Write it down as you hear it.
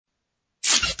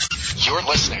You're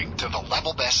listening to the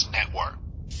Level Best Network.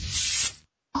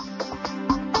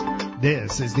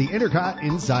 This is the Intercot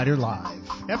Insider Live,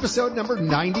 episode number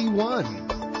 91.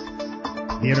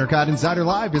 The Intercot Insider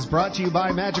Live is brought to you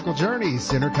by Magical Journeys,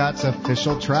 Intercot's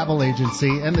official travel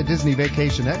agency and the Disney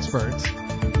Vacation Experts,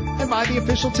 and by the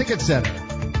Official Ticket Center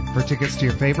for tickets to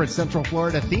your favorite Central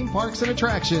Florida theme parks and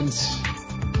attractions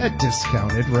at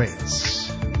discounted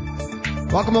rates.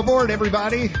 Welcome aboard,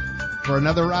 everybody, for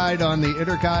another ride on the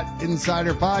Intercot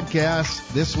Insider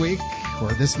Podcast this week,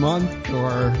 or this month,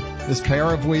 or this pair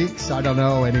of weeks. I don't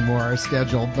know anymore our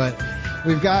schedule, but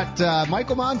we've got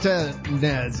Michael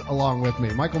Montanez along with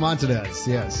me. Michael Montanez,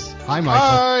 yes. Hi, Michael.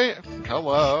 Hi.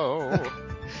 Hello.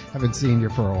 Haven't seen you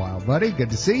for a while, buddy.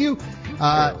 Good to see you.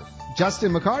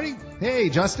 Justin McCarty. Hey,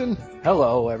 Justin.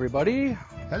 Hello, everybody.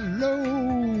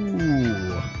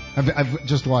 Hello. I've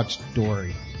just watched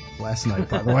Dory last night,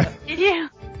 by the way. Did you?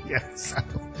 Yes.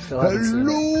 Hello.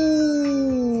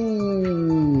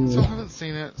 Still haven't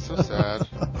seen it. So sad.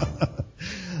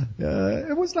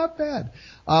 It was not bad.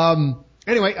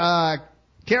 Anyway,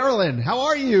 Carolyn, how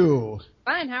are you?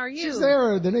 Fine, how are you? She's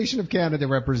there, the nation of Canada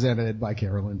represented by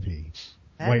Carolyn P.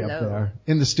 Way up Hello. there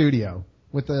in the studio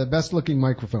with the best looking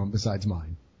microphone besides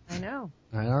mine. I know.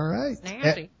 All right.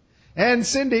 Nasty. And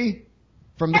Cindy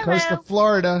from the Hello. coast of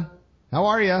Florida. How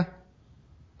are you?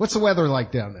 What's the weather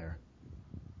like down there?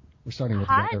 We're starting with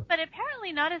Hot, weather. but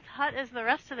apparently not as hot as the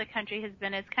rest of the country has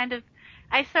been. It's kind of,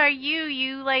 I saw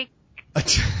you like,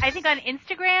 I think on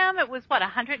Instagram it was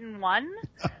 101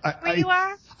 where you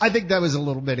are? I think that was a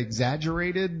little bit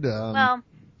exaggerated. Well,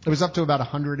 It was up to about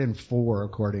 104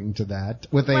 according to that,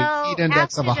 with a well, heat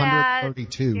index of after that,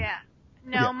 132. Yeah.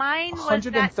 No, Yeah. mine was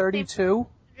 132?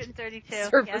 132.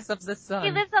 Surface yes. of the sun.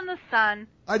 He lives on the sun.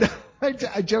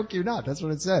 I joke you not. That's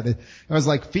what it said. It was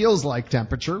like, feels like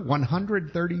temperature,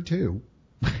 132.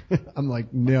 I'm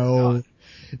like, no,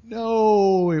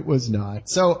 it was not.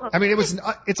 So, I mean,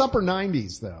 it's upper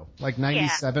 90s though, like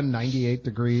 97, 98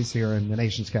 degrees here in the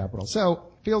nation's capital. So,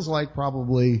 feels like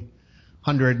probably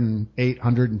 108,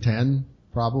 110,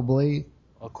 probably.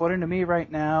 According to me right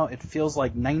now, it feels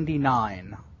like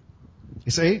 99.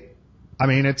 You see? I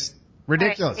mean, it's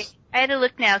ridiculous. All right, I had to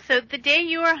look now. So the day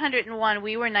you were 101,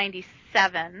 we were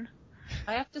 97.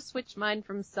 I have to switch mine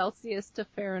from Celsius to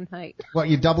Fahrenheit. Well,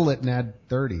 you double it and add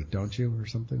 30, don't you, or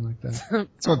something like that?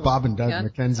 That's what Bob and Doug Yeah.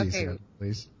 McKenzie Okay. said,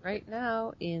 please. Right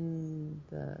now in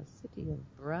the city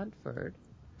of Brantford,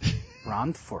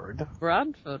 Brantford?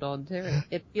 Ontario,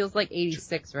 it feels like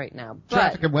 86 right now. But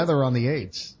Traffic and weather on the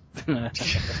 8s.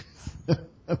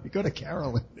 We go to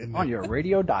Carolyn in On the your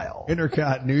radio dial.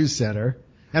 Intercot News Center.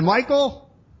 And Michael,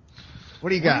 what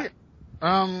do you got?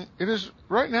 It is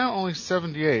right now only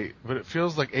 78, but it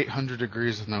feels like 800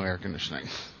 degrees with no air conditioning.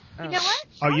 You know what?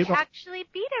 Oh, you I don't- actually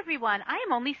beat everyone. I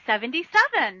am only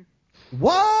 77.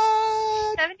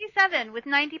 What? 77 with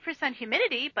 90%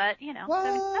 humidity, but, 77.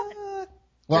 What?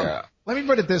 Well, Yeah. let me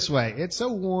put it this way. It's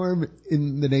so warm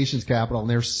in the nation's capital and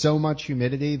there's so much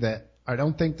humidity that I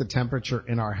don't think the temperature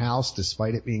in our house,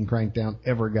 despite it being cranked down,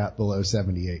 ever got below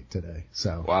 78 today.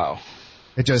 So Wow.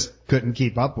 it just couldn't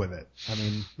keep up with it. I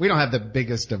mean, we don't have the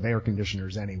biggest of air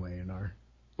conditioners anyway in our...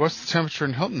 What's the temperature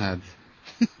in Hilton Head?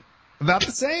 About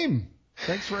the same.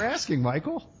 Thanks for asking,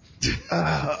 Michael. This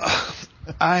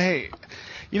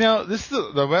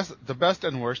is the best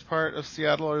and worst part of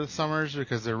Seattle are the summers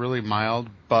because they're really mild,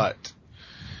 but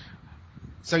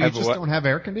So you just don't have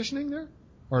air conditioning there?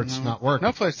 Or it's not working?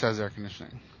 no place has air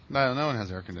conditioning. No one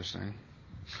has air conditioning.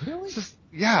 Really? It's just,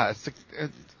 the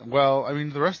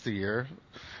rest of the year,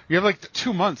 you have like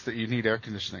 2 months that you need air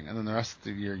conditioning, and then the rest of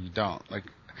the year you don't. Like,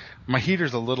 my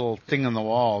heater's a little thing on the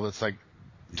wall that's like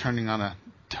turning on a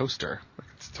toaster. Like,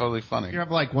 it's totally funny. You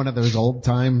have like one of those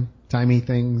timey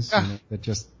things Yeah. that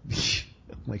just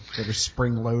like that are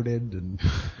spring loaded and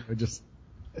just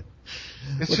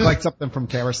It's look just like something from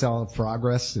Carousel of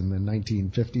Progress in the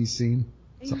 1950s scene.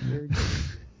 Something weird.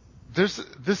 this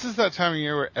is that time of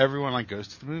year where everyone like goes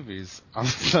to the movies on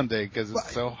Sunday because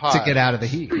it's so hot To get out of the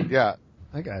heat. Yeah,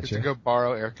 I you got have to you. go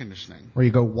borrow air conditioning. Or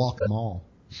you go walk the mall.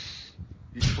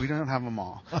 We don't have a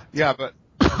mall. Yeah, but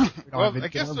have any I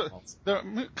guess down malls. they're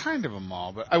kind of a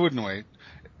mall, but I wouldn't wait.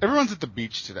 Everyone's at the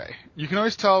beach today. You can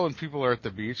always tell when people are at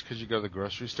the beach because you go to the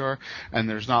grocery store and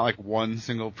there's not like one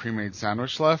single pre-made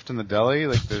sandwich left in the deli.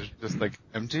 Like there's just like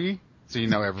empty. So you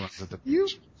know everyone's at the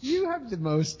beach. You have the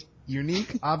most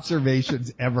unique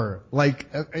observations ever. Like,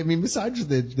 I mean, besides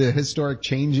the historic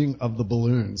changing of the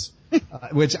balloons,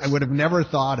 which I would have never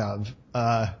thought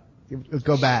of.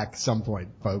 Go back some point,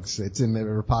 folks. It's in the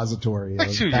repository Like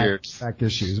of 2 years. back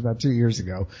issues about 2 years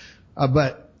ago.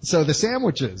 But So the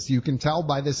sandwiches, you can tell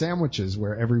by the sandwiches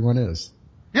where everyone is.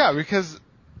 Yeah, because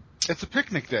it's a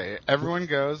picnic day. Everyone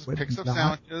goes, Would picks up not-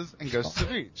 sandwiches, and goes to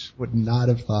the beach. Would not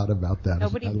have thought about that.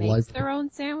 Nobody I makes like their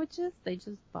own sandwiches? They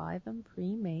just buy them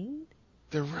pre-made?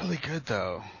 They're really good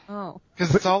though, Oh.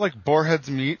 because it's all like Boarhead's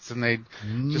Meats, and they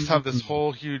just have this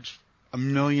whole huge, a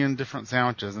million different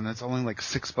sandwiches, and it's only like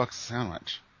 $6 a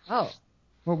sandwich. Oh.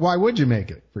 Well, why would you make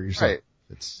it for yourself? Right.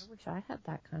 It's I wish I had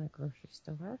that kind of grocery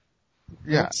store.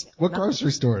 Yeah, what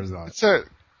grocery store is that? it's a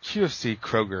QFC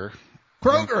Kroger.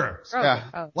 Kroger. Yeah.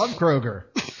 Oh. Love Kroger.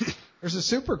 There's a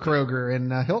super Kroger in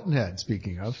Hilton Head.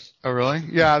 Speaking of, Oh really?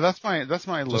 Yeah, that's my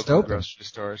local open. grocery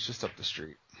store. It's just up the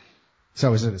street.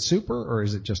 so is it a super or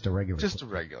is it just a regular? Just a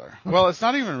regular. Well, it's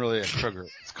not even really a Kroger.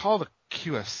 It's called a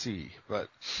QFC, but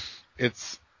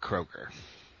it's Kroger.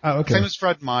 Oh, okay. Same as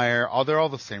Fred Meyer. They're all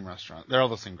the same restaurant. They're all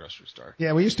the same grocery store.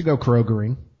 Yeah, we used to go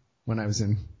Krogering when I was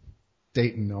in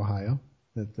Dayton, Ohio.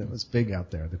 That was big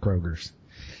out there, the Krogers.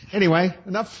 Anyway,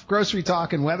 enough grocery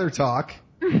talk and weather talk.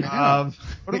 What are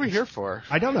we here for?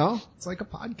 I don't know. It's like a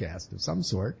podcast of some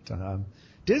sort.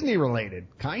 Disney related,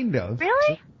 kind of.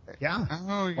 Really? Yeah.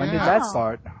 Oh yeah. When did that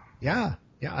start? Yeah.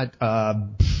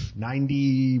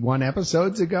 91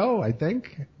 episodes ago, I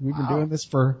think. We've been doing this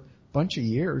for a bunch of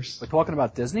years. We're talking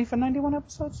about Disney for 91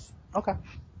 episodes? Okay.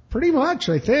 Pretty much,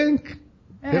 I think.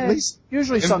 At least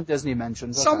Usually some Disney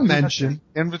mentions. Okay. some mention.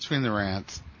 In between the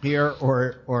rants. Here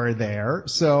or there.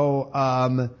 So,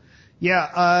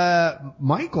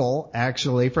 Michael,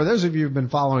 actually, for those of you who've been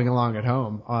following along at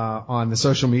home, on the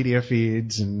social media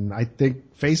feeds, and I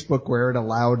think Facebook where it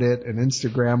allowed it, and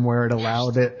Instagram where it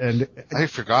allowed it, and I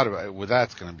forgot about it. Well,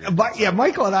 that's going to be. but yeah,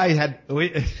 Michael and I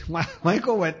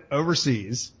Michael went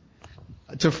overseas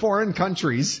to foreign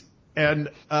countries, and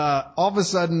all of a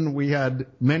sudden we had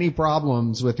many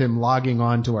problems with him logging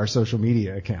on to our social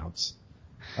media accounts.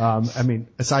 I mean,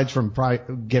 aside from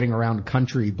getting around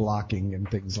country blocking and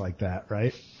things like that,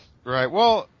 right? Right.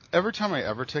 Well, every time I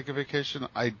ever take a vacation,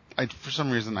 I for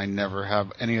some reason I never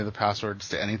have any of the passwords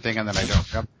to anything, and then I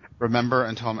don't remember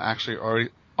until I'm actually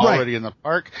already in the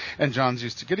park. And John's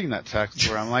used to getting that text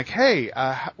where I'm like, "Hey,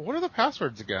 what are the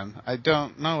passwords again? I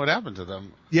don't know what happened to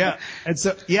them." Yeah, and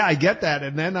so I get that,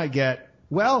 and then I get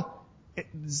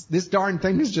this darn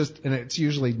thing is just, and it's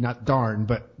usually not darn,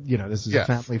 but this is a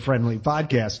family-friendly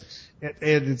podcast.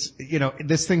 It's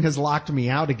this thing has locked me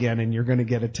out again, and you're going to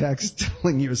get a text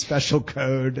telling you a special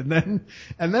code, and then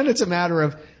it's a matter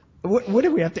of what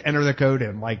do we have to enter the code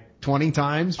in, like 20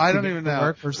 times? I don't even know.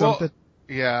 Work or something.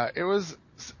 Well, yeah, it was.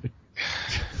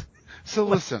 So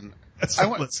listen. I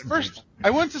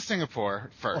went to Singapore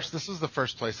first. This was the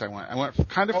first place I went. I went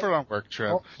kind of for a work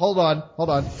trip. Hold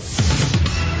on.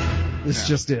 This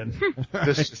just in.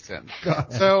 This just in.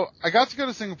 So I got to go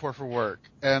to Singapore for work,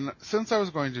 and since I was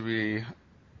going to be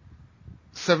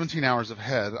 17 hours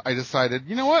ahead, I decided,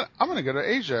 you know what? I'm going to go to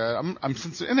Asia.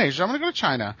 Since in Asia, I'm going to go to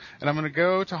China, and I'm going to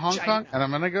go to Hong Kong, and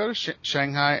I'm going to go to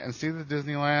Shanghai and see the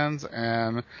Disneylands,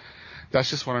 and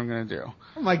that's just what I'm going to do.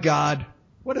 Oh my God.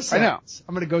 What a sense. I know.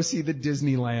 I'm going to go see the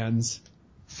Disneylands.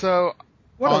 So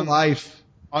what a life.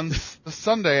 On the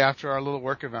Sunday after our little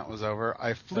work event was over,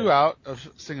 I flew out of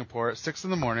Singapore at 6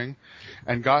 a.m.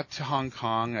 and got to Hong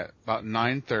Kong at about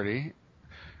 9:30.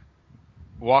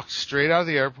 Walked straight out of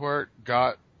the airport,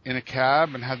 got in a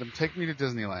cab, and had them take me to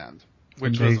Disneyland,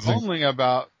 which was only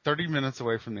about 30 minutes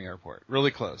away from the airport.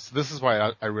 Really close. This is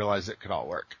why I realized it could all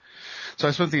work. So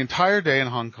I spent the entire day in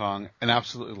Hong Kong and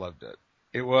absolutely loved it.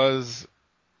 It was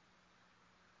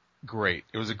great.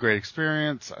 It was a great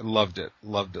experience. I loved it.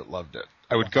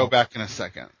 I would go back in a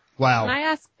second. Wow. Can I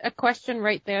ask a question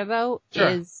right there, though? Sure.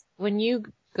 Is when you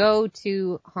go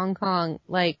to Hong Kong,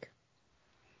 like,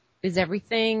 is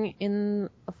everything in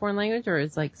a foreign language, or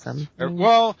is like some?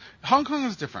 Well, Hong Kong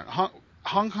is different.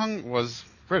 Hong Kong was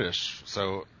British,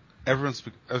 so everyone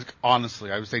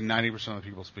honestly, I would say 90% of the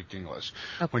people speak English.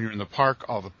 Okay. When you're in the park,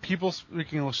 all the people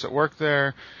speak English that work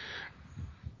there.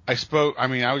 I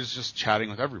was just chatting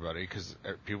with everybody because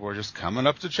people were just coming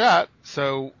up to chat.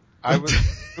 So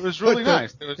it was really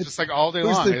nice. It was just like all day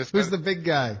long. Who's the big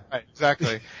guy? Right,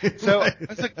 exactly. So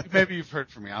it's like, maybe you've heard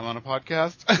from me. I'm on a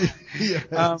podcast.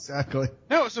 Yeah, exactly.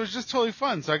 No, so it was just totally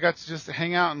fun. So I got to just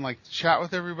hang out and like chat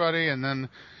with everybody, and then.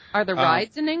 Are the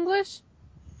rides in English?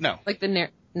 No. Like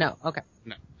no, okay.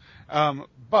 No.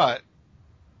 But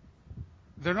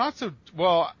they're not so,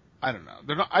 well, I don't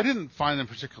know. I didn't find them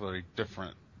particularly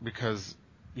different because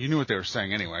you knew what they were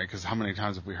saying anyway, because how many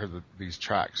times have we heard these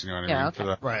tracks, you know what I mean?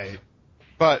 Okay. Right.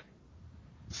 But,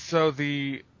 so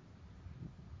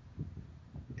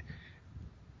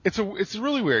it's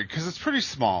really weird because it's pretty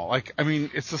small. Like, I mean,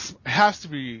 it has to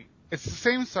be it's the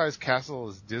same size castle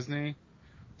as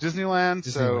Disneyland.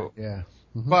 So, yeah.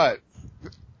 Mm-hmm. but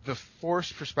the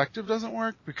forced perspective doesn't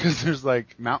work because there's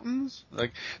like mountains,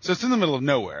 like, so it's in the middle of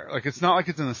nowhere. Like, it's not like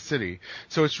it's in the city.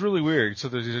 So it's really weird. So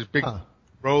there's these big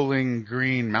rolling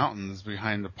green mountains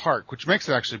behind the park, which makes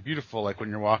it actually beautiful. Like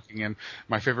when you're walking in,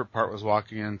 my favorite part was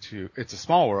walking into It's a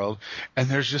Small World, and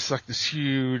there's just like this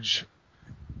huge,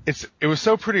 it was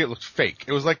so pretty it looked fake.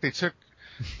 It was like they took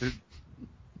the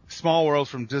Small World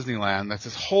from Disneyland, that's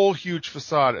this whole huge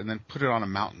facade, and then put it on a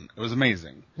mountain. It was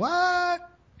amazing. What?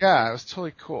 Yeah, it was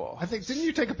totally cool. Didn't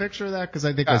you take a picture of that? Because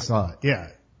I think I saw it. Yeah.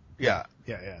 Yeah.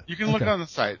 You can look Okay. on the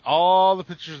site. All the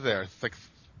pictures there. It's like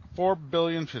 4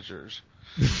 billion pictures.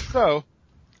 So,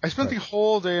 I spent the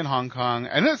whole day in Hong Kong,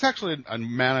 and it's actually a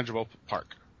manageable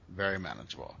park. Very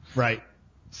manageable. Right.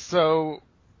 So,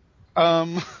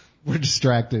 We're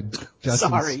distracted.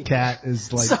 Justin's Sorry. cat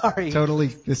is like Sorry. totally,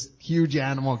 this huge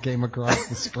animal came across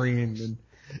the screen and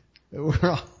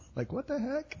we're all like, what the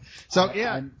heck? So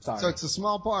I'm sorry. so it's a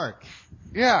small park.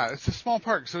 yeah, it's a small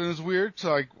park, so it was weird.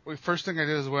 So, like, first thing I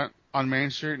did is went on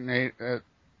Main Street and ate at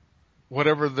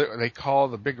whatever they call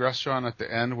the big restaurant at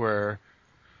the end where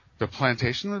the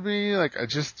plantation would be. Like,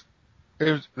 it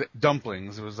was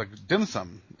dumplings. It was like dim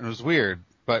sum. It was weird,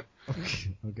 but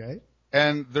Okay.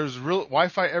 and there's real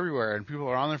Wi-Fi everywhere, and people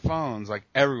are on their phones, like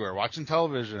everywhere, watching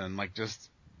television, like just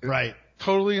Right.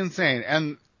 totally insane.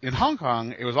 And in Hong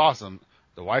Kong, it was awesome.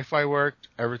 The Wi-Fi worked,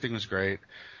 everything was great,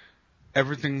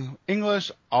 everything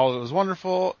English, all of it was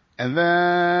wonderful. And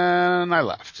then I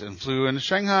left and flew into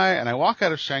Shanghai, and I walk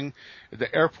out of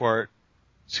the airport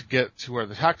to get to where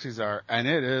the taxis are, and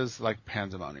it is like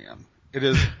pandemonium. It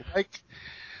is like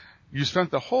you spent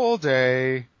the whole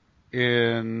day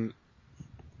in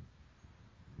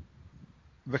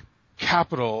the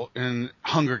capital in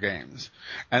Hunger Games,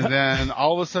 and then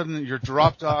all of a sudden you're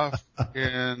dropped off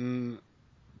in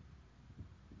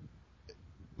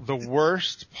the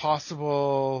worst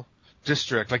possible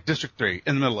district, like District 3,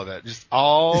 in the middle of it. Just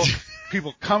all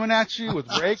people coming at you with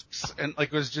rakes, and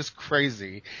like it was just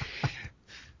crazy.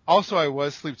 Also, I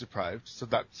was sleep deprived, so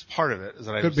that's part of it. Is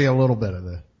that Could be a little bit of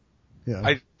the,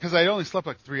 yeah. because I only slept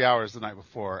like 3 hours the night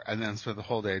before, and then spent the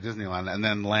whole day at Disneyland, and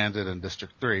then landed in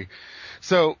District 3.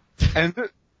 So,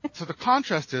 so the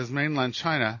contrast is mainland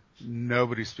China,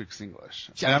 nobody speaks English.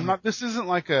 And this isn't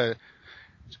like a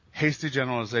hasty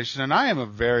generalization, and I am a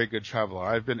very good traveler.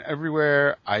 I've been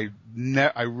everywhere. I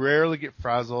rarely get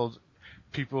frazzled.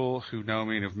 People who know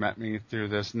me and have met me through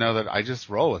this know that I just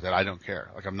roll with it. I don't care.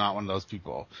 Like, I'm not one of those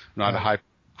people. I'm not a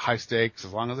high stakes.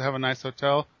 As long as I have a nice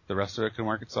hotel, the rest of it can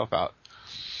work itself out.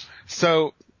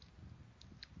 So,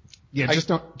 Yeah, just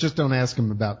don't ask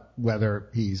him about whether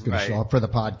he's going to show up for the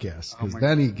podcast, because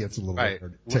then he gets a little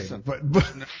irritated. Listen,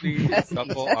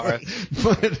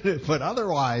 But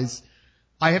otherwise,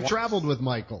 I have traveled with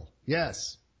Michael.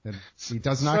 Yes, and he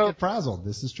does not get frazzled.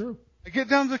 This is true. I get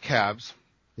down to the cabs.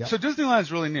 Yep. So Disneyland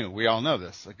is really new. We all know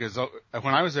this. Like,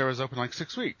 when I was there, it was open like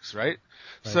 6 weeks, right?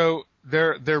 So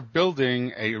they're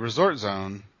building a resort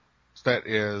zone that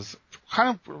is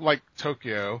kind of like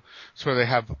Tokyo, so where they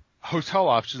have hotel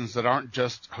options that aren't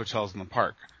just hotels in the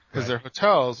park, because their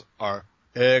hotels are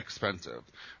expensive.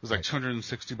 It was like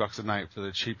 $260 a night for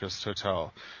the cheapest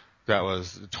hotel. That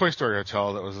was the Toy Story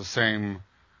hotel. That was the same.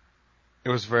 It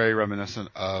was very reminiscent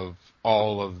of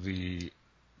all of the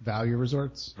Value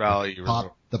resorts?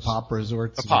 The pop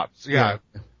resorts? The pops, yeah.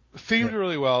 Themed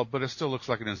really well, but it still looks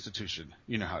like an institution.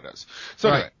 You know how it is. So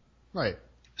anyway. Right.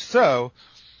 So,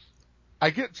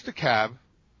 I get to the cab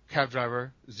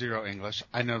driver, zero English.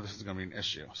 I know this is going to be an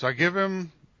issue. So I give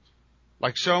him,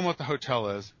 show him what the hotel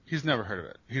is. He's never heard of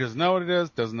it. He doesn't know what it is,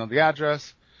 doesn't know the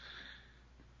address.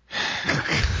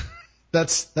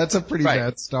 That's a pretty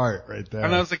bad start right there.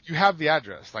 And I was like, you have the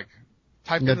address.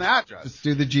 Type in the address. Just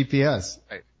do the GPS.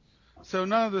 Right. So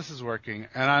none of this is working.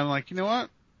 And I'm like, you know what?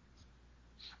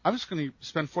 I'm just going to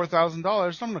spend $4,000.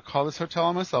 I'm going to call this hotel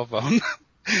on my cell phone.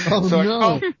 Oh, so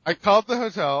no. I called the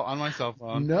hotel on my cell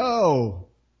phone. No.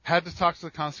 Had to talk to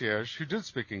the concierge, who did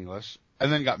speak English,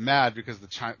 and then got mad because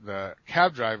the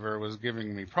cab driver was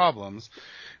giving me problems.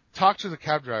 Talked to the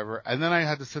cab driver, and then I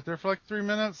had to sit there for 3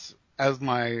 minutes as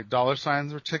my dollar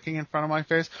signs were ticking in front of my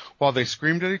face while they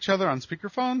screamed at each other on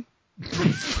speakerphone.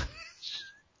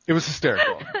 It was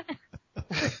hysterical.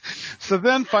 So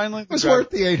then finally... It was worth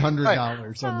the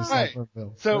 $800 on the cell phone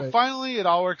bill. So finally it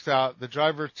all works out. The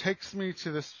driver takes me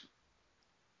to this...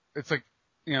 It's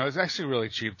it's actually really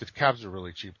cheap. The cabs are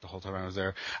really cheap the whole time I was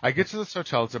there. I get to this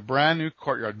hotel. It's a brand new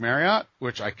Courtyard Marriott,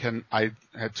 which I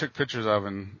had took pictures of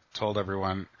and told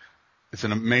everyone it's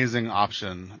an amazing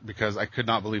option because I could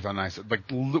not believe how nice it,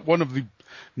 one of the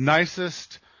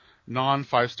nicest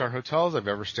non-5-star hotels I've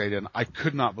ever stayed in. I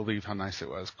could not believe how nice it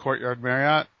was. Courtyard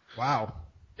Marriott. Wow.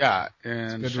 Yeah,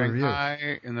 in good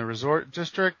Shanghai, in the resort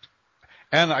district.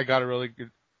 And I got a really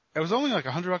good, it was only like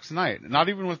 $100 a night, not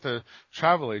even with the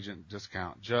travel agent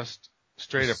discount, just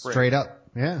straight up rate. Straight up.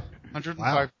 Yeah.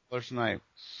 $105 a night.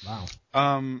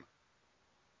 Wow.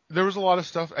 There was a lot of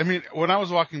stuff. I mean, when I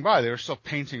was walking by, they were still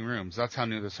painting rooms. That's how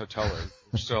new this hotel is.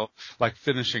 They were still like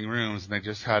finishing rooms, and they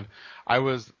just had,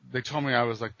 they told me I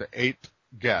was like the 8th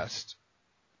guest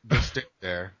that stayed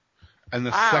there. And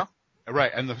the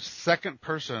and the second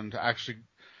person to actually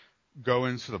go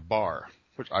into the bar,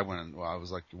 which I went in. Well, I was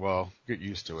like, well, get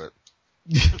used to it.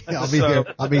 Yeah,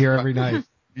 I'll be here every night.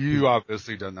 You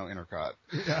obviously don't know Intercot.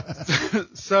 Yeah.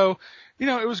 So,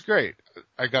 it was great.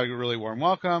 I got a really warm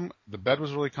welcome. The bed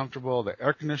was really comfortable. The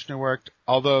air conditioner worked.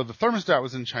 Although the thermostat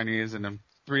was in Chinese, and in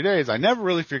 3 days, I never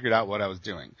really figured out what I was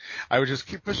doing. I would just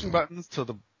keep pushing buttons till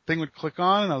the thing would click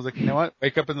on, and I was like, you know what?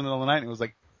 Wake up in the middle of the night, and it was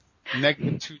like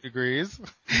 -2 degrees.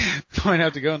 So I'd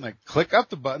have to go and like click up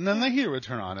the button, and the heater would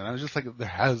turn on. And I was just like, there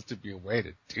has to be a way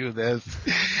to do this.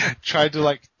 Tried to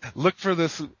like look for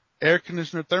this air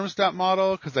conditioner thermostat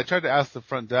model, because I tried to ask the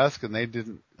front desk and they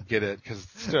didn't get it because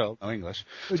still no English.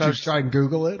 Would you try and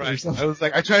Google it or something? I was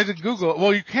like, I tried to Google it.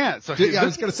 Well, you can't. So I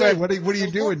was going to say, what do you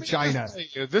do in China?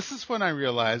 This is when I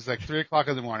realized, like 3:00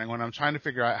 in the morning, when I'm trying to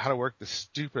figure out how to work this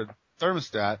stupid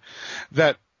thermostat,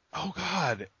 that, oh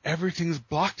God, everything's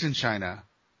blocked in China.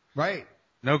 Right.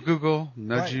 No Google,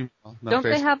 no Gmail, no Don't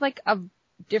Facebook. they have like a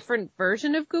different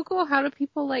version of Google? How do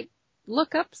people like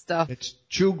look up stuff? It's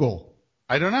Google.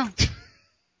 I don't know.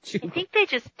 I think they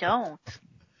just don't.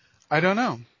 I don't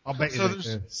know. I'll bet you So that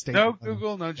there's the no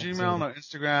Google, no Gmail, no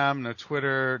Instagram, no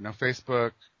Twitter, no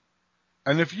Facebook.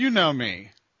 And if you know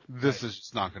me, this is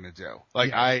just not going to do.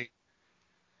 Like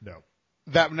No.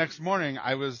 That next morning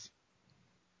I was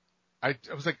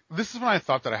like, this is when I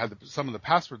thought that I had some of the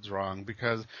passwords wrong,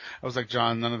 because I was like,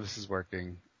 John, none of this is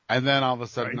working. And then all of a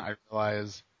sudden I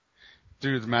realized,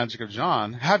 through the magic of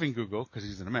John, having Google, because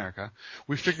he's in America,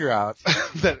 we figure out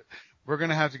that we're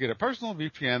going to have to get a personal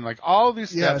VPN, like all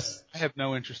these steps I have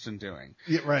no interest in doing.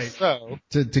 Yeah, right. So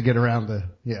to get around the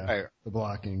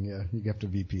blocking, you have to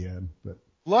VPN. But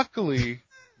luckily,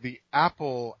 the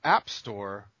Apple App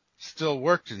Store still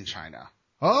worked in China.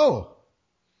 Oh,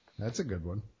 that's a good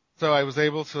one. So I was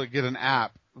able to get an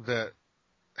app that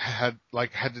had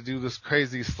to do this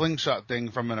crazy slingshot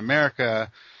thing from an America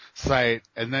site,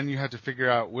 and then you had to figure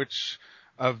out which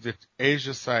of the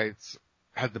Asia sites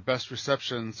had the best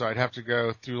reception, so I'd have to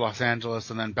go through Los Angeles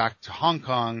and then back to Hong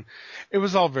Kong. It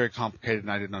was all very complicated,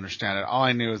 and I didn't understand it. All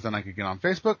I knew is then I could get on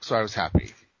Facebook, so I was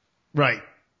happy. Right.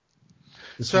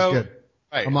 This was good.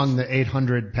 Right. Among the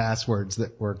 800 passwords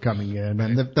that were coming in.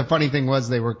 And the funny thing was,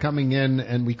 they were coming in,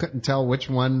 and we couldn't tell which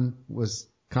one was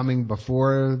coming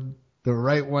before the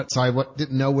right one, so I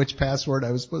didn't know which password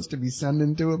I was supposed to be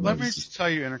sending to him. Let me just tell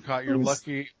you, Intercot, you're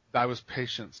lucky I was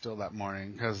patient still that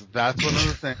morning, because that's one of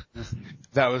the things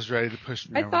that was ready to push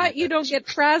me I over thought the you edge. don't get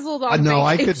frazzled on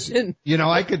I vacation.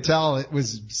 could tell it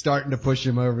was starting to push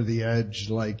him over the edge.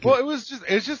 Well,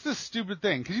 it's just this stupid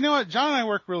thing, because you know what, John and I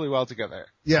work really well together.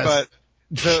 Yes.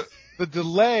 But the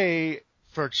delay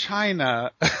for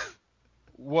China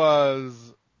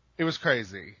was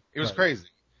crazy. It was crazy.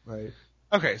 Right.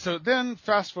 Okay, so then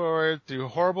fast forward through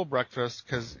horrible breakfast,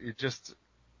 because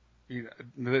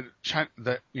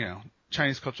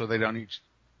Chinese culture, they don't eat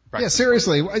breakfast. Yeah,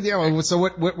 seriously. Yeah, so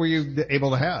what were you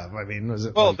able to have? I mean, was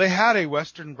it they had a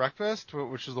Western breakfast,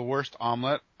 which is the worst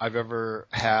omelet I've ever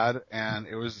had, and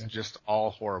it was just all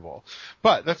horrible.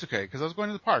 But that's okay, because I was going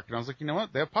to the park, and I was like, you know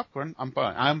what? They have popcorn. I'm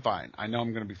fine. I know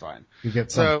I'm going to be fine. You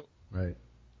get some. So, right.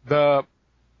 The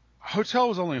hotel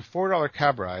was only a $4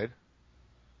 cab ride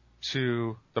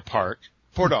to the park.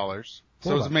 $4.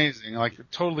 So it was amazing, like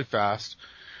totally fast.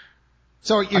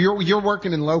 So you're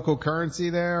working in local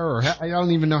currency there, or I don't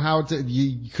even know how to,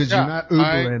 because you're not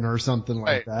Ubering or something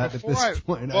like that at this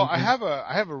point. Well, I have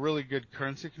a really good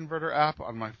currency converter app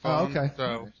on my phone. Oh, okay.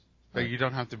 So that you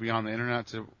don't have to be on the internet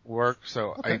to work.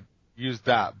 So I used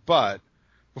that. But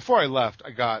before I left, I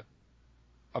got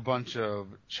a bunch of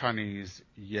Chinese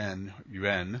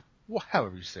yuan,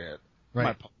 however you say it. Right.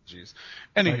 My apologies.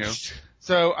 Anywho,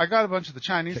 so I got a bunch of the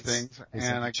Chinese things,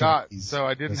 and so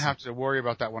I didn't have to worry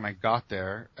about that when I got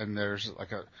there. And there's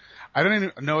I don't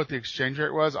even know what the exchange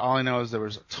rate was. All I know is there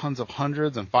was tons of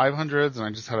hundreds and 500s, and I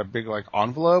just had a big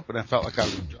envelope, and I felt like I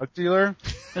was a drug dealer.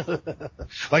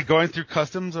 Like going through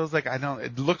customs, I was like,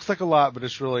 it looks like a lot, but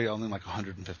it's really only like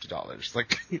 $150.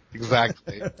 Like,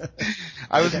 exactly.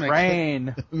 Make it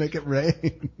rain. Make it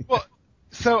rain. Well,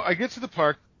 so I get to the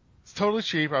park. It's totally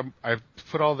cheap. I've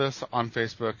put all this on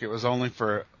Facebook. It was only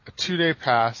for a 2-day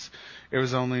pass. It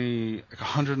was only like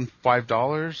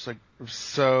 $105. Like, it was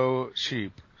so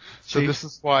cheap. So this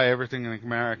is why everything in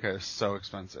America is so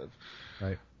expensive.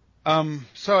 Right.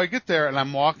 So I get there and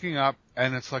I'm walking up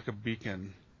and it's like a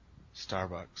beacon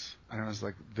Starbucks. And I was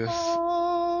like, this,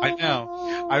 I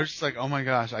know. I was just like, oh my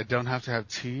gosh, I don't have to have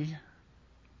tea.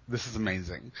 This is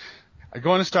amazing. I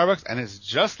go into Starbucks and it's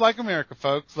just like America,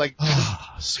 folks. Like,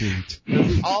 sweet.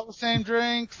 all the same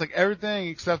drinks, like everything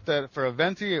except that for a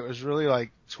venti, it was really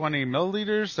like 20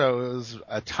 milliliters. So it was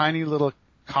a tiny little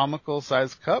comical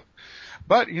sized cup.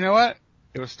 But you know what?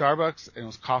 It was Starbucks and it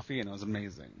was coffee and it was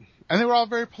amazing. And they were all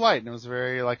very polite and it was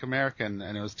very like American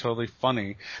and it was totally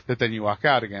funny that then you walk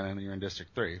out again and you're in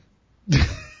District 3.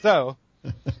 So.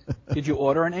 Did you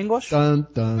order in English? Dun,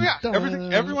 dun, Yeah,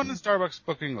 dun. everyone in Starbucks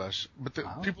spoke English, but the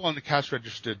people on the cash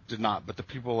register did not. But the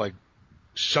people like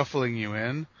shuffling you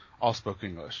in all spoke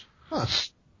English. Huh.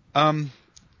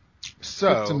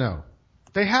 So Good to know.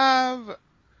 they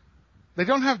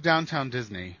don't have downtown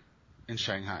Disney in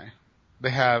Shanghai.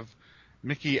 They have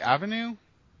Mickey Avenue,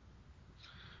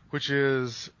 which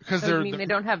is because they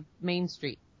don't have Main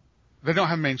Street. They don't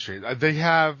have Main Street. They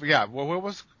have Well, what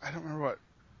was I don't remember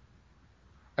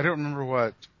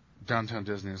what downtown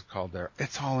Disney is called there.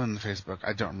 It's all in the Facebook.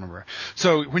 I don't remember.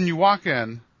 So when you walk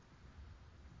in,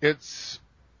 you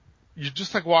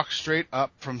just like walk straight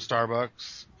up from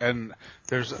Starbucks, and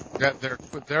there's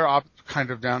they're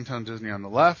kind of downtown Disney on the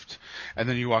left, and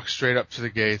then you walk straight up to the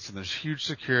gates, and there's huge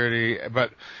security,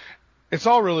 but it's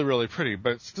all really, really pretty.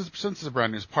 But since it's a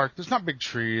brand new park, there's not big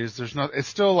trees. It's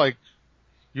still like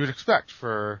you would expect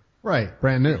for Right,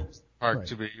 brand new. Park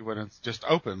to be when it's just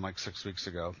open like 6 weeks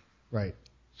ago. Right.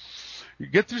 You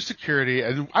get through security,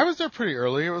 and I was there pretty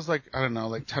early. It was like, I don't know,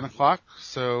 like 10 o'clock,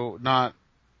 so not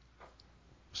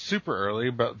super early,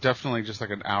 but definitely just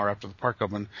like an hour after the park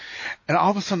opened. And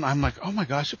all of a sudden, I'm like, oh my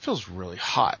gosh, it feels really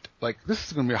hot. Like, this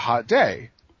is going to be a hot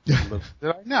day. Little did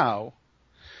I know.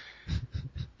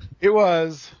 It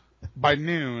was, by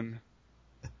noon,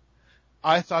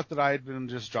 I thought that I had been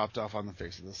just dropped off on the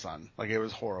face of the sun. Like, it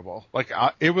was horrible. Like,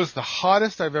 it was the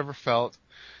hottest I've ever felt.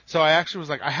 So I actually was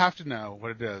like, I have to know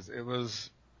what it is. It was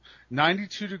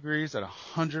 92 degrees at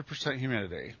 100%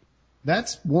 humidity.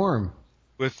 That's warm.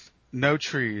 With no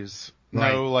trees.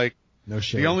 Right. No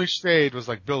shade. The only shade was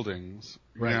like buildings,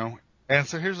 you Right. know. And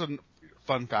so here's a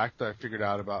fun fact that I figured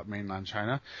out about mainland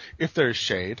China. If there's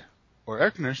shade or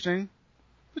air conditioning,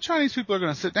 the Chinese people are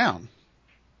going to sit down.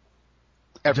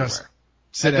 Everywhere. Just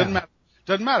sit down.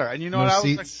 Doesn't matter. And you know No what? I was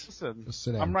seats. like, listen, Just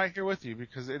sit down. I'm right here with you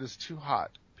because it is too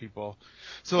hot, people.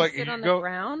 So You like, sit if you on go, the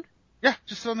ground? yeah,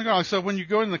 just sit on the ground. So when you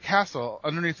go in the castle,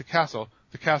 underneath the castle,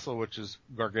 which is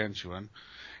gargantuan,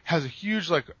 has a huge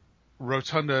like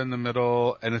rotunda in the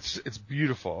middle, and it's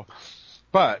beautiful.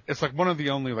 But it's like one of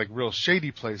the only like real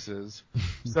shady places.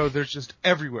 So there's just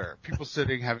everywhere people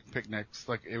sitting having picnics.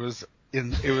 Like it was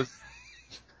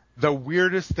the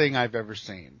weirdest thing I've ever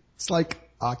seen. It's like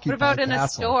Occupy What about in Castle. a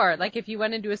store? Like if you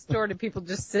went into a store, do people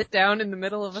just sit down in the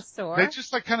middle of a store? They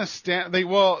just like kind of stand.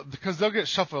 Because they'll get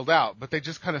shuffled out, but they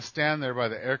just kind of stand there by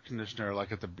the air conditioner,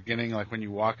 like at the beginning, like when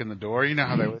you walk in the door. You know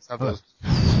how they always have those.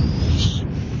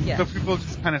 Yeah. So people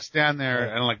just kind of stand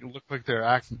there and like look like they're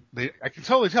acting. I can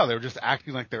totally tell they were just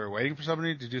acting like they were waiting for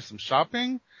somebody to do some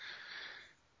shopping.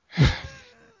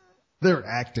 They're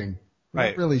acting. We're Right.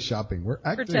 not really shopping. We're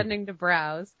acting. Pretending to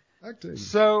browse. Acting.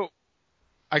 So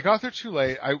I got there too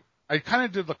late. I kind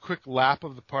of did a quick lap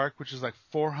of the park, which is like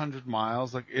 400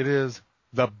 miles. Like it is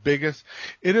the biggest.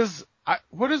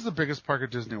 What is the biggest park at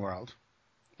Disney World?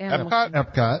 Epcot?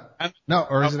 Epcot. No,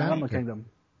 or is it Animal Epcot? Kingdom.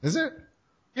 Is it?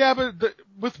 Yeah, but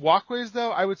with walkways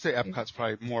though, I would say Epcot's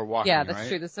probably more walking. Yeah, that's right?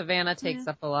 true. The savannah takes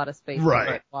up a lot of space.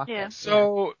 Right. Yeah.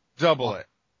 So double it.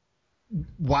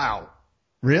 Wow.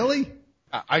 Really?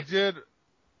 I did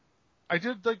like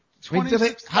I mean,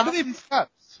 26,000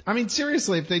 steps. I mean,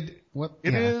 seriously, if they, what?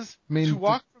 It is I mean, to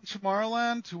walk from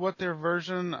Tomorrowland to what their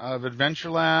version of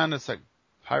Adventureland. It's like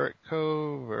Pirate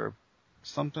Cove or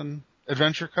something,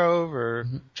 Adventure Cove or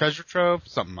Treasure Trove,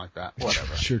 something like that.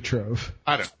 Whatever. Sure, Trove.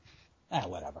 I don't know.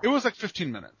 Whatever. It was like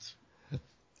 15 minutes.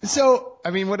 So,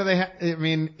 I mean, what do they have? I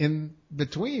mean, in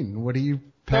between, what do you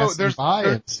pass by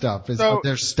and stuff? Is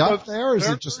there stuff there, or is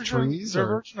it just trees? Their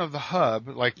Or version of the hub,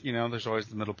 like, you know, there's always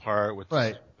the middle part with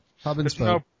right, hub and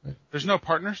spoke. There's no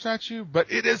partner statue, but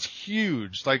it is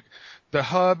huge. Like, the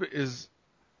hub is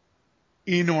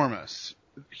enormous.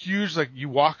 Huge, like, you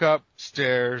walk up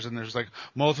stairs and there's, like,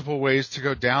 multiple ways to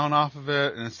go down off of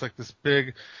it, and it's like this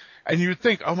big, And you would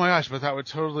think, oh my gosh, but that would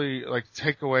totally like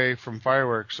take away from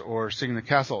fireworks or seeing the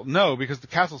castle. No, because the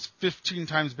castle's 15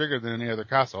 times bigger than any other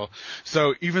castle.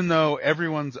 So even though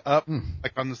everyone's up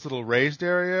like on this little raised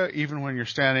area, even when you're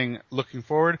standing looking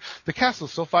forward, the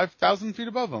castle's still 5,000 feet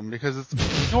above them because it's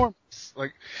enormous.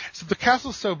 Like, so the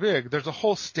castle's so big, there's a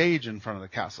whole stage in front of the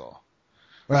castle.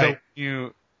 Right.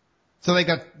 So they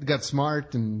got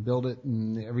smart and built it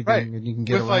and everything, right. and you can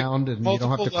get With, like, around, and you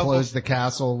don't have to close the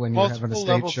castle when you're having a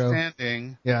stage show.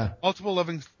 Multiple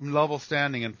level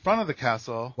standing in front of the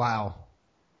castle. Wow.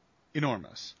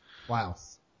 Enormous. Wow.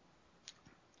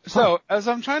 So, as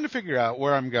I'm trying to figure out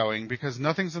where I'm going, because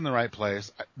nothing's in the right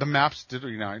place, the maps did,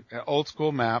 old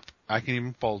school map, I can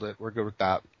even fold it, we're good with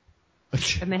that.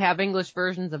 And they have English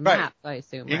versions of maps, I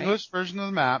assume, right? English version of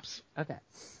the maps. Okay.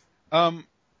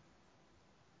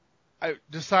 I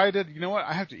decided, you know what,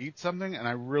 I have to eat something, and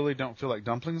I really don't feel like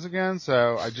dumplings again,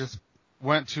 so I just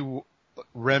went to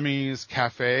Remy's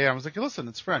Cafe. I was like, listen,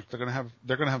 it's French. They're gonna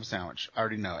have a sandwich. I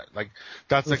already know it. Like,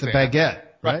 that's with like the baguette,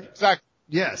 right? Exactly.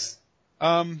 Yes.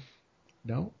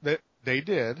 No? They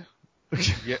did.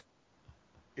 Yet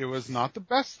it was not the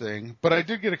best thing, but I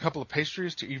did get a couple of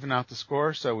pastries to even out the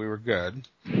score, so we were good.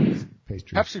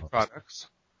 Pepsi products.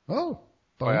 Oh.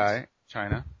 FYI,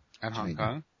 China and Hong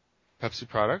Kong. Pepsi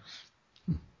products.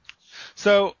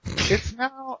 So it's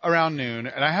now around noon,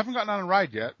 and I haven't gotten on a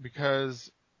ride yet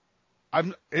because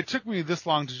it took me this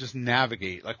long to just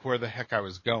navigate like where the heck I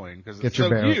was going because it's so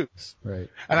huge. Right.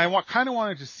 And I kind of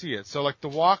wanted to see it. So like the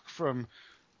walk from,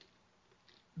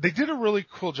 they did a really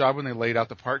cool job when they laid out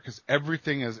the park because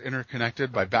everything is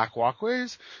interconnected by back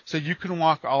walkways. So you can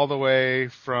walk all the way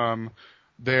from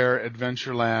their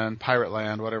Adventureland, Pirate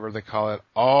Land, whatever they call it,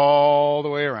 all the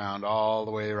way around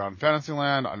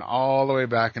Fantasyland, and all the way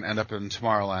back and end up in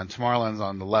Tomorrowland. Tomorrowland's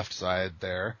on the left side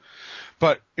there.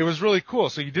 But it was really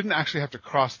cool, so you didn't actually have to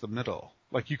cross the middle.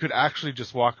 Like, you could actually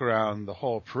just walk around the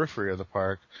whole periphery of the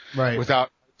park. Right.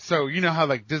 So you know how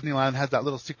like Disneyland has that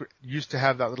little used to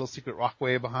have that little secret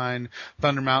walkway behind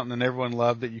Thunder Mountain and everyone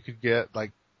loved that you could get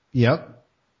like. Yep.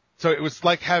 So it was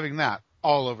like having that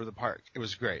all over the park. It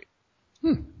was great.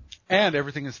 And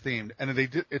everything is themed. And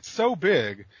it's so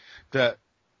big that,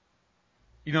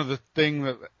 the thing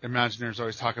that Imagineers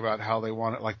always talk about, how they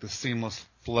want it like the seamless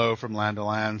flow from land to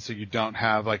land, so you don't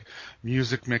have like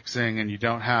music mixing and you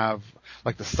don't have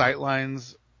like the sight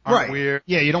lines aren't weird.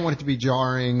 Yeah, you don't want it to be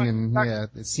jarring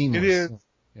it's seamless. It is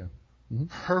Yeah.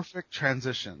 perfect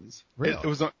transitions. Really?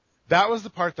 That was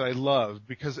the part that I loved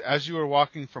because as you were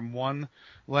walking from one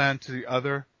land to the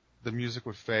other, the music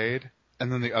would fade.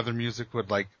 And then the other music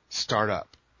would like start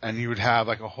up and you would have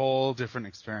like a whole different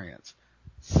experience.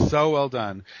 So well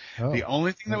done. The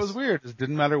only thing that was weird is it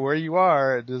didn't matter where you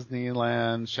are at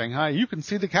Disneyland, Shanghai, you can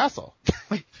see the castle.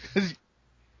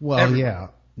 Well, yeah.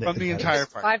 From the entire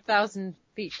park. 5,000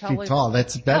 feet tall.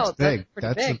 That's big.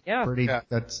 That's pretty big.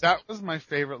 That was my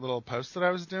favorite little post that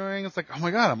I was doing. It's like, oh my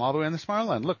God, I'm all the way in the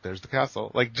Tomorrowland. Look, there's the castle.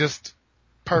 Like just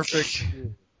perfect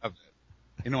of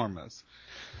it. Enormous.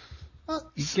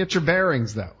 You get your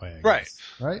bearings that way. Right.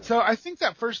 So I think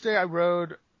that first day I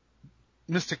rode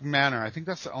Mystic Manor. I think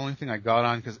that's the only thing I got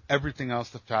on because everything else,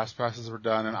 the fast passes were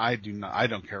done, and I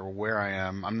don't care where I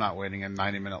am. I'm not waiting in a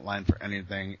 90-minute line for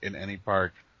anything in any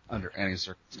park under any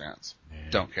circumstance.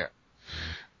 Don't care.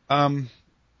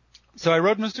 So I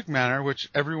rode Mystic Manor, which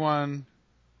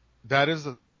that is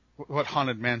what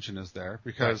Haunted Mansion is there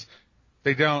because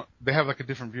they have like a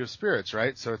different view of spirits,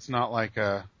 right? So it's not like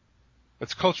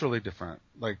it's culturally different.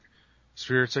 Like,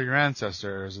 spirits are your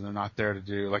ancestors, and they're not there to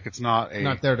do, like, it's not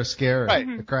there to scare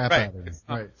the crap out of you.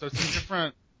 So it's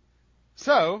different.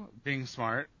 So, being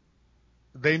smart,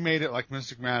 they made it like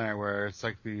Mystic Manor, where it's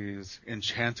like these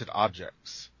enchanted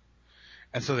objects.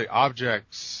 And so the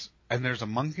objects, and there's a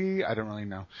monkey, I don't really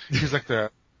know. He's like a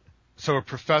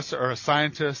professor or a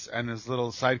scientist and his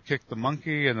little sidekick, the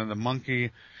monkey, and then the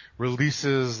monkey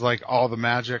releases like all the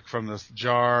magic from this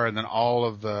jar, and then all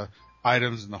of the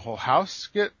items in the whole house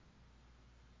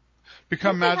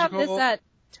become magical. They have this at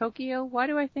Tokyo? Why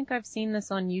do I think I've seen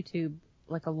this on YouTube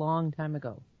like a long time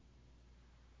ago?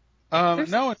 No,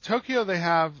 in Tokyo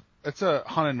it's a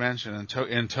Haunted Mansion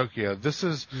in Tokyo. This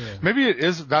is, maybe it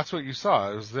is, that's what you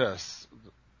saw, it was this.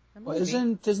 Well,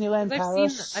 isn't Disneyland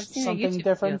Paris I've seen something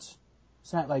different?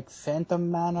 Isn't that like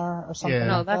Phantom Manor or something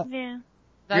like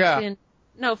that?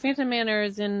 No, Phantom Manor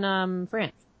is in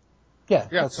France. Yeah,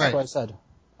 that's what I said.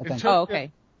 I think. Tokyo,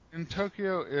 okay. In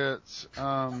Tokyo, it's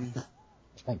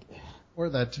Thank you. Or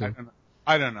that too.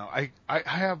 I don't know. I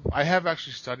have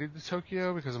actually studied the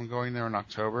Tokyo because I'm going there in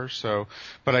October.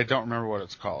 But I don't remember what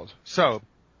it's called. So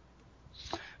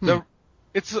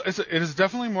It is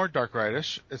definitely more Dark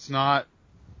Ride-ish. It's not.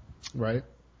 Right.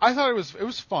 I thought it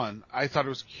was fun. I thought it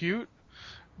was cute,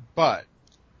 but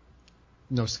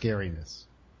no scariness.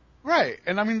 Right,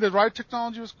 and I mean the ride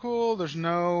technology was cool. There's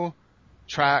no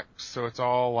tracks, so it's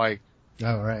all like.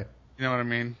 Oh, right. You know what I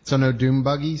mean? So no doom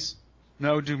buggies?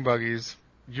 No doom buggies.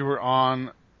 You were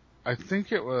on, I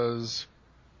think it was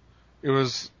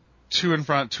 2 in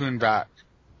front, 2 in back.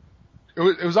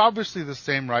 It was obviously the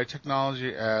same ride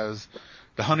technology as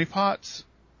the honeypots.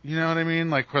 You know what I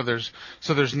mean? Like where it's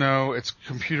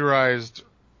computerized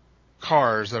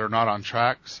cars that are not on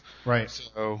tracks. Right.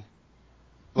 So,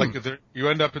 like you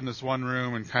end up in this one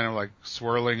room and kind of like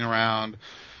swirling around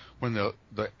when the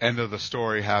end of the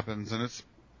story happens, and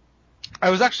I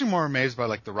was actually more amazed by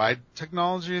like the ride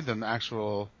technology than the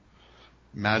actual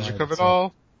magic of it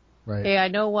all. Right. Hey, I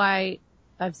know why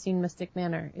I've seen Mystic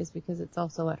Manor is because it's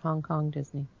also at Hong Kong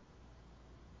Disney.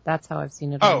 That's how I've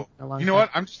seen it. Oh, in a long you know time. what?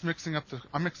 I'm mixing up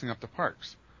the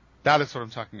parks. That is what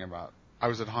I'm talking about. I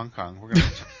was at Hong Kong.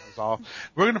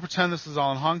 We're gonna pretend this is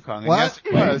all in Hong Kong. And what? yes,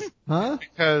 it was. Huh?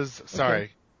 Because sorry.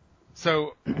 Okay.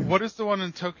 So, what is the one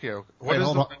in Tokyo?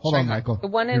 Hold on, Michael.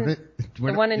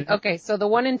 So the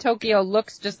one in Tokyo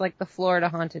looks just like the Florida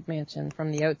Haunted Mansion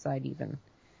from the outside even.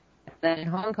 And then in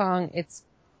Hong Kong, it's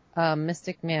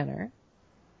Mystic Manor.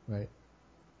 Right.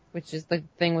 Which is the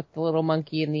thing with the little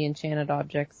monkey and the enchanted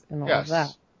objects and all of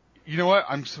that. You know what?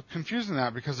 I'm so confused in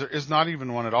that because there is not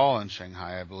even one at all in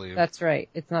Shanghai, I believe. That's right.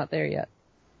 It's not there yet.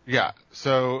 Yeah.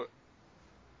 So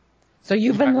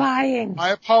you've been lying. My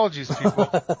apologies, people.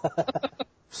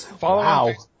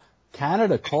 Wow.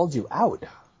 Canada called you out.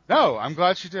 No, I'm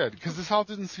glad she did because this all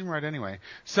didn't seem right anyway.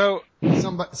 So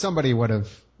somebody would have.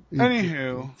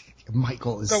 Anywho,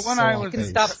 Michael is so when I was, you can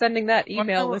stop sending that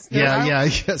email, listener. Yeah.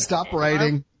 Stop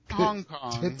writing. Hong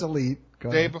Kong. Hit delete.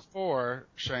 Day before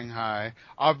Shanghai,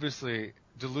 obviously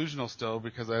delusional still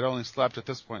because I'd only slept at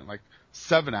this point like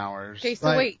 7 hours. Okay,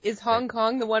 so wait, is Hong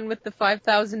Kong the one with the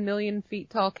 5,000 million feet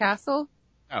tall castle?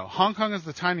 No, Hong Kong is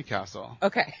the tiny castle.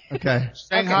 Okay.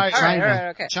 Shanghai, okay. All right,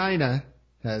 okay. China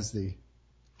has the.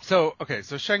 So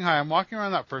Shanghai, I'm walking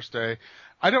around that first day.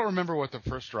 I don't remember what the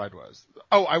first ride was.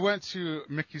 Oh, I went to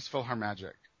Mickey's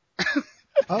PhilharMagic.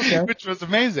 Okay. Which was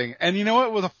amazing. And you know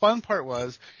what? Well, the fun part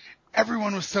was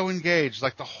everyone was so engaged.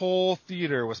 Like the whole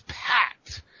theater was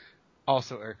packed.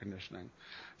 Also air conditioning.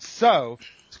 So.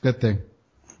 It's a good thing.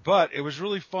 But it was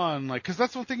really fun. Like, cause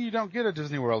that's one thing you don't get at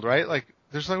Disney World, right? Like,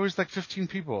 there's always like 15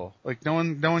 people. Like no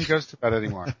one goes to that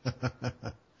anymore.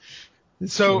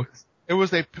 So it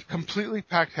was a completely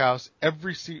packed house.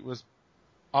 Every seat was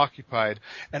occupied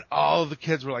and all of the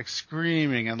kids were like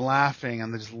screaming and laughing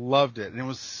and they just loved it. And it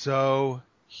was so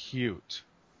cute.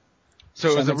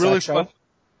 So it was a really fun.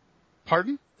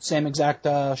 Pardon? Same exact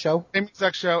show? Same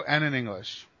exact show and in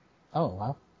English. Oh,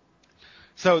 wow.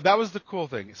 So that was the cool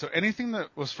thing. So anything that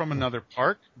was from another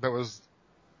park that was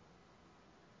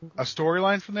a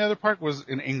storyline from the other park was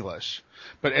in English.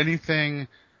 But anything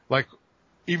like,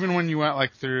 even when you went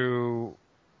like through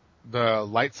the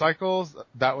light cycles,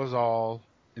 that was all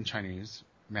in Chinese,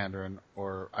 Mandarin,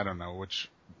 or I don't know which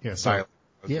style.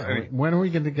 When are we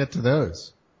going to get to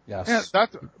those? Yes. Yeah,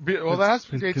 that has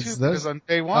to be day 2 because on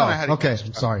day 1 I had to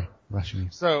I'm sorry. Rushing you.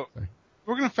 So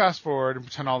we're going to fast forward and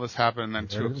pretend all this happened and then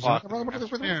 2 o'clock in the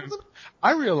afternoon,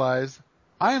 I realize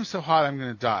I am so hot I'm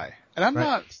going to die. And I'm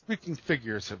not speaking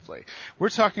figuratively. We're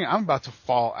talking, I'm about to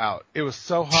fall out. It was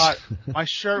so hot. My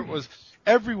shirt was,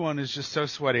 everyone is just so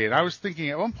sweaty. And I was thinking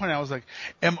at one point I was like,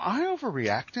 am I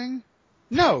overreacting?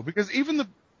 No, because even the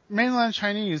mainland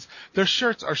Chinese, their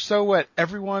shirts are so wet,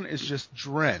 everyone is just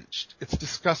drenched. It's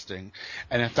disgusting.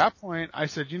 And at that point, I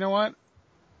said, you know what?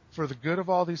 For the good of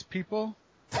all these people,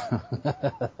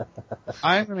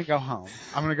 I'm going to go home.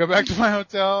 I'm going to go back to my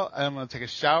hotel, and I'm going to take a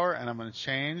shower, and I'm going to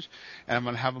change, and I'm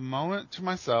going to have a moment to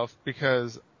myself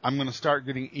because I'm going to start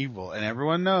getting evil. And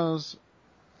everyone knows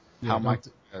how much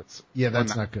it's. Yeah,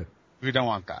 that's not good. We don't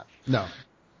want that. No.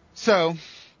 So,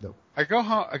 I go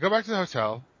home. I go back to the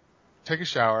hotel, take a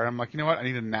shower, and I'm like, you know what? I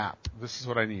need a nap. This is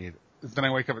what I need. Then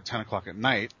I wake up at 10 o'clock at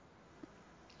night.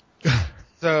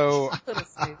 So,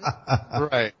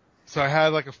 right. So I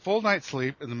had like a full night's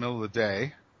sleep in the middle of the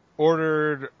day,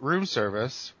 ordered room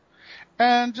service,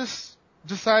 and just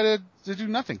decided to do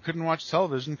nothing. Couldn't watch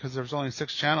television because there was only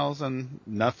 6 channels and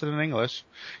nothing in English.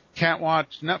 Can't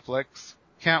watch Netflix.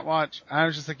 Can't watch. I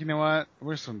was just like, you know what?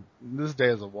 This day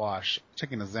is a wash. I'm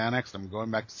taking a Xanax and I'm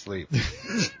going back to sleep.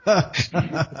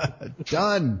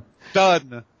 Done.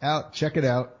 Done. Out. Check it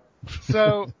out.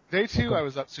 So day 2, I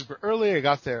was up super early. I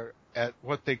got there at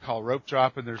what they call rope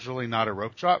drop, and there's really not a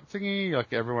rope drop thingy.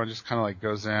 Like everyone just kind of like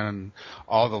goes in, and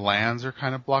all the lands are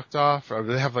kind of blocked off. Or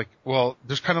they have like, well,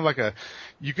 there's kind of like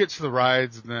you get to the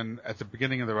rides, and then at the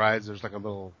beginning of the rides, there's like a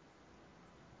little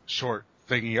short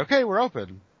thingy. Okay, we're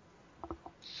open.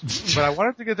 But I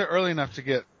wanted to get there early enough to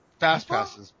get fast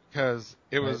passes because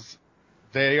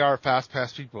they are fast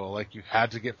pass people. Like you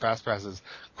had to get fast passes.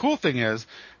 Cool thing is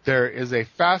there is a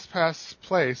fast pass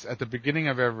place at the beginning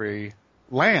of every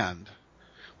land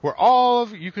where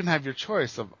you can have your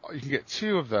choice of, you can get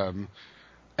 2 of them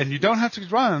and you don't have to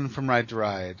run from ride to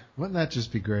ride. Wouldn't that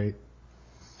just be great?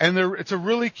 And it's a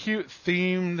really cute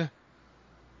themed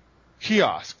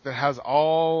kiosk that has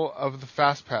all of the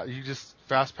fast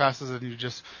passes and you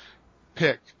just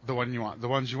pick the one you want. The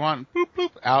ones you want, boop,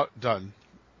 boop, out, done.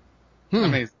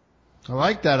 Amazing. I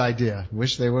like that idea.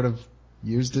 Wish they would have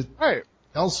used it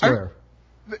elsewhere.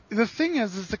 The thing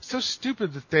is, it's like so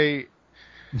stupid that they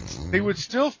would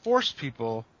still force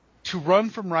people to run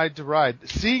from ride to ride,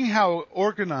 seeing how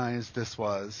organized this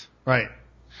was. Right.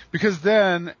 Because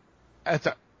then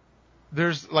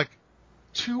there's like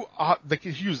they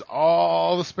can use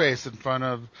all the space in front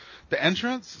of the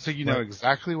entrance, so you know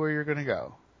exactly where you're going to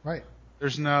go. Right.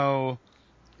 There's no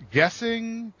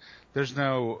guessing. There's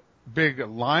no big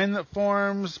line that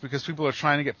forms because people are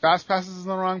trying to get fast passes in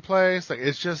the wrong place. Like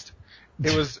it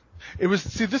was,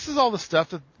 see, this is all the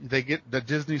stuff that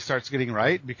Disney starts getting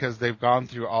right because they've gone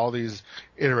through all these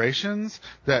iterations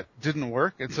that didn't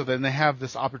work. And so then they have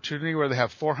this opportunity where they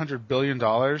have $400 billion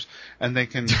and they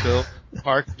can build a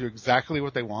park and do exactly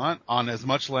what they want on as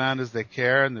much land as they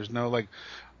care. And there's no like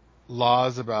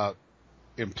laws about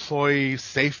employee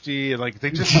safety and like they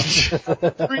just have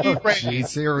free reign.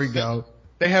 Jeez, here we go.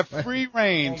 They have free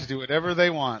reign to do whatever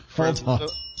they want. Hold on.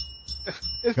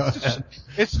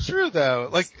 It's true though.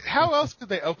 Like, how else could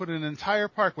they open an entire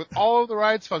park with all of the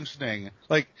rides functioning?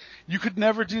 Like, you could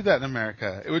never do that in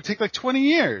America. It would take like 20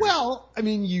 years. Well, I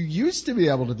mean, you used to be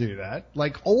able to do that.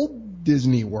 Like old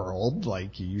Disney World,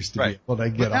 like you used to be able to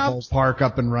get a whole park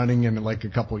up and running in like a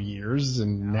couple years,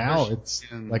 and now it's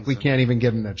like we can't even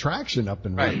get an attraction up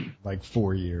and running like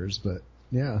 4 years. But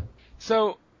yeah.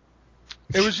 So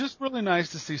it was just really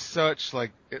nice to see such,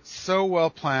 like, it's so well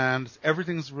planned.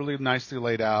 Everything's really nicely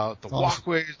laid out. The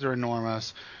walkways are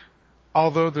enormous,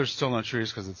 although there's still no trees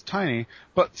because it's tiny.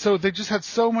 But so they just had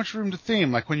so much room to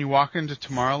theme. Like when you walk into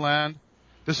Tomorrowland,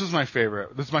 this was my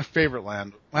favorite. This is my favorite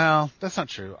land. Well, that's not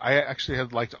true. I actually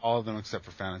had liked all of them except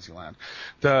for Fantasyland.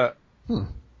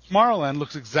 Tomorrowland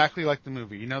looks exactly like the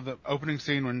movie. You know the opening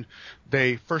scene when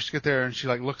they first get there and she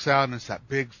like looks out and it's that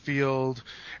big field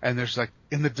and there's like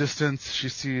in the distance she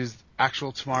sees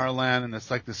actual Tomorrowland and it's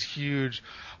like this huge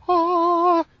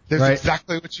there's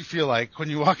exactly what you feel like when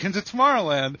you walk into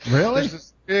Tomorrowland. Really? There's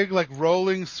this big like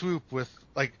rolling swoop with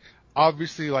like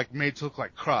obviously like made to look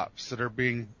like crops that are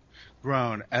being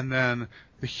grown and then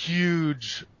the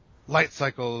huge light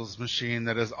cycles machine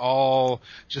that is all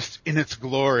just in its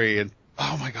glory and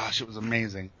oh my gosh, it was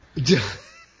amazing.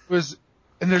 And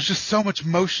there's just so much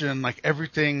motion, like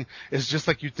everything is just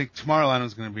like you'd think Tomorrowland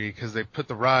was going to be because they put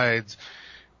the rides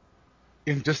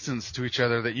in distance to each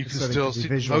other that you can still see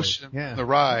the motion in the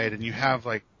ride and you have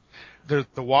like, the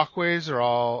walkways are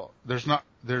all,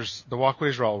 the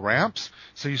walkways are all ramps,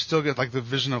 so you still get like the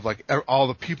vision of like all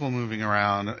the people moving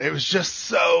around. It was just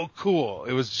so cool.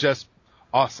 It was just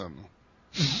awesome.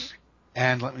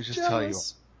 And let me just tell you.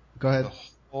 Go ahead.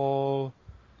 Whole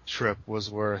trip was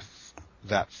worth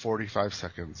that 45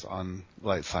 seconds on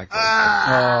light cycle.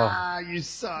 You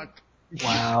suck.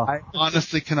 Wow. I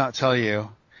honestly cannot tell you.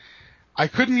 I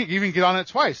couldn't even get on it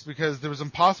twice because it was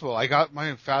impossible. I got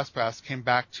my fast pass, came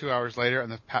back 2 hours later, and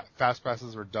the fast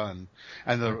passes were done,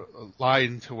 and the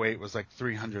line to wait was like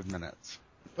 300 minutes.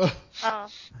 Oh.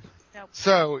 Nope.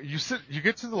 So you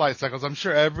get to the light cycles. I'm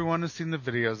sure everyone has seen the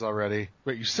videos already,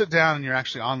 but you sit down and you're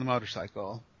actually on the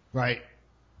motorcycle. Right.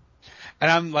 And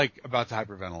I'm like about to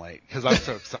hyperventilate because I'm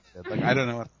so excited. Like I don't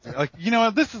know what to do. Like, you know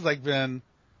what? This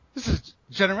is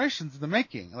generations in the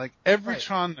making. Like every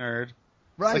Tron nerd.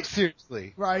 Right. Like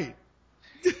seriously. Right.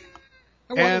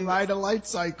 I want to ride a light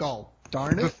cycle.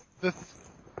 Darn it.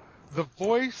 The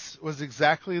voice was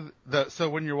exactly so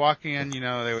when you're walking in, you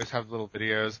know, they always have little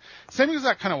videos. Same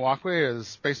exact kind of walkway as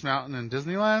Space Mountain in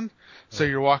Disneyland. So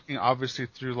you're walking obviously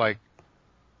through like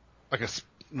I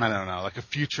don't know, like a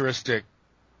futuristic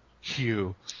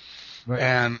hue. Right.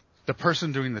 And the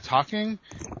person doing the talking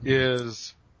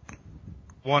is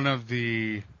one of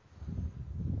the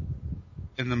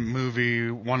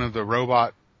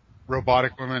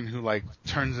robotic women who like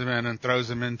turns him in and throws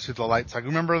him into the light cycle.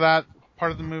 Remember that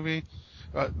part of the movie?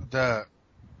 Like a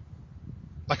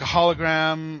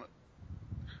hologram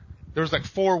There was like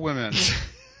 4 women.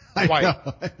 I white.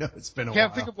 know. It's been a while.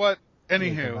 Can't think of what.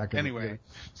 Anyway.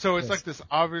 So it's like this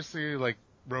obviously like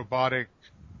robotic.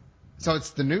 So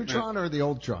it's the Neutron or the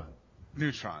old Tron?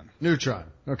 Neutron.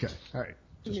 Okay. All right.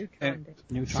 Neutron.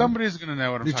 Somebody's going to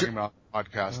know what I'm talking about on the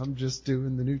podcast. I'm just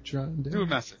doing the Neutron. Do a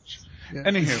message. Yeah.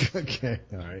 Anywho. Okay.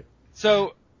 All right.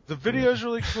 So the video's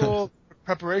really cool.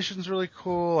 Preparation's really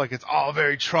cool. Like it's all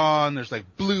very Tron. There's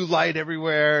like blue light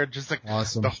everywhere. Just like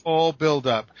awesome. The whole build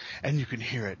up. And you can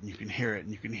hear it and you can hear it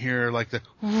and you can hear like the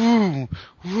vroom,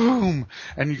 vroom.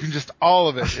 And you can just, all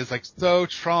of it is like so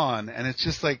Tron. And it's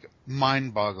just like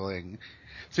mind boggling.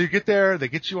 So you get there, they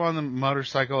get you on the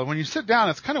motorcycle, and when you sit down,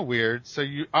 it's kind of weird. So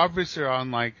you obviously are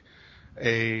on like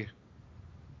a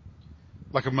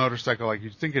motorcycle like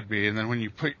you'd think it'd be, and then when you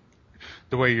put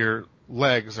the way your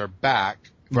legs are back,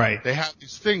 right, they have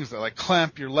these things that like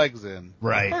clamp your legs in.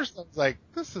 Right. At first I was like,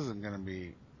 this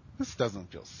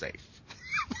doesn't feel safe.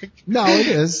 No, it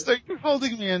is. Like you're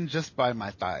holding me in just by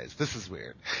my thighs. This is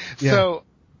weird. Yeah. So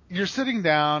you're sitting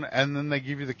down, and then they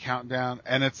give you the countdown,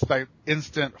 and it's like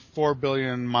instant 4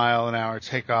 billion mile an hour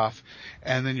takeoff,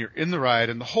 and then you're in the ride,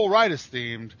 and the whole ride is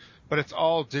themed, but it's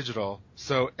all digital.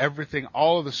 So everything,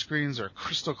 all of the screens are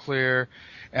crystal clear,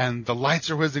 and the lights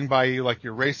are whizzing by you like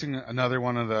you're racing another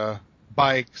one of the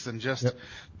bikes, and just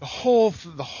the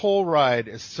whole ride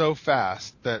is so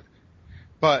fast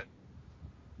but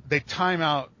they time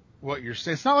out what you're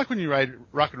saying. It's not like when you ride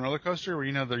Rock and Roller Coaster where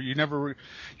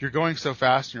you're going so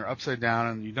fast and you're upside down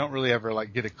and you don't really ever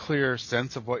like get a clear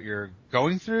sense of what you're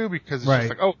going through because it's just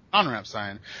like, oh, on-ramp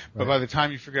sign. But by the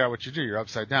time you figure out what you do, you're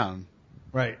upside down.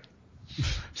 Right.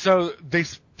 So they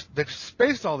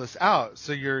spaced all this out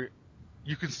so you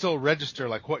can still register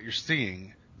like what you're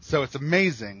seeing. So it's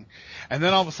amazing. And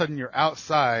then all of a sudden you're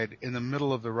outside in the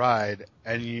middle of the ride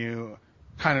and you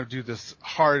kind of do this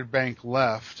hard bank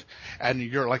left, and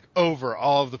you're like over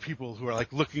all of the people who are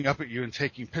like looking up at you and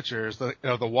taking pictures, the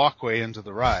walkway into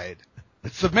the ride.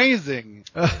 It's amazing.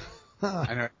 I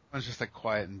know everyone's just like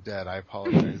quiet and dead. I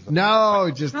apologize. No,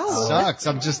 it just sucks.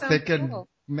 I'm just thinking, cool.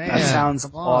 Man, that sounds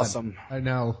awesome. I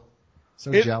know.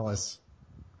 So jealous.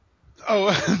 Oh,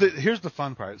 here's the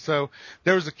fun part. So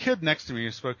there was a kid next to me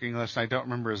who spoke English, and I don't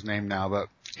remember his name now, but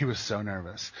he was so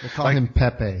nervous. They call him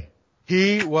Pepe.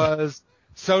 He was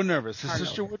so nervous. His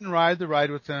sister wouldn't ride the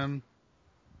ride with him.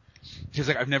 He's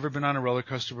like, I've never been on a roller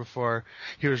coaster before.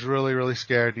 He was really, really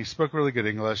scared. He spoke really good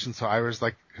English, and so I was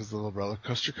like his little roller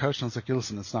coaster coach, and I was like,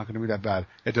 listen, it's not going to be that bad.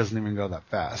 It doesn't even go that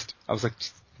fast. I was like,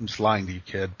 I'm just lying to you,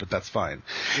 kid, but that's fine.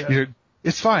 Yeah.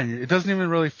 It's fine. It doesn't even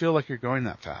really feel like you're going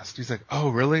that fast. He's like, oh,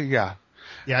 really? Yeah.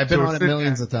 Yeah, I've been on it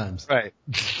millions of times. Right.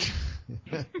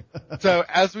 So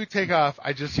as we take off,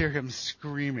 I just hear him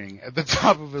screaming at the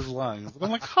top of his lungs. And I'm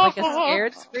like, like a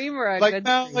scared scream or a good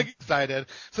scream? Like excited.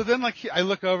 So then I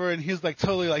look over and he's like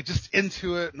totally like just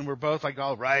into it, and we're both like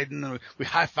all riding, and we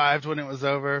high-fived when it was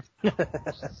over.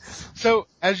 So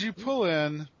as you pull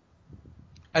in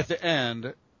at the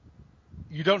end,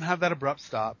 you don't have that abrupt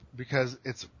stop because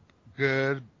it's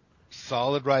good,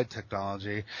 solid ride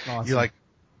technology. Awesome. You like,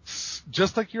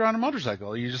 just like you're on a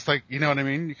motorcycle. You just like, you know what I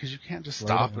mean? Because you can't just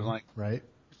stop and like flip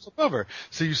over.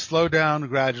 So you slow down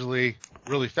gradually,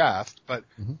 really fast. But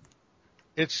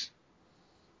it's,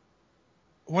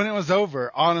 when it was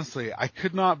over, honestly, I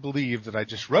could not believe that I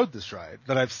just rode this ride,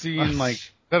 that I've seen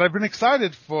that I've been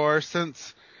excited for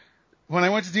since when I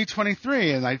went to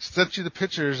D23, and I sent you the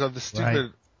pictures of the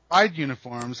stupid ride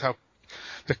uniforms, how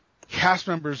the cast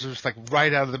members are just like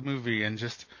right out of the movie, and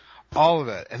just all of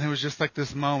it. And it was just like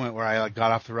this moment where I like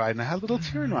got off the ride and I had a little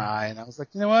tear in my eye, and I was like,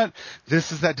 you know what?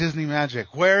 This is that Disney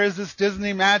magic. Where is this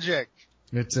Disney magic?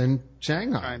 It's in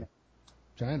Shanghai.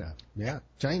 China. Yeah.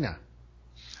 China.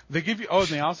 They give you, and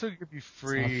they also give you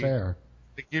free, it's not fair.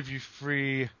 They give you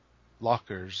free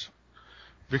lockers.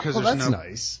 Because that's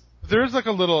nice. There's like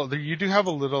you do have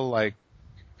a little like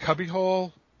cubby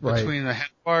hole between the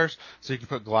handlebars, so you can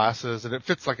put glasses, and it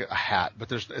fits like a hat,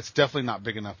 but it's definitely not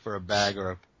big enough for a bag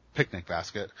or a picnic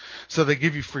basket. So they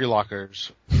give you free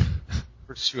lockers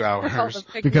for 2 hours.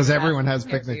 Because everyone has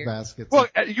picnic baskets. Well,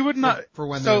 you would not. For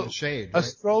when they're in the shade, right? A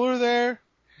stroller there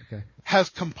has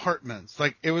compartments.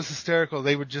 Like, it was hysterical.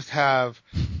 They would just have,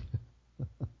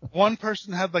 one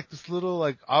person had like this little,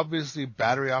 like, obviously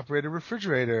battery operated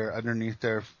refrigerator underneath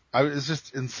there. It's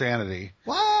just insanity.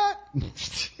 What?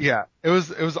 Yeah, it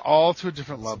was all to a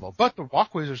different level. But the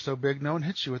walkways are so big, no one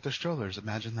hits you with their strollers.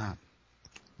 Imagine that.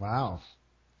 Wow.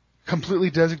 Completely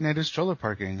designated stroller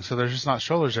parking, so there's just not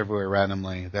strollers everywhere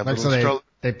randomly. They have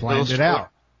they planned it out.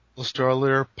 Little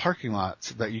stroller parking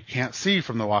lots that you can't see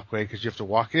from the walkway because you have to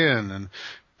walk in and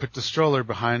put the stroller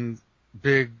behind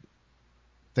big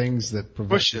things that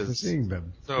prevent you from seeing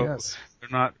them. So they're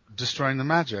not destroying the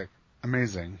magic.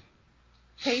 Amazing.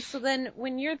 Okay, so then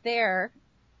when you're there,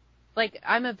 like,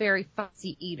 I'm a very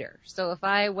fussy eater. So if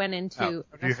I went into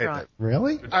a restaurant,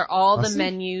 really, are all the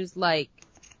menus like?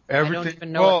 Everything, I don't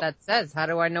even know what that says. How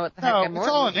do I know what the heck I'm ordering? It's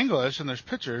all in English and there's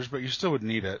pictures, but you still would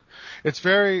need it. It's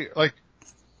very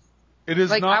it is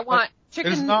like not. I want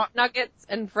chicken nuggets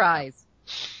and fries.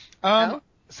 No?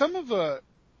 Some of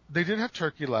they did have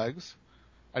turkey legs.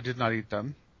 I did not eat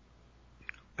them.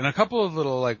 And a couple of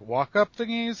little walk-up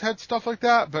thingies had stuff like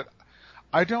that, but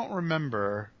I don't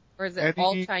remember. Or is it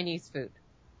all Chinese food?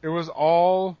 It was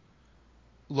all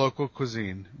local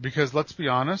cuisine because let's be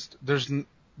honest,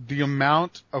 the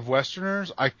amount of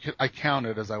Westerners I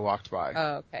counted as I walked by.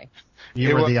 Oh, okay.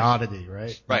 You were the oddity,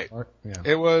 right? Right. Yeah.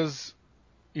 It was,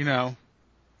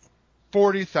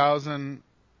 40,000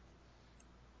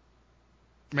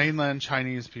 mainland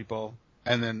Chinese people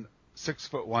and then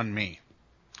 6'1" me.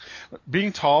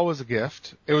 Being tall was a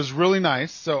gift. It was really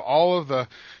nice. So all of the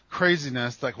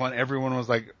craziness, like when everyone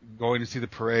was going to see the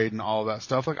parade and all of that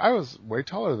stuff, I was way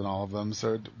taller than all of them,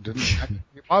 so it didn't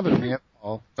bother me at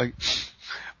all.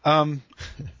 I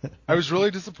was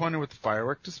really disappointed with the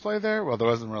firework display there. Well, there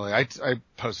wasn't really. I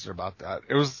posted about that.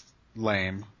 It was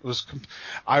lame.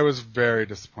 I was very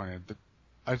disappointed.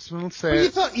 I just want to say.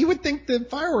 You would think the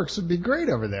fireworks would be great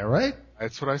over there, right?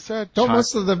 That's what I said. Don't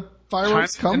most of the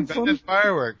fireworks come from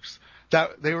fireworks?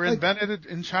 That they were invented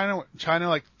in China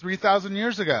 3,000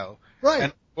 years ago. Right.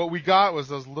 And what we got was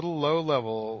those little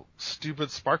low-level,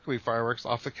 stupid, sparkly fireworks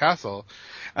off the castle,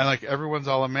 and everyone's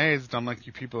all amazed. I'm like,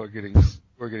 you people are getting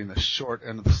the short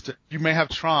end of the stick. You may have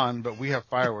Tron, but we have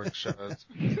fireworks shows.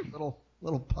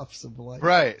 little puffs of light.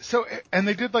 Right. So, and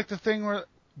they did the thing where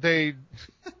they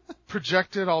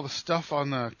projected all the stuff on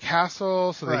the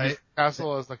castle, so they used the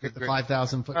castle as the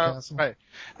 5,000-foot castle. Right.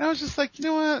 And I was just like, you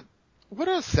know what? What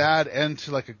a sad end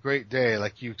to a great day.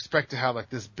 You expect to have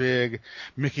this big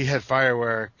Mickey head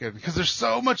firework, and because there's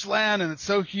so much land and it's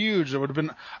so huge, it would have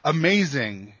been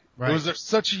amazing. Right. It was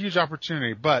such a huge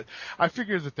opportunity, but I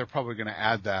figured that they're probably going to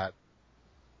add that.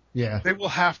 Yeah. They will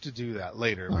have to do that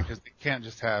later because they can't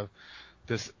just have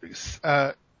this.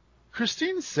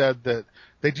 Christine said that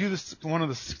they do one of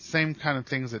the same kind of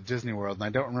things at Disney World, and I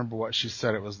don't remember what she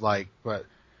said it was like, but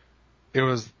it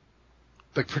was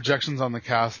projections on the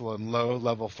castle and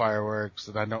low-level fireworks,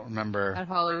 and I don't remember. At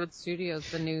Hollywood Studios,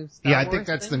 the new Star Wars I think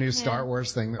that's thing? The new Star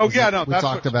Wars thing. We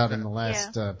talked about in the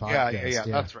last podcast. Yeah,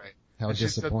 that's right. How and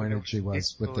disappointed she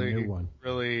was with the new one.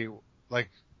 Really, I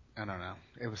don't know.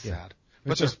 It was sad.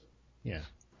 But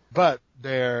But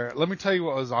let me tell you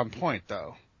what was on point,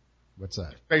 though. What's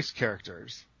that? Face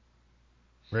characters.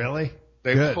 Really?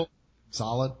 Good.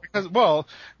 Solid? Because,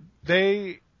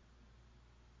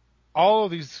 all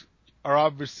of these are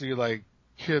obviously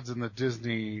kids in the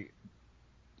Disney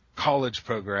college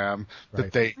program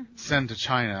that they send to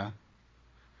China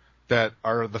that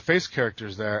are the face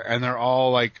characters there, and they're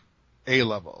all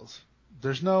A-levels.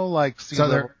 There's no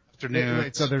C-level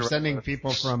afternoon. So they're sending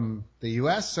people from the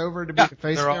U.S. over to be the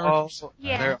face characters?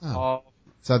 They're all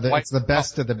so it's the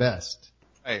best of the best.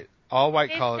 Right. All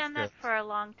white college kids. They've done that for a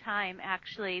long time,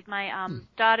 actually. My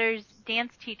daughter's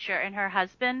dance teacher and her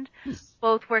husband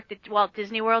both worked at Walt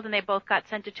Disney World, and they both got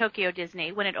sent to Tokyo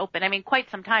Disney when it opened. I mean, quite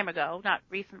some time ago, not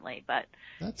recently, but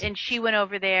and she went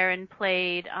over there and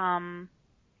played.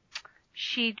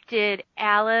 She did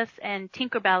Alice and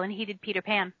Tinkerbell, and he did Peter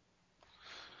Pan.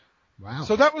 Wow.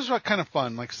 So that was kind of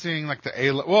fun, seeing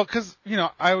the because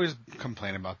I always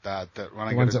complain about that when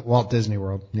I ones at Walt Disney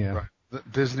World, right.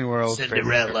 Disney World.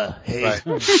 Cinderella. Hey,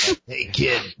 hey,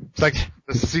 kid. It's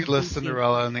the seatless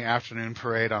Cinderella in the afternoon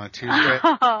parade on a Tuesday.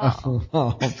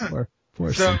 Poor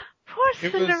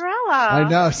Cinderella. I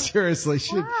know, seriously.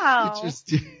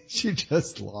 She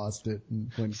just lost it.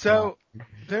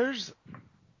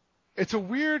 It's a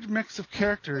weird mix of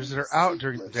characters that are out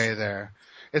during the day there.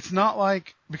 It's not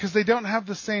because they don't have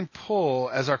the same pull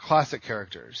as our classic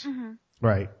characters. Mm-hmm.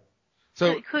 Right.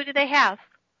 So who do they have?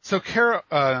 So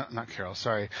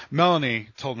Melanie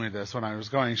told me this when I was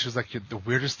going. She was like, the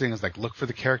weirdest thing is look for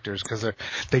the characters because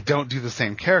they don't do the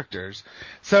same characters.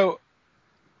 So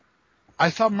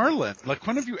I saw Merlin.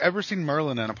 When have you ever seen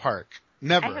Merlin in a park?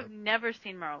 Never. I have never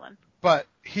seen Merlin. But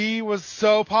he was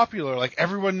so popular.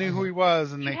 Everyone knew who he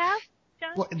was. And you have?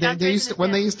 Well, they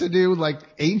used to do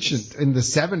Ancient in the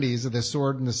 70s of the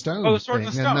Sword and the Stone. Oh, the Sword and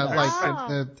the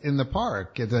Stone. In the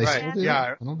park. They still do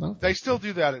I don't know. They still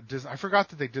do that at Disney. I forgot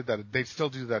that they did that. They still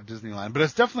do that at Disneyland, but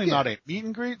it's definitely not a meet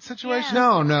and greet situation.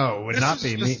 No, it would not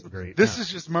be a meet and greet. This is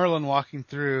just Merlin walking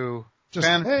through.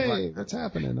 Hey, what's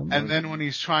happening? And then when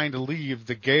he's trying to leave,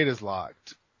 the gate is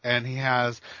locked. and he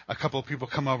has a couple of people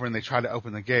come over and they try to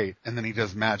open the gate, and then he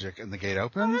does magic and the gate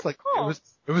opens. That's cool.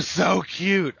 It was so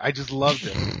cute. I just loved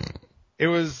it. It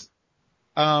was,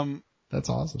 that's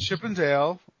awesome. Chip and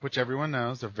Dale, which everyone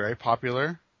knows, they're very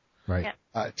popular. Right.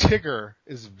 Tigger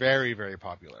is very, very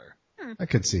popular. I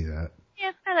could see that.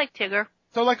 Yeah, I like Tigger.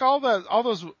 So like all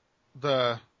those,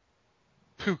 the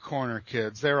Pooh Corner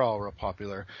kids, they're all real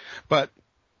popular. But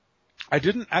I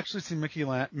didn't actually see Mickey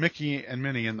and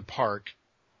Minnie in the park,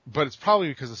 but it's probably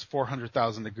because it's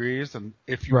 400,000 degrees, and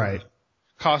if you were in a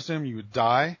costume, you would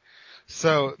die.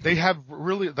 So they have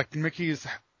really, like Mickey's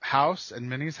house and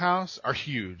Minnie's house are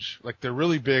huge. Like they're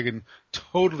really big and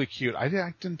totally cute. I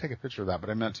didn't take a picture of that, but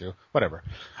I meant to. Whatever.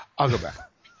 I'll go back.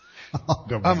 I'll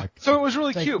go back. So it was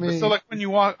really cute. But so like when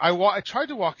you walk, I tried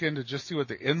to walk in to just see what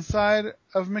the inside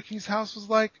of Mickey's house was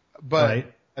like, but,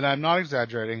 and I'm not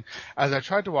exaggerating, as I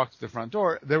tried to walk to the front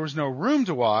door, there was no room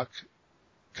to walk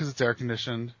because it's air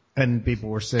conditioned. And people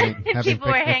were sitting, having people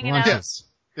were hanging lunches.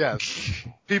 Yes.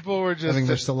 People were just having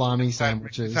their salami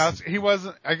sandwiches. He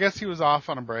wasn't, I guess he was off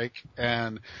on a break,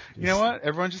 and you know what?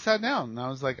 Everyone just sat down, and I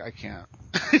was like, I can't.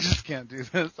 I just can't do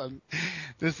this.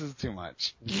 This is too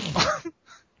much.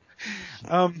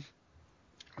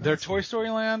 Their Toy Story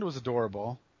Land was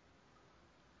adorable.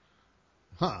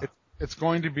 Huh. It's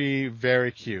going to be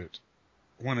very cute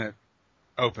when it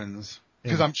opens,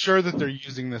 because I'm sure that they're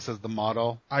using this as the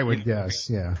model. I would guess,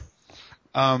 yeah.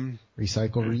 Recycle,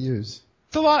 reuse.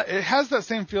 It's a lot. It has that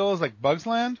same feel as like Bugs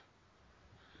Land.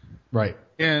 Right.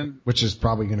 Which is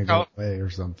probably going to go away or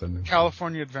something.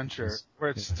 California Adventure, where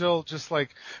it's still just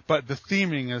like, but the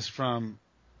theming is from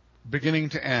beginning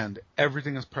to end.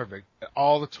 Everything is perfect.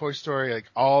 All the Toy Story, like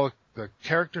all the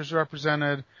characters are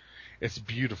represented. It's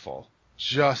beautiful.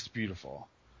 Just beautiful.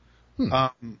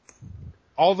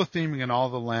 All the theming in all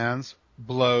the lands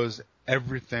blows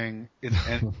everything in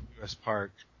any U.S.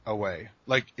 park away.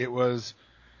 Like it was,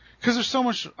 because there's so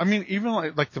much. I mean, even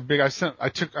like the big.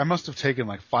 I must have taken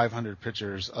like 500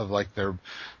 pictures of like the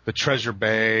Treasure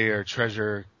Bay or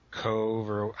Treasure Cove,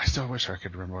 or I still wish I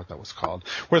could remember what that was called,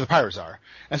 where the pirates are.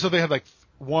 And so they had like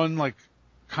one like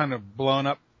kind of blown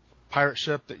up pirate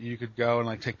ship that you could go and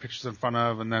like take pictures in front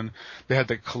of, and then they had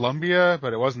the Columbia,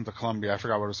 but it wasn't the Columbia. I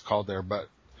forgot what it was called there, but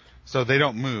so they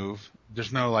don't move.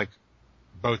 There's no like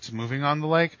boats moving on the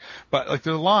lake, but like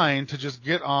the line to just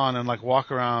get on and like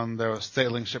walk around the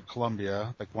sailing ship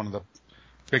Columbia, like one of the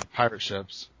big pirate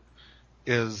ships,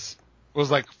 was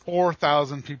like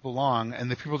 4,000 people long, and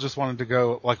the people just wanted to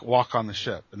go like walk on the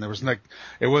ship, and there was like,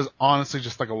 it was honestly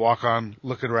just like a walk on,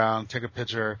 look it around, take a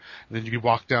picture, and then you could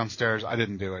walk downstairs. I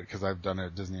didn't do it because I've done it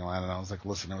at Disneyland, and I was like,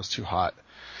 listen, it was too hot.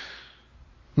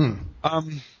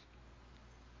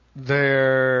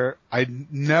 I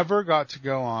never got to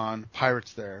go on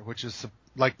Pirates there, which is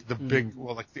like the big,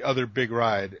 like the other big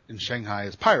ride in Shanghai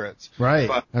is Pirates. Right.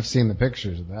 But I've seen the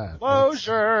pictures of that.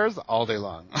 Closures all day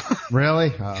long.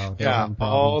 Really? Oh, yeah,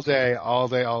 all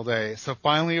day. So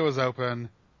finally it was open.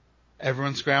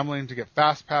 Everyone's scrambling to get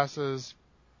fast passes.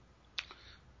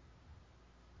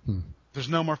 There's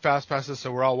no more fast passes,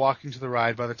 so we're all walking to the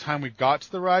ride. By the time we got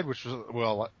to the ride, which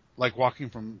was, like walking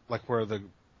from like where the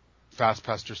fast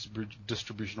pass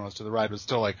distribution was to the ride was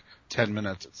still like 10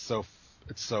 minutes.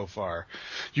 It's so far.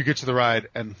 You get to the ride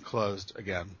and closed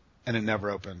again, and it never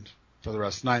opened for the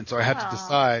rest of the night. So I had to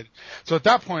decide. So at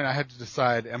that point, I had to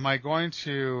decide: am I going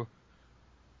to?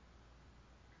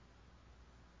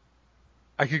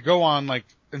 I could go on like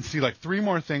and see like 3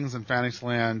 more things in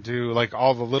Fantasyland, do like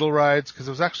all the little rides, because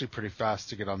it was actually pretty fast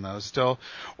to get on those still,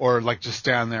 or like just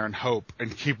stand there and hope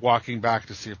and keep walking back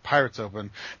to see if Pirates open,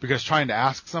 because trying to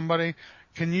ask somebody,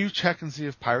 can you check and see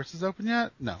if Pirates is open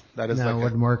yet? No, that is it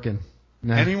wasn't working.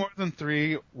 No. Any more than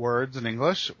 3 words in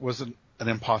English was an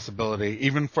impossibility,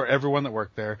 even for everyone that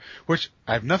worked there, which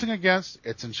I have nothing against.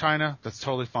 It's in China. That's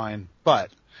totally fine.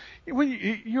 But when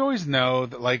you always know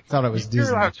that, like, thought it was you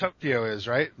Disney. know how Tokyo is,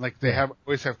 right? Like they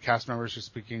always have cast members who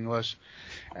speak English,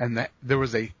 and there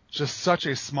was just such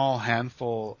a small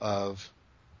handful of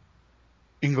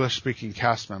English speaking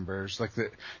cast members. Like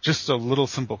just so little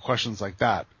simple questions like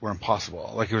that were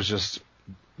impossible. Like it was just.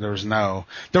 There wasn't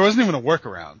even a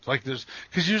workaround. Like because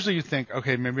usually you think,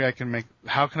 okay, maybe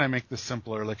how can I make this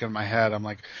simpler? Like in my head, I'm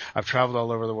like, I've traveled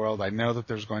all over the world. I know that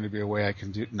there's going to be a way I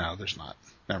can do. No, there's not.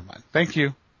 Never mind. Thank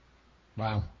you.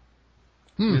 Wow.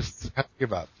 Just have to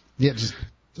give up. Yeah, just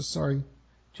sorry.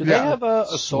 Do they have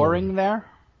a soaring there?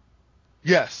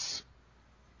 Yes.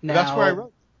 Now, that's where I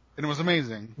wrote, and it was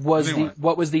amazing.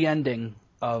 What was the ending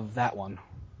of that one?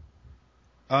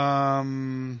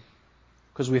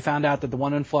 Because we found out that the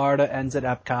one in Florida ends at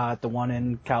Epcot, the one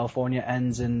in California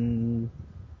ends in,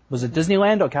 was it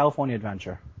Disneyland or California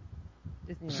Adventure?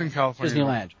 It's in California.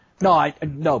 Disneyland.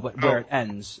 No, but where it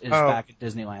ends is back at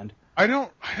Disneyland. I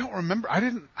don't remember. I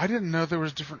didn't know there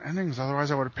was different endings. Otherwise,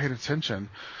 I would have paid attention.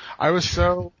 I was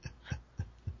so.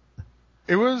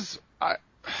 It was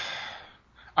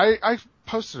I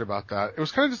posted about that. It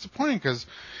was kind of disappointing because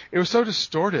it was so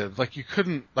distorted. Like you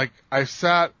couldn't I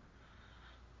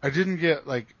didn't get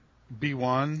like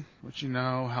B1, which you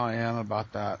know how I am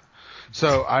about that.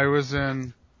 So I was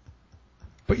in.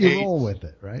 But you roll with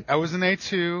it, right? I was in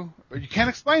A2. But you can't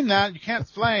explain that. You can't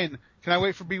explain. Can I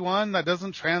wait for B1? That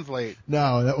doesn't translate.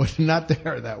 No, that was not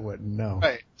there. That wouldn't. No.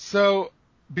 Right. So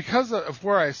because of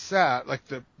where I sat, like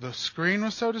the screen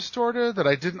was so distorted that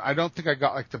I don't think I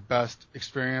got like the best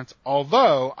experience.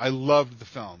 Although I loved the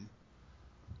film.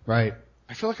 Right.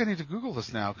 I feel like I need to Google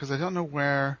this now because I don't know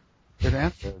where it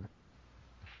ended.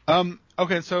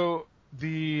 Okay, so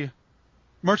the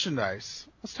merchandise.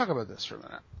 Let's talk about this for a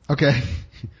minute. Okay.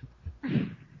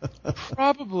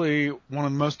 Probably one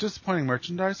of the most disappointing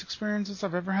merchandise experiences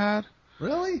I've ever had.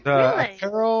 Really? The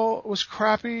apparel was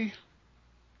crappy.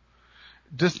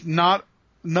 Just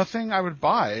nothing I would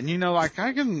buy. And like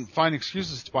I can find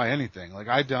excuses to buy anything. Like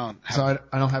I don't have. So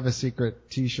I don't have a secret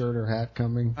T-shirt or hat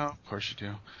coming? Oh, of course you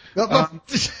do.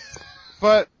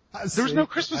 But there was no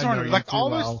Christmas ornament. Like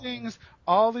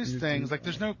all these things, like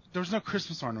there was no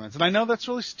Christmas ornaments. And I know that's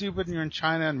really stupid and you're in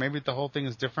China and maybe the whole thing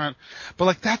is different, but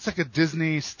like that's like a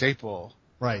Disney staple.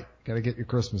 Right. Got to get your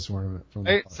Christmas ornament from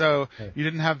the park. So you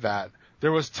didn't have that.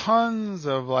 There was tons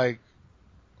of like,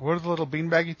 what are the little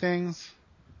beanbaggy things?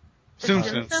 Tsum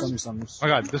Tsums. Oh my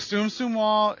God, the Tsum Tsum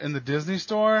wall in the Disney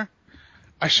store.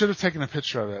 I should have taken a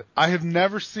picture of it. I have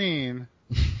never seen,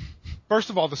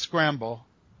 first of all, the scramble.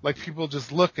 Like people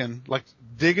just looking, like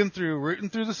rooting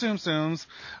through the Tsum Tsums,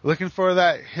 looking for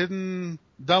that hidden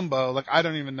Dumbo. Like I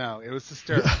don't even know. It was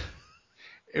hysterical.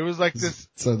 It was like this.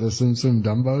 So the Tsum Tsum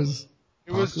Dumbos?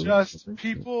 It was just,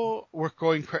 people were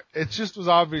going crazy. It just was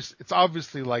obvious. It's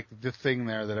obviously like the thing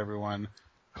there that everyone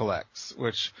collects,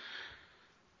 which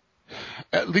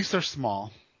at least they're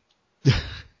small.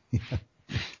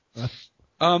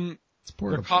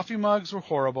 Their coffee mugs were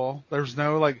horrible. There was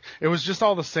no it was just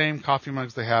all the same coffee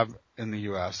mugs they have in the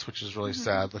U.S., which is really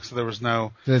sad. Like, so there was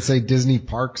no. Did it say Disney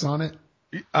Parks on it?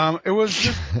 It was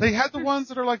just, they had the ones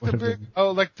that are like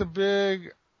the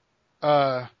big,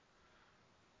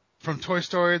 from Toy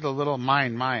Story, the little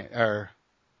or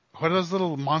what are those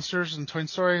little monsters in Toy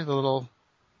Story? The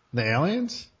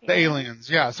aliens? The aliens,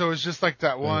 yeah. So it was just like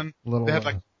that one. They had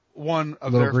like one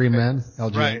of little their green men,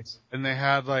 LGNs. Right, and they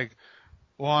had like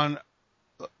one,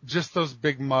 just those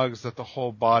big mugs that the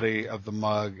whole body of the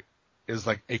mug is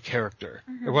like a character.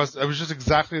 Mm-hmm. It was just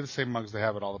exactly the same mugs they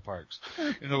have at all the parks.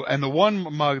 And the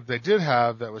one mug they did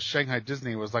have that was Shanghai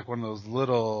Disney was like one of those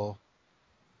little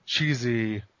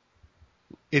cheesy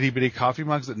itty bitty coffee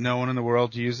mugs that no one in the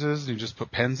world uses. You just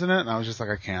put pens in it, and I was just like,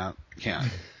 I can't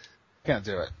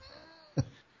do it.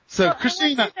 So well,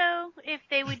 Christina, I wonder though if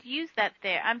they would use that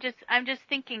there. I'm just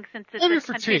thinking, since it's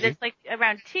a country that's like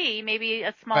around tea, maybe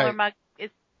a smaller mug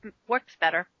works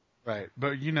better. Right,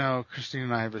 but Christine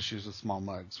and I have issues with small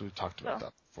mugs. We've talked about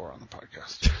that before on the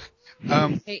podcast.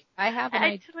 Hey, I have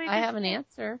an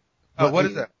answer. What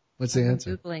is it? What's the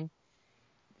answer? Googling.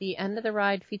 The end of the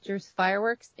ride features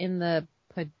fireworks in the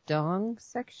Pudong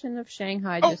section of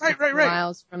Shanghai, just a few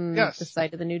miles from the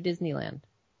site of the new Disneyland.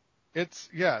 It's,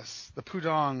 the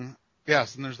Pudong,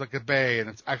 and there's like a bay, and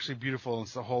it's actually beautiful, and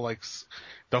it's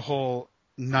the whole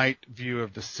night view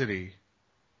of the city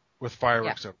with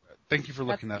fireworks over it. Thank you for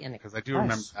looking at it, because I do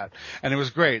remember that. And it was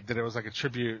great that it was like a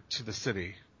tribute to the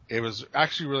city. It was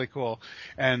actually really cool,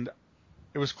 and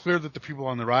it was clear that the people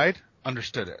on the ride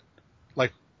understood it.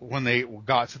 Like, when they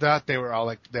got to that, they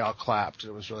all clapped.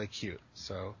 It was really cute,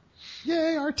 so.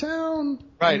 Yay, our town!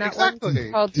 Right, and that exactly.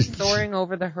 One's called Soaring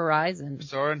Over the Horizon.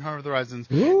 Soaring Over the Horizons.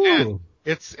 Ooh. And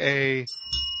it's a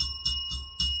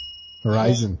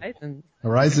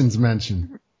Horizon's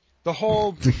mentioned. The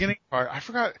whole beginning part, I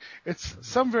forgot. It's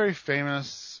some very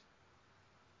famous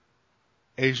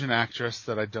Asian actress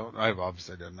that I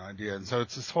obviously have no idea. And so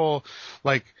it's this whole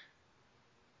like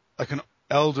an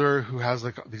elder who has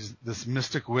like this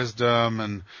mystic wisdom,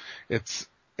 and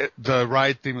the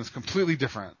ride theme is completely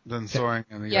different than Soaring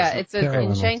in the US. Yeah, it's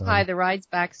in Shanghai, the ride's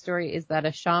backstory is that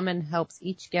a shaman helps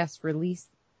each guest release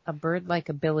a bird-like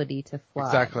ability to fly.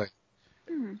 Exactly.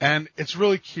 And it's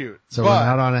really cute. So we're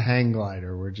not on a hang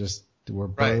glider. We're just Were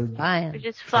birds. They're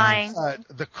just flying.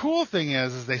 The cool thing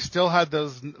is they still had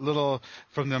those little,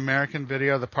 from the American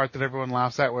video, the part that everyone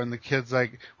laughs at when the kid's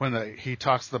like, he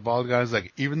talks to the bald guy, he's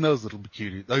like, even those little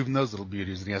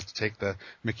beauties, and he has to take the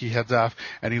Mickey heads off,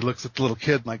 and he looks at the little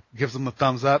kid and like gives him a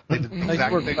thumbs up. They did the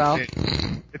exact same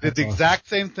thing. They did the exact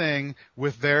same thing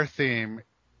with their theme.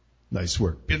 Nice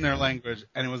work. In their language,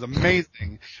 and it was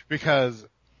amazing because,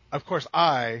 of course,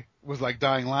 I was like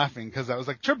dying laughing because that was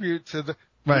like tribute to the.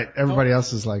 Right. Everybody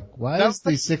else is like, why is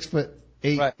the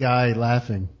 6'8" guy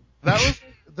laughing? That was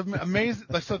the amazing.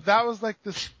 So that was like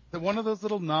one of those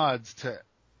little nods to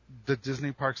the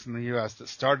Disney parks in the U.S. that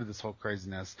started this whole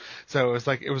craziness. So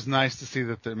it was nice to see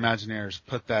that the Imagineers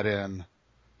put that in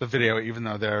the video, even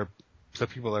though the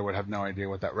people there would have no idea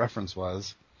what that reference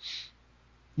was.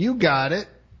 You got it.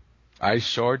 I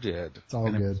sure did. It's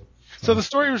all good. So the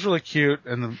story was really cute,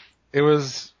 and it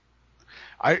was.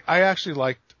 I actually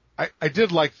liked. I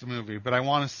did like the movie, but I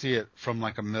want to see it from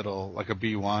like a middle, like a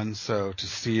B1, so to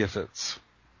see if it's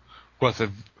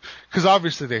because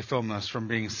obviously they filmed this from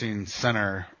being seen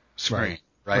center screen,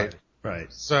 right?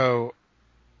 Right. So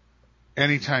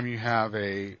anytime you have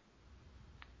even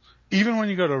when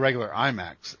you go to a regular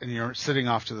IMAX and you're sitting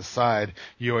off to the side,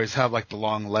 you always have like the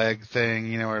long leg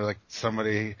thing, where like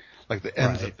somebody, like the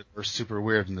ends of it were super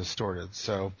weird and distorted.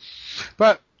 So,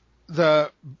 but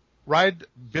the ride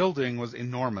building was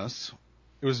enormous.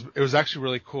 It was actually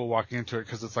really cool walking into it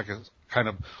because it's like a kind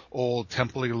of old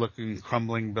temple-y looking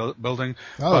crumbling building.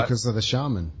 Oh, because of the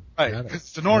shaman. Right. Because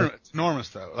it's enormous. It's enormous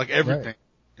though. Like everything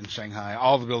in Shanghai,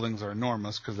 all the buildings are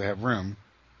enormous because they have room.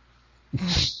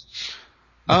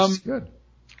 Good.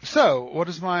 So, what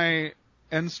is my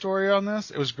end story on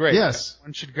this? It was great. Yes.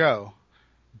 Everyone should go.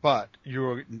 But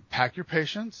you pack your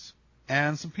patience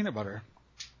and some peanut butter.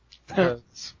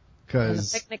 Because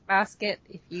a picnic basket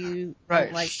if you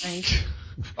don't like Chinese.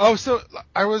 Oh, so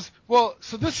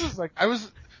this is like I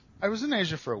was in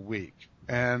Asia for a week,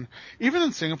 and even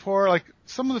in Singapore, like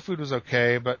some of the food was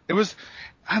okay, but it was,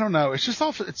 I don't know, it's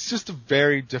just a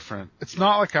very different. It's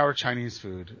not like our Chinese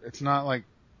food. It's not like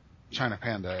China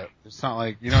Panda. It's not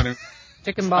like, you know what I mean?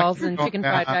 Chicken balls and chicken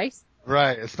fried rice.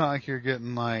 Right. It's not like you're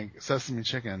getting like sesame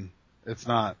chicken. It's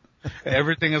not.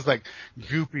 Everything is like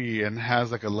goopy and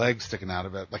has like a leg sticking out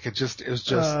of it. Like it was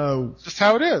just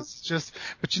how it is.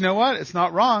 But you know what? It's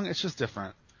not wrong. It's just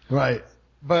different. Right.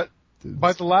 But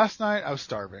by the last night, I was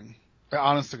starving.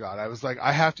 Honest to God, I was like,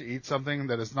 I have to eat something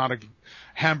that is not a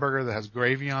hamburger that has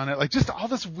gravy on it. Like just all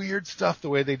this weird stuff. The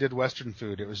way they did Western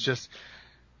food, it would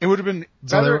have been better.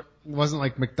 So there wasn't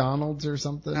like McDonald's or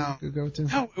something you could go to?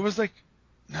 No, it was like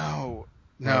no.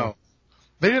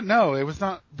 They didn't know. It was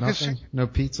not. Nothing? No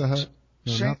Pizza Hut?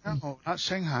 No, not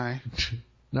Shanghai.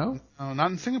 No? No,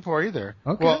 not in Singapore either.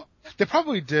 Okay. Well, they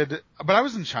probably did, but I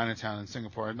was in Chinatown in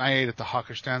Singapore, and I ate at the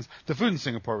hawker stands. The food in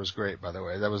Singapore was great, by the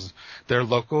way. That was their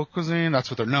local cuisine. That's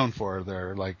what they're known for.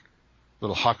 They're like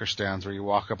little hawker stands where you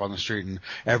walk up on the street and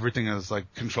everything is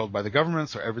like controlled by the government,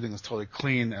 so everything is totally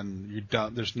clean and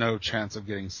there's no chance of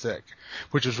getting sick,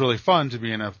 which is really fun to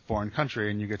be in a foreign country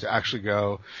and you get to actually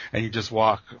go and you just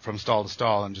walk from stall to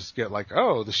stall and just get like,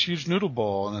 oh, this huge noodle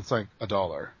bowl, and it's like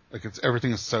 $1. Like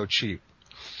everything is so cheap.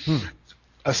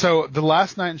 So the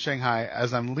last night in Shanghai,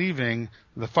 as I'm leaving,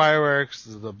 the fireworks,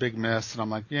 the big mist, and I'm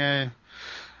like, yay.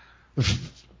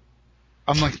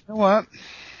 I'm like, you know what?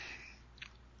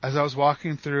 As I was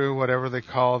walking through whatever they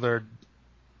call their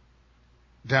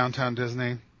downtown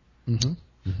Disney,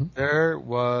 there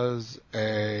was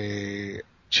a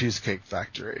cheesecake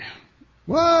factory.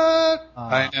 What?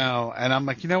 I know. And I'm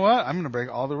like, you know what? I'm going to break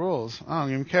all the rules. I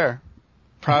don't even care.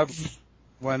 Proud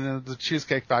went into the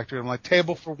cheesecake factory. I'm like,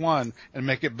 table for one and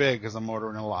make it big because I'm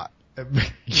ordering a lot.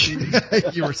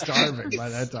 You were starving by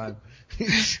that time.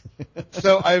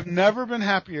 So I've never been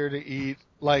happier to eat.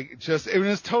 Like it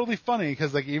was totally funny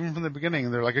because like even from the beginning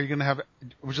they're like,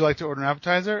 would you like to order an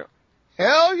appetizer?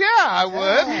 Hell yeah, I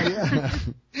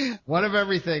would. Yeah. One of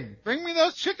everything. Bring me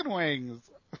those chicken wings.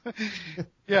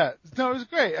 Yeah, no, it was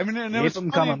great. I mean, and it was Keep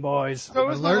them coming, boys. So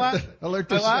alert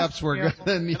the chefs. We're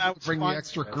gonna bring the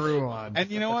extra crew on. And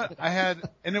you know what?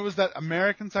 And it was that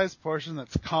American-sized portion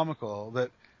that's comical. That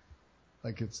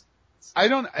like it's. I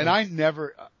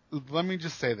never. Let me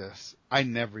just say this: I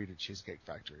never eat at Cheesecake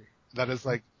Factory. That is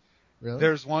like, really?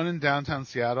 There's one in downtown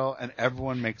Seattle, and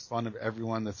everyone makes fun of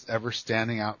everyone that's ever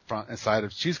standing out front inside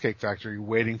of Cheesecake Factory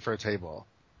waiting for a table.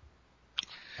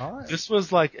 All right. This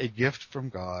was like a gift from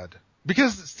God.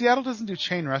 Because Seattle doesn't do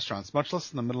chain restaurants, much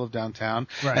less in the middle of downtown.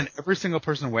 Right. And every single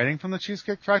person waiting from the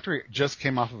Cheesecake Factory just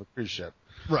came off of a cruise ship.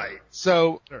 Right.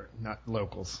 So They're not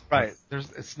locals. Right.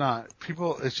 It's not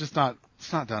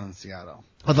done in Seattle.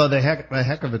 Although a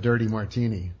heck of a dirty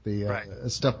martini, the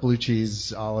stuffed blue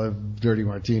cheese olive dirty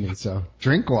martini. So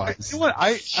drink wise, you know what?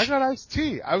 I got iced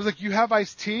tea. I was like, you have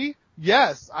iced tea?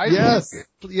 Yes.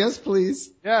 Yes,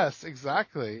 please. Yes,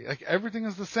 exactly. Like everything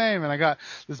is the same. And I got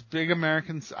this big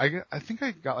American. I think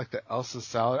I got like the Elsa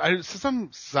salad. Some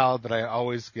salad that I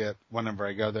always get whenever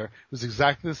I go there. It was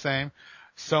exactly the same.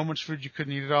 So much food you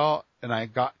couldn't eat it all, and I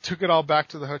took it all back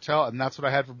to the hotel, and that's what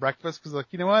I had for breakfast. Because like,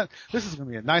 you know what, this is going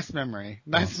to be a nice memory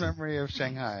of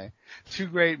Shanghai. 2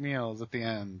 great meals at the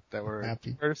end that were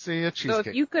courtesy of cheesecake. So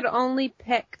if you could only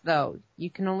pick, though, you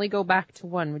can only go back to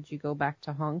one. Would you go back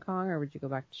to Hong Kong or would you go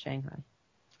back to Shanghai?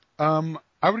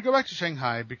 I would go back to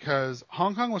Shanghai because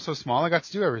Hong Kong was so small. I got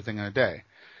to do everything in a day.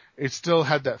 It still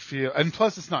had that feel, and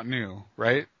plus it's not new,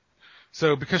 right?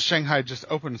 So because Shanghai just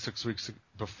opened 6 weeks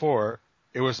before.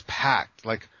 It was packed.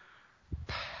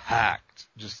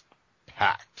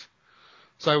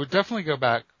 So I would definitely go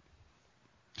back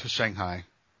to Shanghai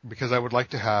because I would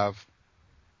like to have,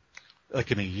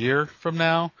 like in a year from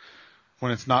now,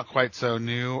 when it's not quite so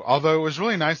new. Although it was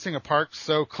really nice seeing a park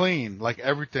so clean. Like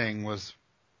everything was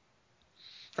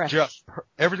fresh.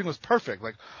 Everything was perfect.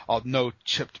 Like no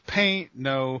chipped paint,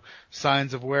 no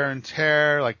signs of wear and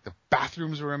tear. Like the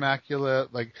bathrooms were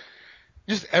immaculate. Like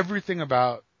just everything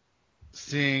about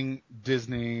seeing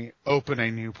Disney open a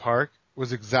new park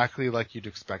was exactly like you'd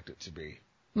expect it to be.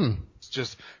 It's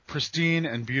just pristine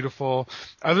and beautiful.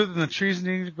 Other than the trees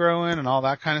needing to grow in and all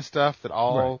that kind of stuff that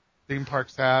all theme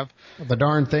parks have. Well, the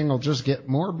darn thing will just get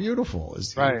more beautiful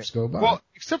as the years go by. Well,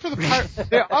 except for the park,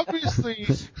 they obviously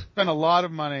spent a lot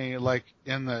of money, like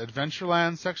in the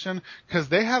Adventureland section, because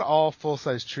they had all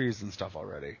full-size trees and stuff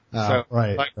already.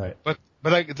 Right.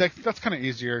 But that's kind of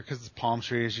easier because it's palm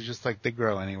trees. You just they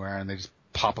grow anywhere and they just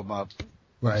pop them up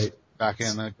back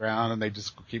in the ground and they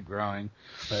just keep growing.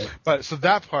 Right. But so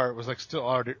that part was still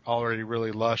already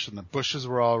really lush and the bushes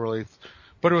were all really,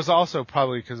 but it was also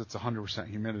probably because it's 100%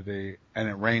 humidity and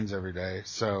it rains every day.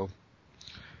 So,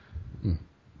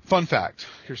 fun fact.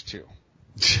 Here's 2.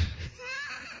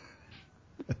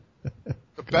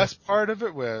 The best part of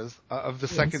it was, of the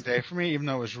second day for me, even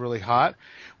though it was really hot,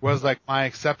 was my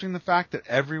accepting the fact that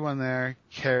everyone there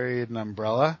carried an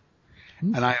umbrella,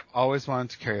 and I have always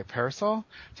wanted to carry a parasol.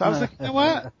 So I was like, you know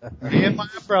what? Me and my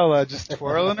umbrella just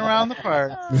twirling around the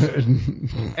park.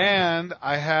 And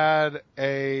I had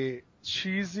a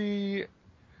cheesy,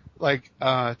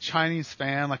 Chinese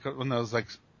fan, one of those,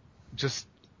 just...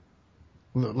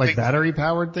 Like battery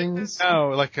powered things? No,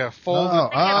 like a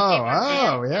folded.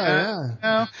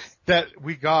 Yeah. That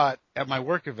we got at my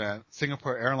work event.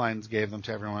 Singapore Airlines gave them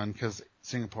to everyone because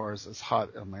Singapore is as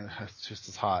hot. It's just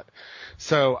as hot.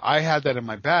 So I had that in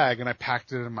my bag and I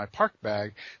packed it in my park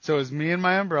bag. So it was me and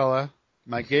my umbrella,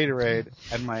 my Gatorade,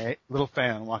 and my little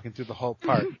fan walking through the whole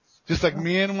park. Just like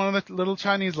me and one of the little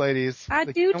Chinese ladies. I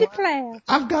do declare.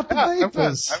 I've got the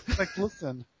papers. I was like,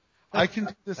 listen. I can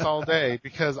do this all day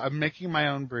because I'm making my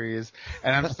own breeze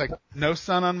and I'm just no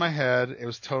sun on my head. It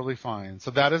was totally fine.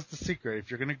 So that is the secret. If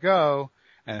you're going to go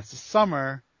and it's the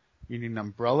summer, you need an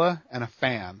umbrella and a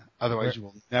fan. Otherwise you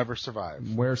will never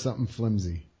survive. Wear something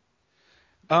flimsy.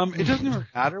 It doesn't even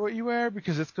matter what you wear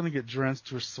because it's going to get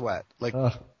drenched with sweat.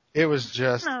 It was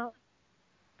just,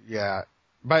 yeah.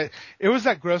 But it was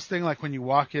that gross thing when you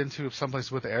walk into someplace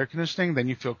with air conditioning, then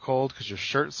you feel cold because your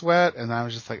shirt's wet. And I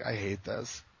was just I hate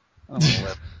this.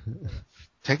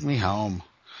 Take me home.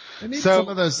 I need some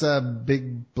of those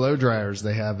big blow dryers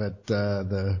they have at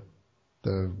the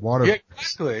water. Yeah,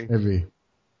 exactly. Maybe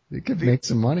you could make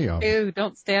some money off. Ew!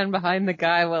 Don't stand behind the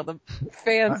guy while the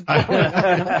fans blowing.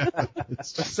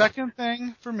 The second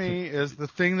thing for me is the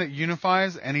thing that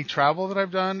unifies any travel that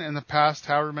I've done in the past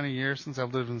however many years since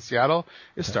I've lived in Seattle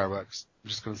is Starbucks. I'm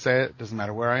just going to say it. Doesn't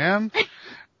matter where I am.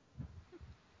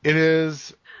 It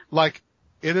is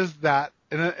that.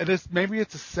 And it is, maybe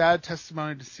it's a sad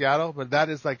testimony to Seattle, but that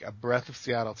is a breath of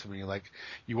Seattle to me.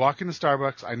 You walk into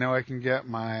Starbucks, I know I can get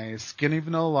my skinny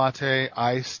vanilla latte,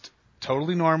 iced,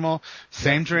 totally normal,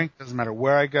 same drink, doesn't matter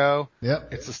where I go.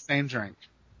 Yep. It's the same drink.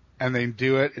 And they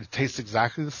do it, it tastes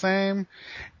exactly the same.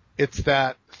 It's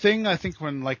that thing I think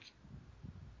when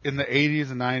in the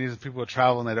 80s and 90s people would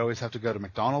travel and they'd always have to go to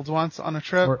McDonald's once on a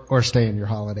trip. Or stay in your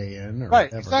Holiday Inn or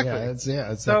right, whatever. Exactly.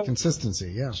 It's that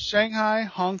consistency, yeah. Shanghai,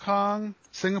 Hong Kong,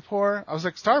 Singapore, I was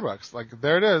Starbucks.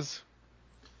 There it is.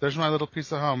 There's my little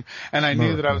piece of home. And I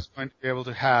knew that I was going to be able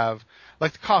to have, the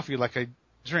coffee I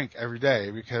drink every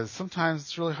day because sometimes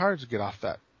it's really hard to get off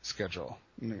that schedule.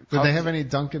 Did they have any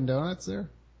Dunkin' Donuts there?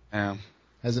 Yeah.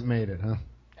 Hasn't made it, huh?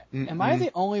 Am I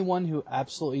the only one who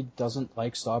absolutely doesn't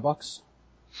like Starbucks?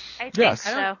 I think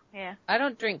so, yeah. I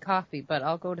don't drink coffee, but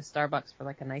I'll go to Starbucks for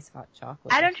like a nice hot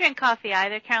chocolate. I don't drink coffee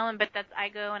either, Carolyn, but I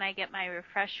go and I get my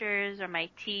refreshers or my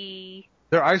tea.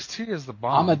 Their iced tea is the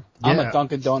bomb. I'm a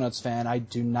Dunkin' Donuts fan. I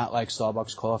do not like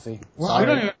Starbucks coffee.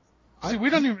 Well, we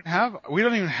don't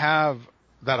even have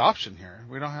that option here.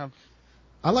 We don't have.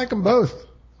 I like them both.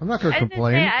 I'm not going to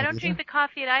complain. I don't drink the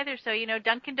coffee either. So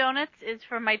Dunkin' Donuts is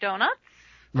for my donuts.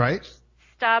 Right.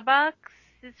 Starbucks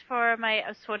is for my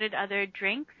assorted other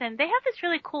drinks, and they have this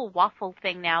really cool waffle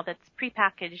thing now that's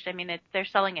prepackaged. I mean, they're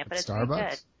selling it, but it's pretty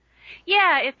good.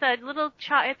 Yeah, it's a little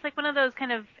it's like one of those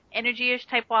kind of energy-ish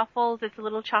type waffles. It's a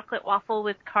little chocolate waffle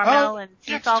with caramel and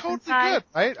sea salt totally inside. Good,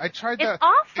 right? I tried that. It's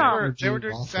awesome. They were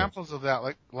doing samples of that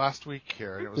like last week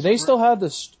here. And it was Do they still have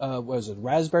this? What is it?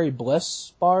 Raspberry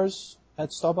Bliss bars at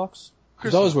Starbucks?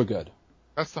 Those were good.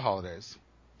 That's the holidays.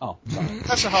 Oh, sorry.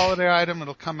 That's a holiday item.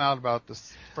 It'll come out about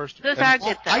this first. Those are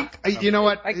good though. You know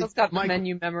what? Michael's got the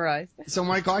menu memorized. So,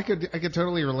 Michael, I could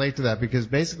totally relate to that because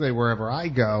basically wherever I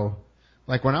go,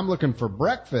 like when I'm looking for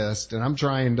breakfast and I'm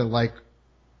trying to like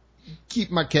keep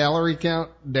my calorie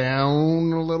count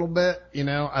down a little bit,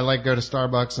 I like go to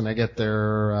Starbucks and I get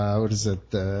their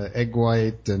egg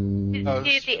white and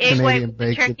the egg white with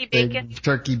the turkey bacon.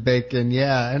 Turkey bacon,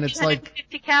 yeah, and it's like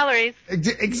 50 calories.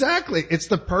 Exactly, it's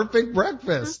the perfect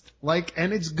breakfast,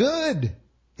 and it's good.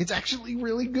 It's actually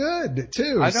really good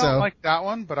too. I don't like that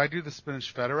one, but I do the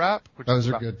spinach feta wrap. Those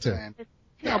are good too.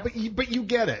 No, but you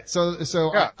get it. So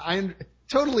yeah. I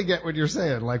totally get what you're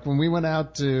saying. Like when we went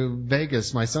out to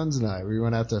Vegas, my sons and I, we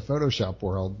went out to Photoshop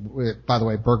World. By the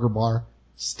way, Burger Bar,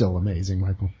 still amazing,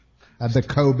 Michael. Had the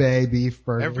Kobe beef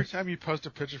burger. Every time you post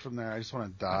a picture from there, I just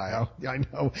want to die. I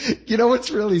know. You know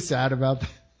what's really sad about that?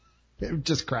 It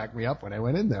just cracked me up when I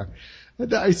went in there.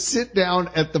 And I sit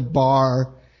down at the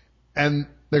bar and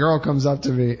the girl comes up to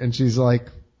me and she's like,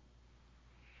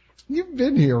 "You've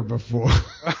been here before."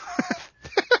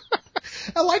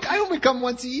 I only come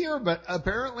once a year, but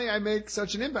apparently I make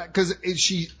such an impact because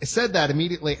she said that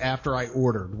immediately after I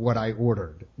ordered what I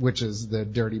ordered, which is the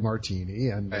dirty martini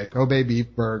and the Kobe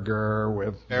beef burger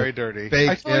with very dirty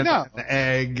bacon and the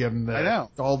egg and the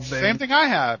gold thing. Same thing I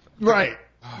have. Right.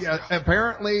 Oh, yeah. God.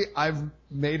 Apparently I've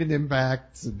made an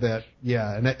impact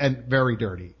and very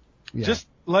dirty. Yeah. Just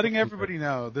letting everybody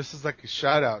know, this is like a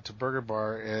shout out to Burger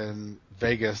Bar in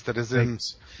Vegas that is in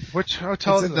which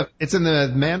hotel is it? It's in the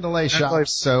Mandalay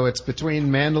Shops, so it's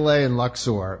between Mandalay and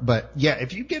Luxor. But yeah,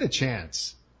 if you get a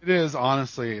chance, it is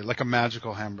honestly like a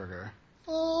magical hamburger.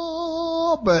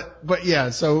 Oh, but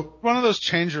yeah, so one of those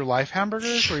change your life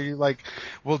hamburgers where you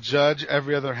will judge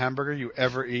every other hamburger you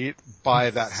ever eat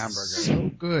by that hamburger. So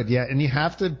good, yeah, and you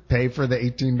have to pay for the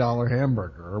 $18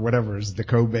 hamburger or whatever is the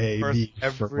Kobe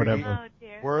beef or whatever.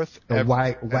 Worth the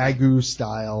Wagyu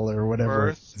style or whatever.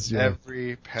 Worth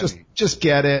every penny. Just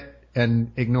get it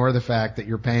and ignore the fact that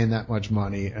you're paying that much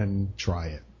money and try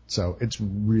it. So it's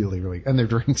really, really, and their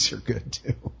drinks are good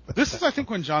too. This is, I think,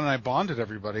 when John and I bonded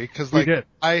everybody because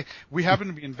we happened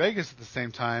to be in Vegas at the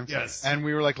same time. Yes. And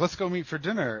we were like, let's go meet for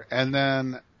dinner. And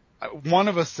then one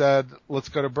of us said, let's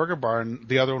go to Burger Bar. And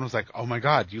the other one was like, oh my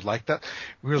God, you like that?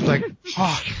 We were like,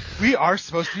 we are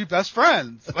supposed to be best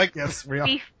friends. Yes, we are.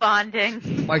 Beef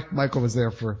bonding. Michael was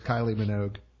there for Kylie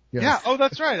Minogue. Yes. Yeah. Oh,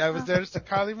 that's right. I was there to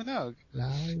Kylie Minogue.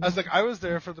 I was like, I was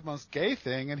there for the most gay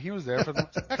thing, and he was there for the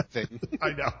most tech thing.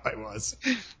 I know, I was.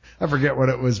 I forget what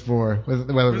it was for, whether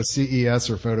it was CES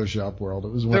or Photoshop World.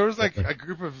 It was one. There was a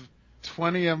group of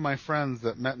 20 of my friends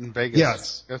that met in Vegas.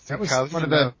 Yes. That was one of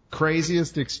the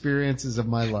craziest experiences of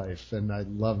my life, and I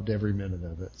loved every minute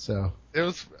of it. So it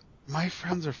was. My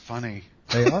friends are funny.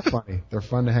 They are funny. They're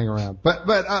fun to hang around. But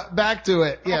back to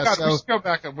it. Yeah. Oh God, we should go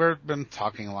back. We've been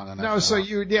talking long enough. No, so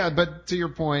but to your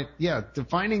point, to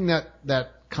finding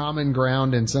that common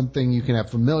ground and something you can have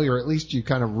familiar, at least you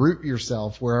kind of root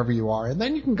yourself wherever you are, and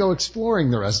then you can go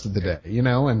exploring the rest of the day,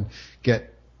 and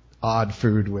get odd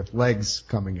food with legs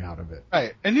coming out of it.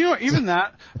 Right. And even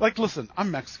that, listen,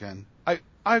 I'm Mexican.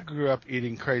 I grew up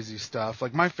eating crazy stuff.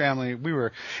 My family,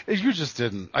 you just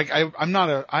didn't. I am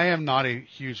not a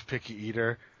huge picky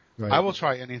eater. Right. I will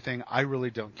try anything. I really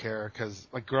don't care because,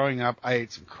 growing up, I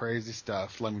ate some crazy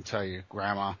stuff. Let me tell you,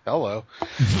 Grandma, hello.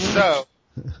 So,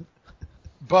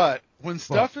 but when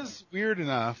stuff is weird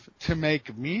enough to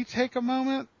make me take a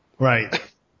moment. Right.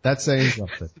 That's saying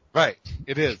something. Right.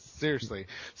 It is. Seriously.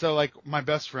 So, my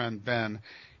best friend, Ben,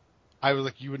 I was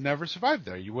like, you would never survive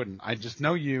there. You wouldn't. I just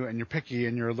know you, and you're picky,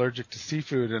 and you're allergic to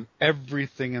seafood, and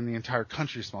everything in the entire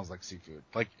country smells like seafood.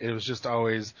 It was just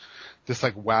always this,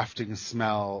 wafting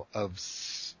smell of,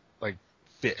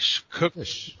 fish.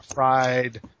 Cooked,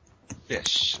 fried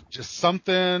fish. Just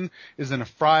something is in a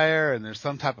fryer and there's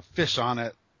some type of fish on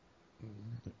it.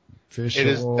 Fish it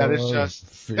is, oil, that is just,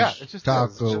 fish yeah, it's just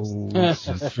tacos, it's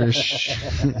just fish,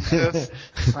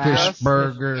 fish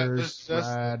burgers,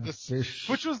 fried fish.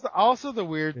 Which was also the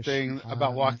weird Fish thing pie.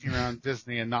 about walking around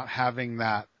Disney and not having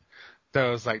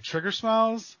those like trigger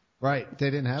smells. Right, they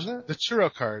didn't have that? The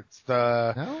churro carts,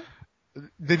 No?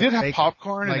 They did have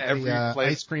popcorn like in every the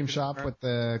place. ice cream shop with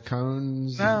the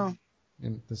cones. No.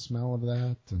 And the smell of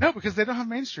that. No, because they don't have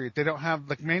Main Street. They don't have,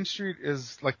 like, Main Street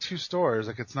is like 2 stores.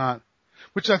 Like, it's not,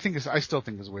 which I still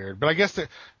think is weird. But I guess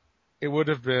it would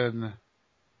have been,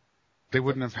 they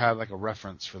wouldn't have had like a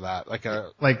reference for that. Like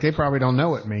they probably don't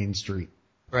know it Main Street.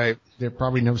 Right. They're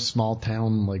probably no small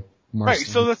town like Marcy. Right,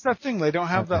 so that's that thing. They don't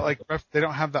have that they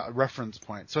don't have that reference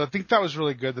point. So I think that was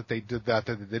really good that they did that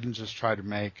they didn't just try to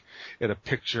make it a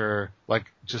picture,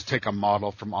 like just take a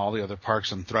model from all the other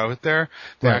parks and throw it there.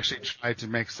 They actually tried to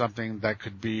make something that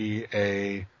could be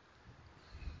a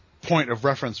point of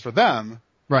reference for them.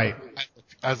 Right.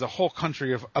 As a whole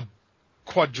country of a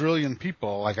quadrillion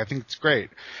people, like I think it's great.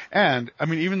 And I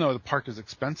mean, even though the park is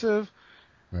expensive,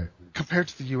 right, compared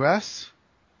to the US,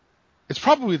 it's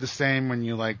probably the same when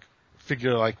you like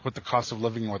figure like what the cost of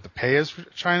living and what the pay is for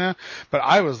China. But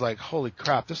I was like, holy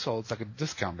crap, this whole, it's like a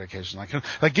discount vacation.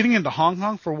 Like getting into Hong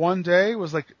Kong for one day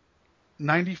was like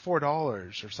 $94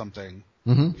 or something.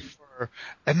 Mm-hmm.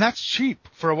 And that's cheap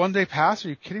for a one-day pass. Are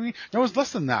you kidding me? No, it was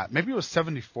less than that. Maybe it was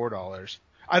 $74.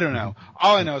 I don't know.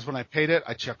 All I know is when I paid it,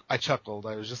 I chuckled.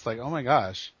 I was just like, oh my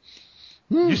gosh,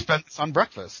 you spent this on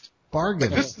breakfast.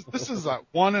 Bargain. Like this is a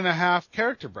 1.5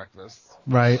 character breakfast.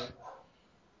 Right.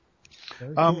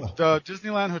 The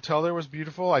Disneyland hotel there was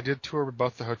beautiful. I did tour with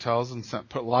both the hotels and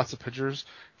put lots of pictures.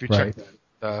 If you check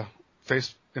the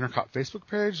Intercot Facebook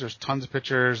page, there's tons of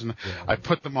pictures, and I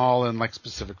put them all in like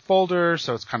specific folders,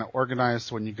 so it's kind of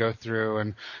organized when you go through,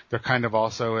 and they're kind of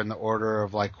also in the order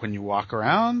of like when you walk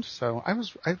around. So I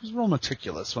was real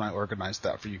meticulous when I organized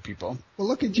that for you people. Well,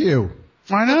 look at you.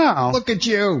 I know. Look at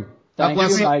you. Thank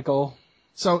you, Michael.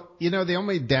 So, the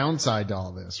only downside to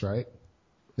all this, right,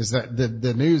 is that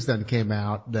the news then came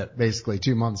out that basically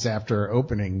 2 months after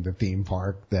opening the theme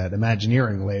park that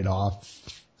Imagineering laid off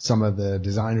some of the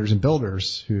designers and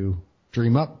builders who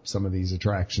dream up some of these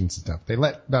attractions and stuff. They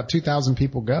let about 2,000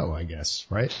 people go, I guess,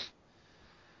 right?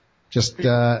 Just,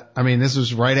 this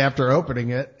was right after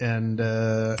opening it, and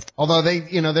although they,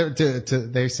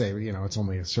 they say, it's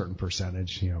only a certain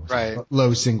percentage, right,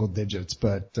 low single digits,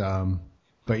 but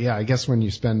yeah, I guess when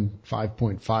you spend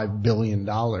 $5.5 billion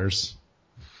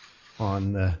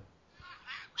on the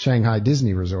Shanghai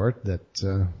Disney Resort,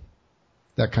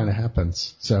 that kind of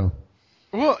happens. So,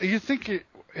 well, you think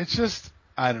it's just,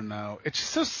 I don't know. It's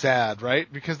just so sad,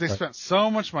 right? Because they spent so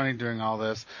much money doing all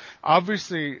this.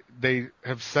 Obviously, they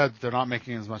have said they're not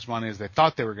making as much money as they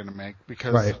thought they were going to make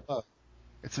because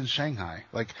it's in Shanghai.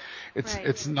 Like,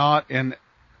 it's not in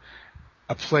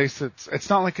a place it's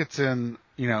not like it's in,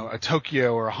 a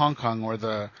Tokyo or a Hong Kong where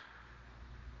the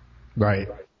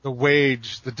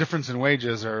difference in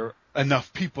wages are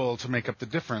enough people to make up the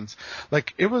difference.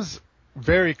 Like, it was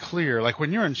very clear. Like,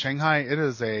 when you're in Shanghai, it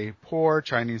is a poor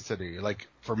Chinese city. Like,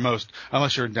 for most,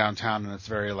 unless you're in downtown and it's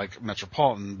very, like,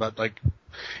 metropolitan. But, like,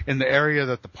 in the area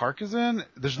that the park is in,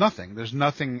 there's nothing. There's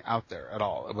nothing out there at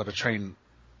all but a train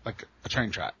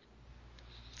track.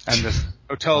 And this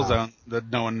hotel zone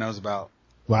that no one knows about.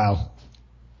 Wow.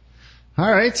 All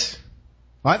right.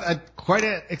 Quite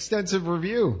an extensive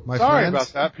review, my friends. Sorry about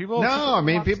that. People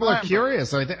are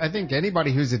curious. I think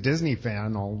anybody who's a Disney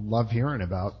fan will love hearing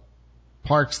about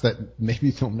parks that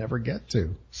maybe they'll never get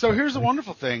to. So here's the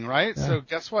wonderful thing, right? Yeah. So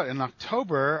guess what? In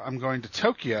October, I'm going to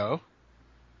Tokyo.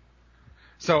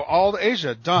 So all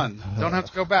Asia, done. Don't have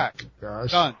to go back.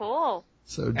 Gosh. Done. Cool.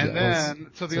 So jealous. And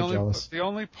then, the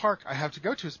only park I have to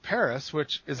go to is Paris,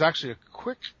 which is actually a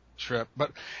quick trip.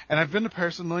 And I've been to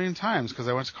Paris a million times because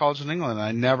I went to college in England and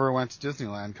I never went to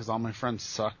Disneyland because all my friends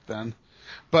sucked then.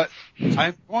 But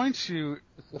I'm going to,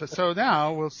 so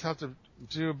now we'll just have to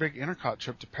do a big Intercot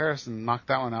trip to Paris and knock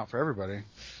that one out for everybody.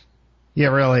 Yeah,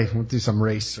 really. We'll do some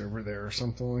race over there or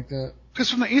something like that.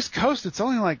 Because from the East Coast, it's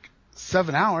only like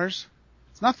 7 hours.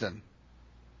 It's nothing.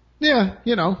 Yeah,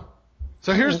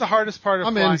 So here's the hardest part of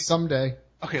flying. I'm in someday.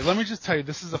 Okay, let me just tell you,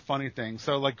 this is a funny thing.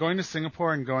 So, like, going to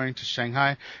Singapore and going to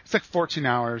Shanghai, it's like 14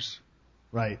 hours.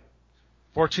 Right.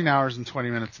 14 hours and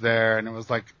 20 minutes there, and it was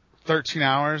like 13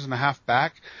 hours and a half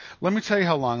back. Let me tell you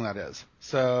how long that is.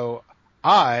 So,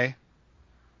 I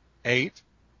ate,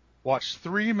 watched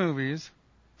 3 movies,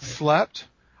 slept,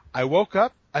 I woke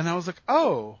up, and I was like,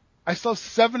 oh, I still have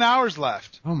 7 hours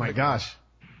left. Oh my gosh.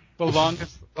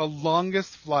 The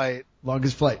longest flight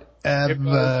Longest flight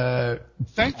ever.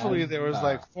 Thankfully, there was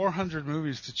like 400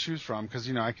 movies to choose from because,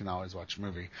 I can always watch a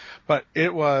movie. But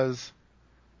it was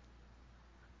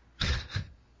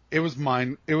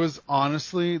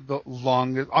honestly the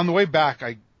longest. On the way back,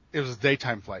 it was a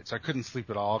daytime flight, so I couldn't sleep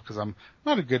at all because I'm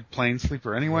not a good plane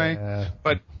sleeper anyway. Yeah.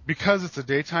 But because it's a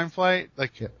daytime flight, the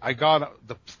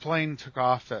plane took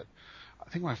off I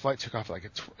think my flight took off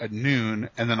at noon,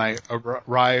 and then I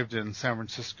arrived in San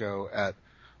Francisco at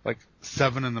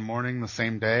 7 in the morning the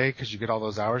same day because you get all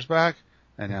those hours back.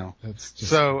 I know.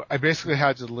 So I basically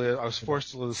had to live. I was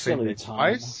forced to live the same day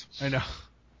twice. I know.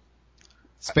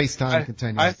 Space-time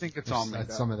continuum. I think it's all made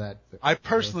up. Some of that. I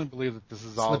personally believe that this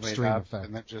is all made up,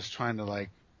 and they're just trying to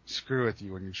screw with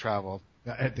you when you travel.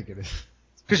 I think it is.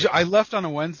 Because I left on a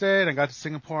Wednesday and I got to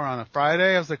Singapore on a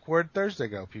Friday. I was like, where'd Thursday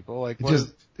go, people?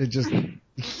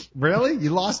 Really? You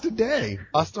lost a day.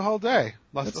 Lost a whole day.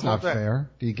 That's not fair.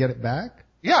 Do you get it back?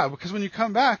 Yeah, because when you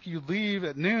come back, you leave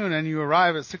at noon and you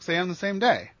arrive at 6 a.m. the same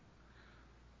day.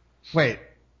 Wait.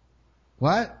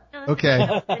 What? Okay.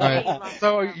 All right.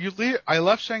 So I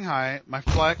left Shanghai. My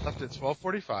flight left at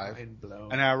 12:45,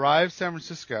 and I arrived San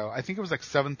Francisco. I think it was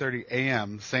 7:30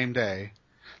 a.m. the same day.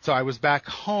 So I was back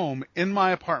home in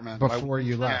my apartment before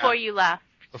you left.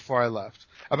 Before I left.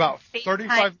 About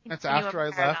 35 minutes after I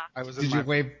left, I was. Did you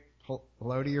wave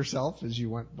hello to yourself as you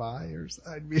went by, or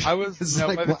I was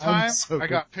by the time I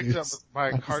got picked up by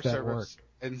a car service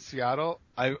in Seattle,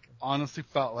 I honestly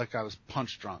felt like I was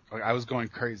punch drunk. I was going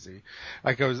crazy.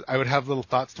 I would have little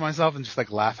thoughts to myself and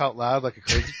just laugh out loud like a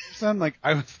crazy person.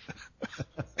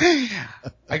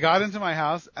 I got into my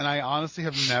house and I honestly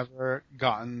have never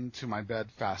gotten to my bed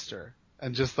faster.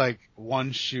 And just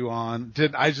one shoe on.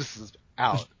 I just was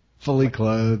out. Fully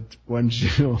clothed, one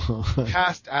shoe on.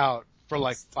 Passed out for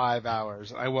 5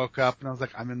 hours. I woke up and I was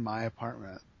like, I'm in my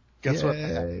apartment. Guess what?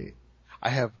 I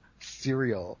have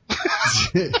cereal.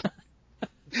 You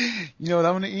know what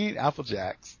I'm going to eat? Apple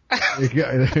Jacks.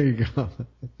 There you go.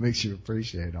 Makes you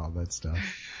appreciate all that stuff.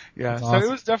 Yeah, That's so awesome.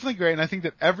 It was definitely great, and I think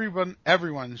that everyone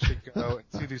should go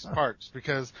and see these parks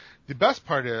because the best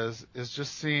part is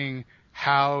just seeing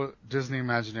how Disney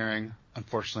Imagineering,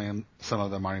 unfortunately, and some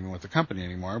of them aren't even with the company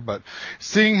anymore, but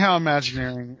seeing how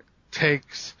Imagineering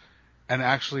takes and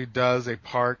actually does a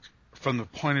park from the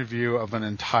point of view of an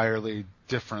entirely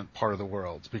different part of the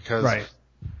world because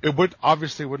it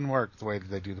wouldn't work the way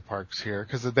that they do the parks here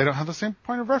because they don't have the same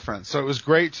point of reference. So it was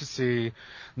great to see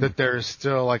that there is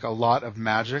still a lot of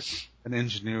magic and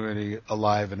ingenuity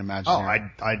alive in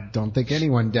Imagineering. Oh, I don't think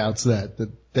anyone doubts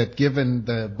that given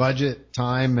the budget,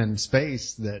 time, and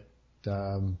space that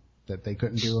they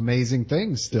couldn't do amazing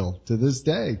things still to this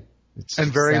day.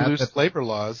 And very loose labor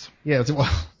laws. Yeah,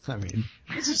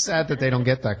 it's just sad that they don't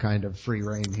get that kind of free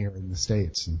reign here in the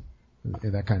States and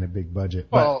that kind of big budget.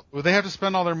 Well, they have to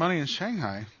spend all their money in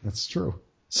Shanghai. That's true.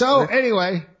 So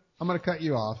anyway, I'm going to cut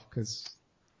you off because.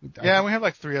 Yeah, we have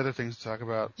 3 other things to talk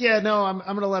about. Yeah, no, I'm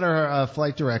going to let our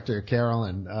flight director,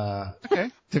 Carolyn,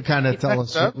 to kind of tell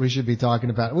us what we should be talking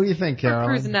about. What do you think, Carolyn?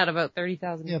 We're cruising at about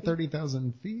 30,000 feet. Yeah,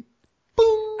 30,000 feet.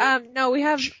 Boom! No, we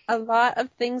have a lot of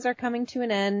things are coming to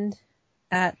an end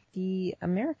at the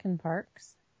American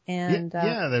parks. And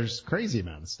there's crazy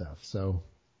amount of stuff. So.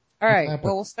 All right,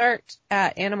 well, we'll start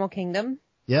at Animal Kingdom.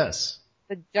 Yes.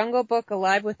 The Jungle Book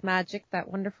Alive with Magic, that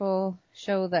wonderful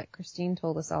show that Christine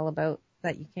told us all about,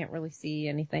 that you can't really see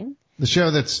anything. The show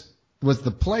was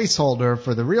the placeholder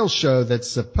for the real show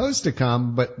that's supposed to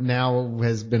come, but now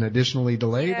has been additionally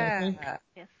delayed, I think.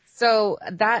 Yes. So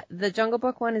the Jungle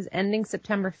Book one is ending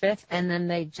September 5th, and then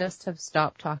they just have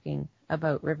stopped talking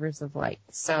about Rivers of Light.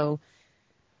 So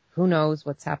who knows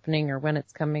what's happening or when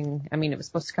it's coming. I mean, it was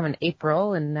supposed to come in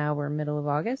April, and now we're middle of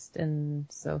August, and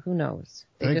so who knows?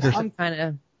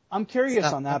 I'm curious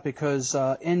on that because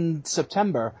in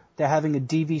September they're having a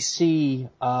DVC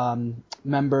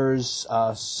members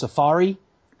safari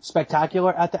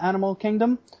spectacular at the Animal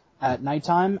Kingdom at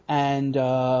nighttime, and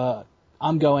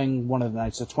I'm going one of the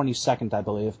nights, the 22nd, I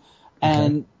believe.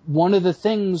 And one of the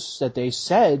things that they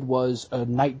said was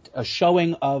a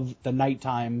showing of the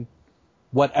nighttime,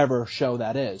 whatever show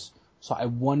that is. So I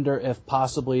wonder if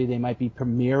possibly they might be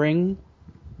premiering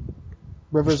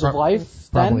Rivers of Life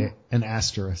then? Probably an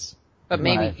asterisk. But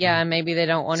maybe, maybe they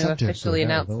don't want to officially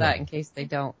announce that in case they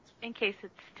don't. In case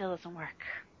it still doesn't work.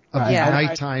 A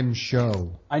nighttime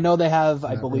show. I know they have,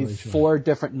 I believe, 4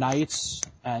 different nights,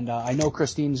 and I know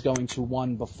Christine's going to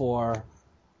one before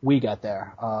we get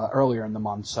there, earlier in the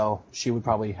month, so she would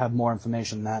probably have more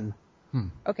information then.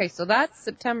 Okay, so that's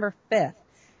September 5th.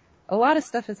 A lot of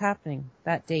stuff is happening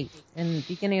that date in the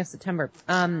beginning of September.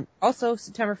 Also,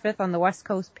 September 5th on the West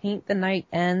Coast, Paint the Night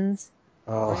ends.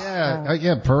 Oh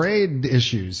yeah, parade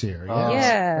issues here.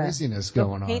 Yeah. Craziness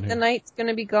going on. Paint the Night's going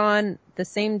to be gone the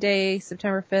same day,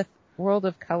 September 5th. World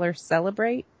of Color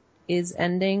Celebrate is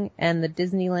ending, and the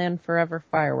Disneyland Forever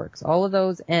fireworks. All of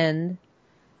those end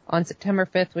on September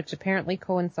 5th, which apparently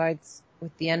coincides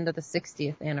with the end of the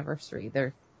 60th anniversary.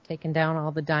 They're taking down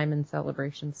all the Diamond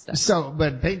Celebration stuff. So,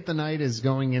 but Paint the Night is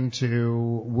going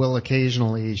into, will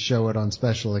occasionally show it on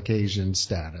special occasion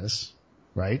status,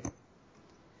 right?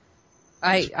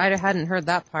 I hadn't heard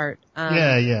that part.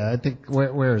 Yeah. I think,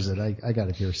 where is it? I got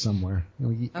it here somewhere.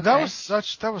 Okay.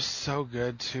 That was so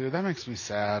good too. That makes me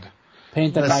sad.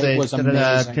 Paint the Night was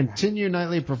amazing. Continue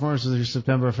nightly performances through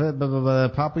September 5th. The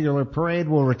popular parade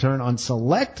will return on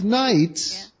select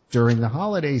nights during the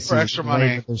holiday season for extra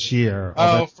money this year.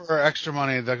 For extra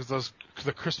money,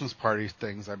 the Christmas party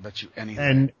things, I bet you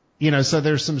anything. And, so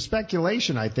there's some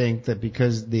speculation, I think, that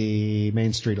because the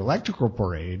Main Street Electrical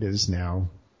Parade is now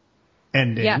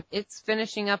ending. Yeah, it's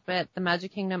finishing up at the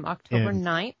Magic Kingdom October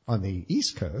 9th. On the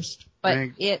East Coast. But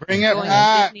it's going to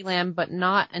Disneyland, but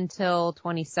not until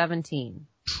 2017.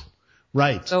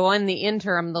 Right. So in the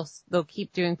interim, they'll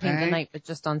keep doing Paint the Night, but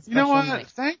just on special nights. You know what?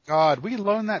 Thank God. We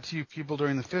loaned that to you people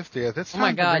during the 50th. It's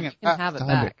time to bring it back. You can have it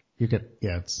back. You can,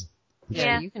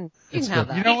 you can have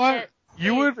that. You know what?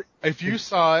 You would, if you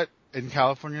saw it in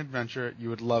California Adventure, you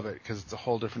would love it because it's a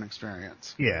whole different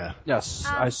experience. Yeah. Yes,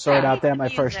 I saw it out there my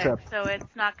first trip. So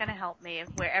it's not going to help me.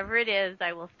 Wherever it is,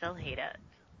 I will still hate it.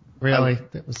 Really?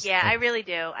 I really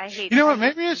do. I hate. You know what?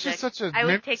 Maybe it's just such a. I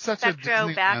would take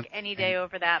Spectro back any day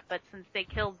over that, but since they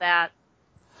killed that.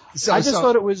 I just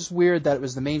thought it was weird that it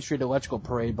was the Main Street Electrical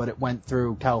Parade, but it went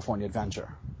through California Adventure,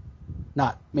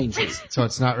 not Main Street. So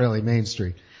it's not really Main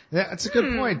Street. That's a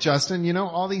good point, Justin.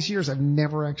 All these years I've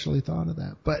never actually thought of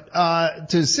that. But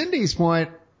to Cindy's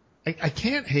point, I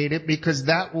can't hate it because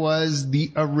that was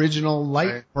the original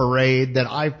light parade that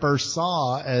I first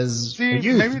saw as a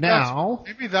youth.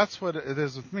 Maybe that's what it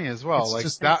is with me as well.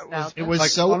 It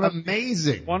was so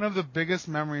amazing. One of the biggest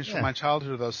memories from my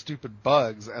childhood are those stupid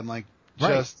bugs and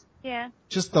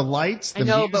just the lights, the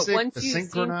music, but once the you've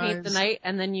seen Paint the Night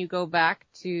and then you go back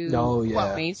to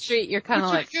Main Street, you're kind of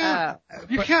like,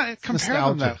 you can't compare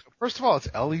them that. First of all,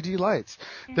 it's LED lights.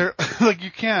 They're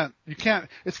you can't,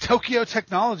 it's Tokyo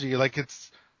technology.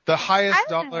 It's the highest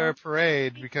dollar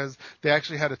parade because they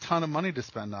actually had a ton of money to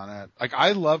spend on it.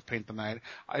 I love Paint the Night.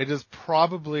 It is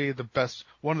probably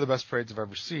one of the best parades I've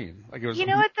ever seen. You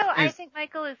know what though? I think,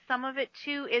 Michael, is some of it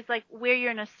too is where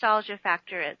your nostalgia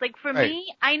factor is. For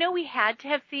me, I know we had to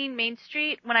have seen Main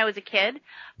Street when I was a kid,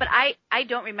 but I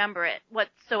don't remember it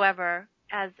whatsoever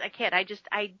as a kid.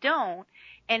 I don't.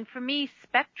 And for me,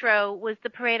 Spectro was the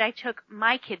parade I took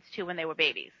my kids to when they were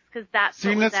babies. Cause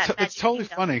it's totally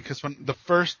funny because when the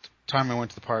first time I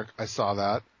went to the park, I saw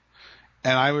that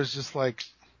and I was just like,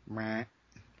 meh.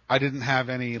 I didn't have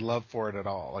any love for it at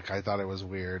all. I thought it was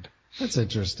weird. That's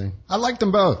interesting. I liked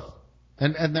them both.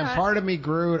 And then part of me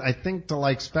grew, I think, to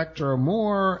like Spectro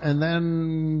more, and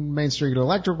then Main Street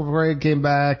Electrical Parade came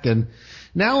back, and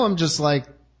now I'm just like,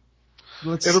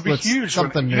 it'll be huge.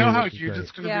 Something new. You know how huge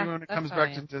it's going to be when it comes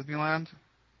back to Disneyland?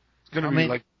 It's going to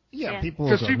be people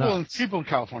in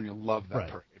California love that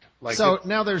parade. So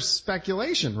now there's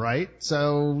speculation, right?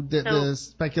 So the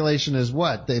speculation is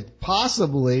what? That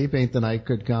possibly Paint the Night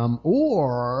could come,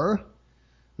 or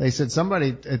they said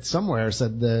somewhere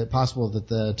said the possible that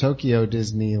the Tokyo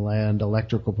Disneyland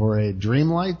Electrical Parade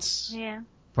Dreamlights,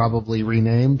 probably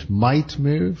renamed, might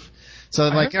move. So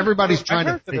everybody's trying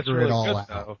to figure it all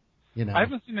out. I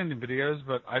haven't seen any videos,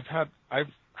 but I've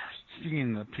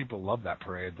seen that people love that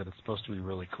parade, that it's supposed to be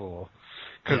really cool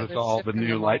because it's all the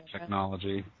new light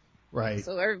technology. Right.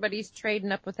 So everybody's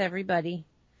trading up with everybody.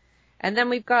 And then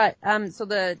we've got, so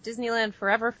the Disneyland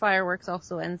Forever fireworks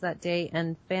also ends that day,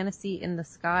 and Fantasy in the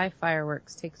Sky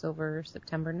fireworks takes over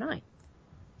September 9th.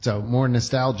 So more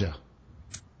nostalgia.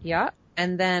 Yeah.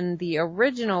 And then the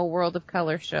original World of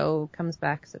Color show comes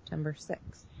back September 6th.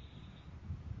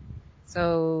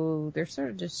 So they're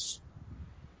sort of just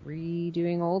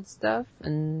redoing old stuff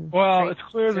and it's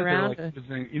clear that they're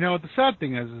visiting. The sad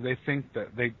thing is they think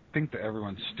that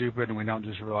everyone's stupid and we don't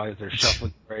just realize they're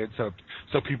shuffling parades so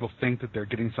people think that they're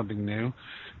getting something new.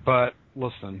 But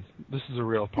listen, this is a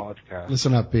real podcast.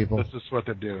 Listen up, people. This is what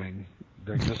they're doing.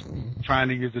 They're just trying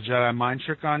to use the Jedi mind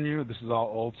trick on you. This is all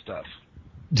old stuff.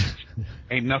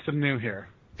 Ain't nothing new here.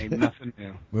 Ain't nothing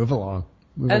new. Move along.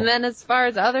 Then as far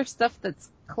as other stuff that's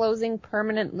closing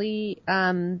permanently,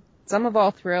 Some of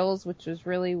All Thrills, which was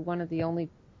really one of the only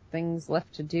things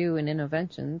left to do in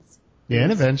Innoventions. Yeah,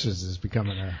 Innoventions is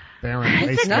becoming a barren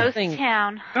wasteland. It's a ghost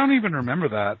town. I don't even remember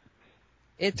that.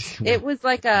 It was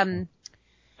like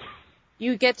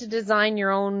You get to design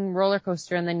your own roller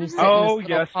coaster, and then you sit in this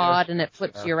little pod, and it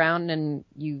flips you around, and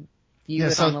you view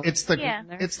it on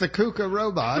the it's the Kuka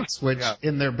robots, which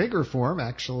in their bigger form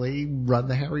actually run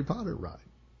the Harry Potter ride.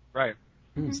 Right.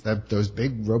 It's those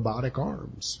big robotic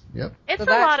arms. Yep. It's a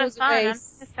lot of fun.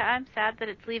 I'm sad that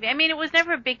it's leaving. I mean, it was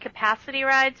never a big capacity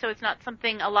ride, so it's not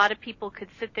something a lot of people could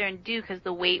sit there and do because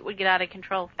the weight would get out of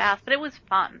control fast, but it was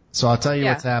fun. So I'll tell you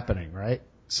what's happening, right?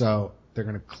 So they're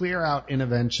going to clear out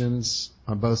Innoventions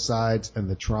on both sides, and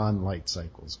the Tron light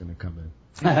cycle is going to come in.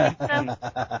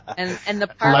 and the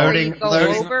part where you go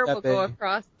over will go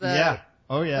across the... Yeah.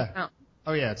 Oh, yeah.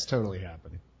 Oh, yeah, it's totally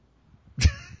happening.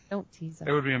 Don't tease us.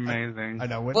 It would be amazing. I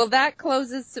know. Well, that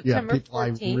closes September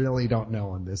 14th. I really don't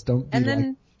know on this. Don't be and like,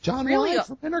 then John Wyatt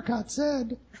from Intercot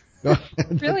said.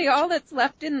 Really, all that's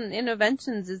left in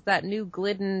Innoventions is that new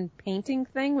Glidden painting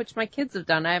thing, which my kids have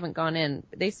done. I haven't gone in.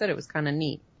 They said it was kind of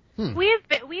neat. We've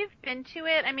been to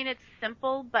it. I mean, it's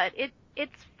simple, but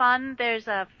it's fun. There's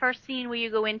a first scene where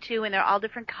you go into, and they're all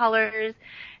different colors,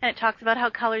 and it talks about how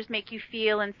colors make you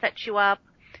feel and set you up.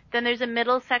 Then there's a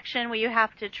middle section where you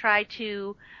have to try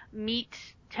to meet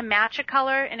to match a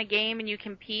color in a game, and you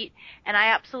compete. And I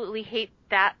absolutely hate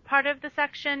that part of the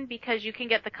section because you can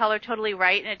get the color totally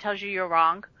right, and it tells you you're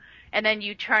wrong. And then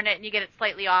you turn it, and you get it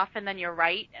slightly off, and then you're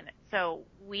right. And so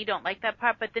we don't like that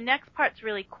part. But the next part's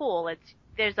really cool.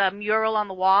 There's a mural on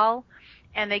the wall,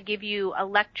 and they give you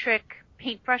electric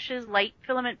paintbrushes, light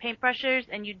filament paintbrushes,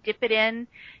 and you dip it in,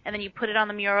 and then you put it on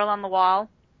the mural on the wall,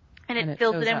 and it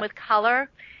fills it in with color.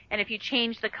 And if you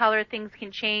change the color, things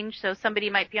can change. So somebody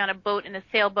might be on a boat in a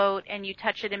sailboat, and you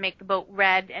touch it and make the boat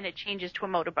red, and it changes to a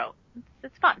motorboat.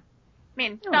 It's fun. I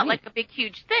mean, it's not like a big,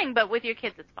 huge thing, but with your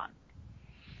kids, it's fun.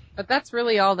 But that's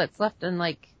really all that's left, and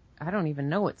I don't even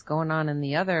know what's going on in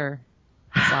the other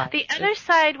side. The other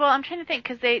side, well, I'm trying to think,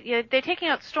 because they're taking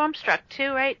out Stormstruck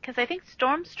too, right? Because I think is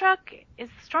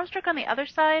Stormstruck on the other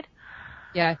side?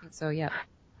 Yeah, I think so, yeah.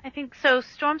 I think so.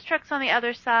 Stormstruck's on the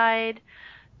other side.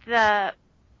 The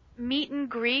meet and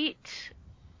greet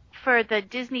for the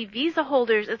Disney Visa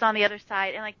holders is on the other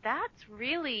side, and that's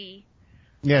really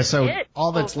so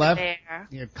all that's left,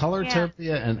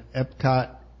 Colortopia and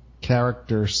Epcot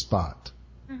Character Spot.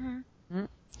 Mm-hmm.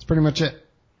 That's pretty much it.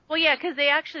 Well, yeah, because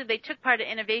they took part of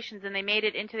Innovations and they made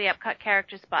it into the Epcot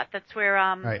Character Spot. That's where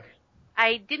right.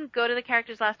 I didn't go to the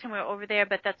characters last time we were over there,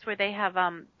 but that's where they have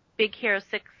Big Hero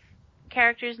 6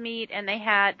 characters meet, and they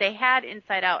had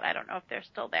Inside Out. I don't know if they're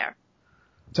still there.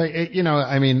 So,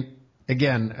 I mean,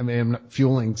 again, I'm not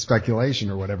fueling speculation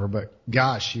or whatever, but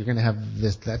gosh, you're going to have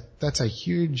this, that's a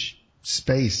huge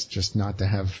space just not to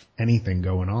have anything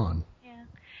going on.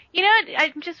 Yeah.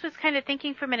 I just was kind of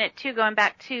thinking for a minute too, going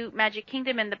back to Magic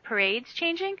Kingdom and the parades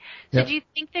changing. So do you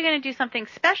think they're going to do something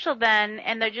special then,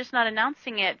 and they're just not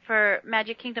announcing it for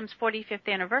Magic Kingdom's 45th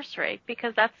anniversary?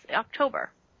 Because that's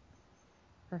October.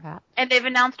 Perhaps. And they've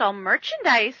announced all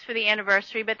merchandise for the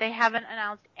anniversary, but they haven't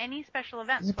announced any special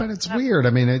events. Yeah, but it's weird. I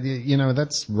mean,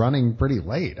 that's running pretty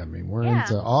late. I mean, we're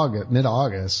into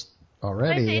mid-August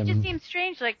already. It just seems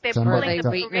strange. Like they're waiting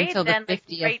until the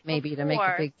 50th maybe to make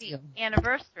a big deal.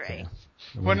 Anniversary.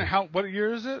 Yeah. What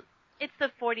year is it? It's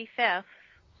the 45th.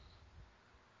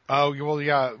 Oh, well,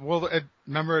 yeah. Well,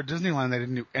 remember at Disneyland they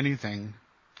didn't do anything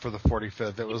for the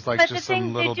 45th. It was just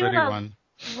some little bitty one.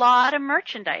 Lot of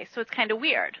merchandise, so it's kind of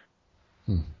weird.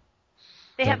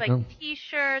 They have know.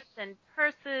 T-shirts and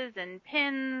purses and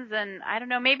pins, and I don't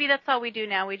know, maybe that's all we do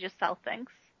now, we just sell things.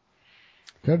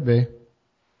 Could be.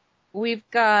 We've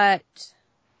got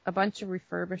a bunch of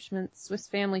refurbishments. Swiss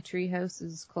Family Treehouse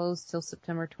is closed till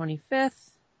September 25th.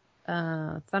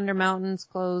 Thunder Mountain's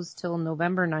closed till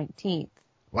November 19th.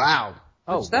 Wow.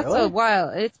 That's a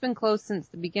while. It's been closed since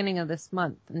the beginning of this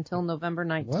month until November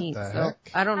 19th. What the heck?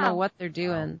 So I don't know what they're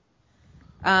doing.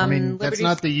 I mean, that's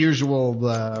not the usual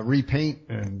repaint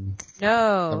and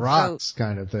the rocks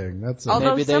kind of thing.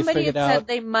 Although somebody had said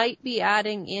they might be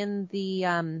adding in the,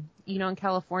 in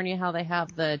California how they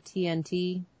have the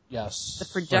TNT. Yes.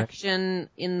 The projection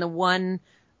in the one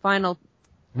final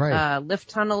lift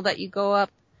tunnel that you go up.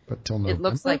 But till November? It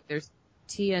looks like there's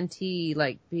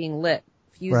TNT being lit.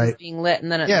 Fuses being lit,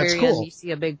 and then at the very end you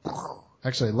see a big.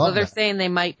 Actually, love So they're saying they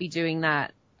might be doing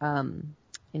that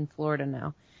in Florida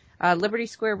now. Liberty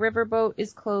Square Riverboat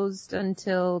is closed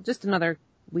until just another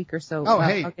week or so. Oh,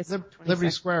 hey, Liberty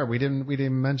Square. We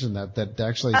didn't mention that. That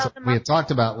actually we had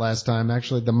talked about last time.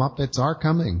 Actually, the Muppets are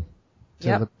coming to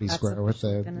Liberty Square with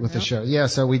the show. Yeah,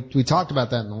 so we talked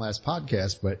about that in the last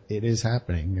podcast, but it is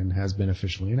happening and has been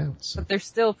officially announced. So. But they're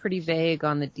still pretty vague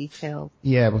on the details.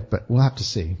 Yeah, but we'll have to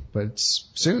see. But it's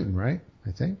soon, right?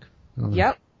 I think.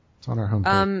 Yep. It's on our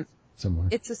homepage. somewhere.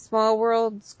 It's a Small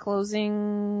World's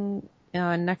closing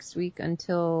next week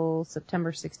until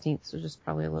September 16th, so just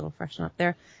probably a little freshen up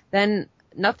there. Then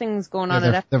nothing's going on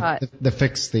at Epcot. They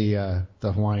fixed the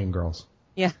Hawaiian girls.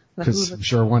 Yeah. Because I'm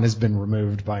sure one has been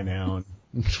removed by now.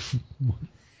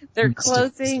 They're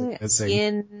closing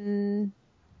in...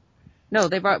 No,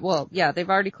 they've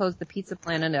already closed the Pizza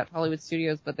Planet at Hollywood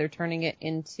Studios, but they're turning it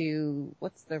into,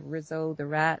 what's the Rizzo, the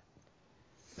Rat?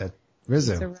 That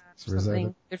Rizzo.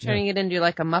 Something. They're turning it into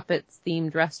like a Muppets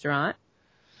themed restaurant,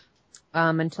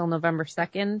 until November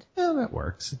 2nd. Yeah, that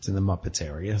works. It's in the Muppets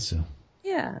area, so.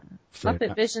 Yeah.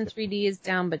 Muppet Vision 3D is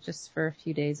down, but just for a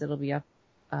few days it'll be up.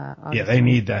 Yeah, they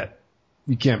need that.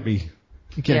 You can't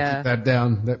keep that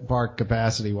down. That park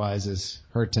capacity wise is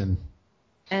hurting.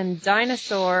 And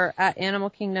Dinosaur at Animal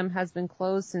Kingdom has been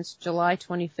closed since July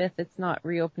 25th. It's not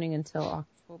reopening until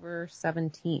October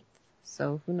 17th.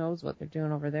 So who knows what they're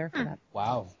doing over there for that.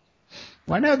 Wow.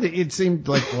 Well, I know that it seemed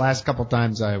like the last couple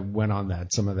times I went on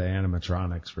that, some of the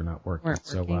animatronics were not working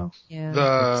so well.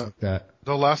 Yeah.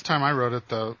 The last time I rode it,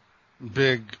 the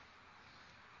big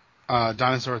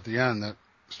dinosaur at the end that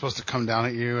was supposed to come down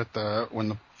at you when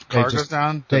the car goes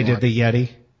down. They did the Yeti.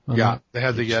 Yeah, they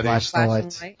had the Yeti. Flash the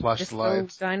lights. Flash the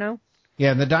lights. Dino?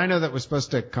 Yeah, and the dino that was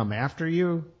supposed to come after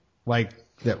you, like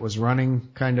that was running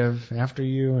kind of after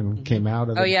you and came out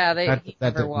of that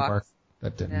didn't work.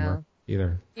 That didn't work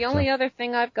either. The only other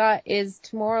thing I've got is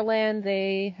Tomorrowland.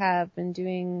 They have been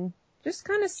doing just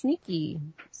kind of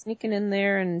sneaking in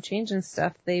there and changing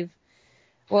stuff. We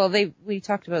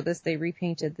talked about this. They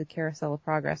repainted the Carousel of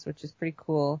Progress, which is pretty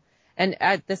cool. And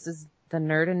this is the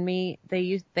nerd in me.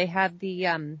 They had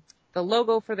the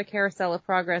logo for the Carousel of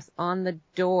Progress on the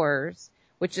doors,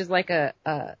 which is like a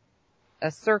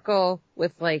circle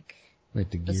with like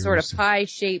the sort of pie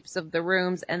shapes of the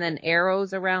rooms and then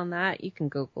arrows around that. You can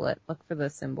Google it. Look for the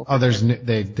symbol. Oh,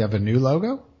 they have a new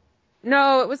logo?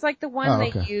 No, it was like the one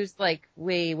they used like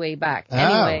way back.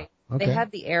 Anyway, they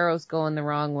had the arrows going the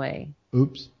wrong way.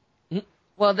 Oops.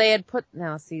 Well, they had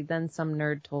then some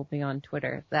nerd told me on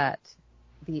Twitter that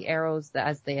the arrows,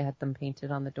 as they had them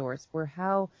painted on the doors, were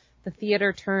how the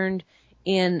theater turned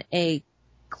in a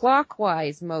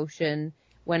clockwise motion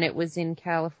when it was in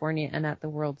California and at the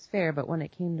World's Fair, but when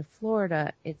it came to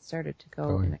Florida, it started to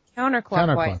go in a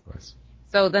counterclockwise.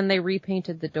 So then they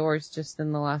repainted the doors just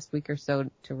in the last week or so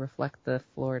to reflect the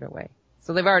Florida way.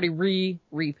 So they've already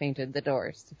repainted the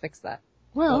doors to fix that.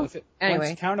 Well, if it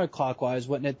went counterclockwise,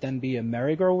 wouldn't it then be a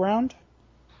merry-go-round?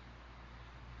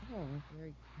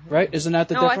 Right? Isn't that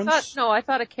the difference? I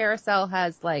thought a carousel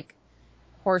has like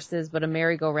horses, but a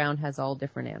merry-go-round has all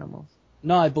different animals.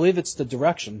 No, I believe it's the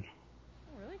direction.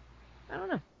 Oh, really? I don't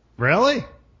know. Really?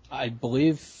 I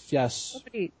believe, yes.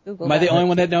 Google Am I the only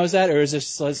one that knows that, or is this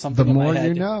something in my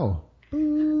head? The more you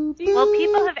know. Well,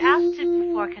 people have asked it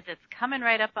before because it's coming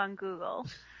right up on Google.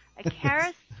 A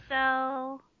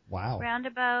carousel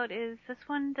roundabout this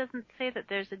one doesn't say that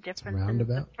there's a difference in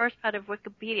the first part of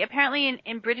Wikipedia. Apparently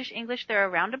in British English they're a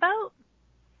roundabout.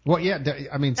 Well, yeah,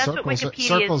 I mean, that's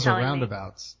circles are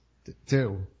roundabouts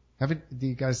too.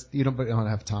 You don't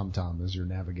have TomTom as your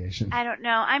navigation. I don't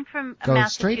know. I'm from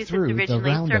Massachusetts straight through originally. The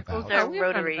roundabout. Circles are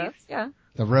rotaries. Yeah.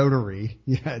 The rotary.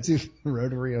 Yeah, it's either the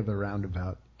rotary or the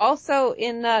roundabout. Also,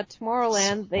 in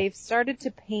Tomorrowland, they've started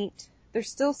to paint. There's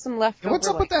still some leftover. What's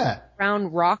up with that?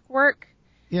 Round rock work.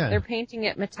 Yeah. They're painting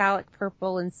it metallic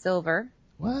purple and silver.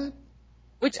 What?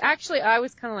 Which actually, I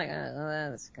was kind of like,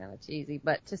 that's kind of cheesy.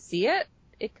 But to see it,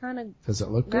 it kind of does it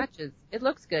look matches. Good? It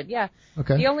looks good, yeah.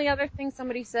 Okay. The only other thing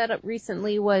somebody said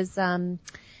recently was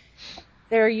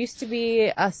there used to be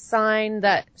a sign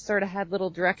that sort of had little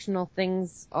directional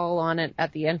things all on it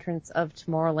at the entrance of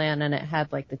Tomorrowland, and it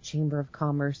had like the Chamber of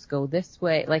Commerce go this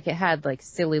way. Like it had like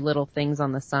silly little things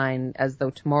on the sign as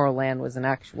though Tomorrowland was an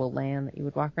actual land that you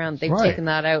would walk around. They've taken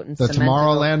that out and cemented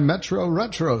Tomorrowland Metro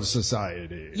Retro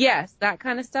Society. Yes, that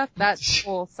kind of stuff. That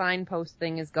whole signpost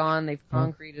thing is gone. They've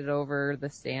concreted over the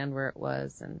stand where it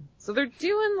was, and so they're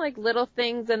doing like little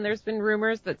things. And there's been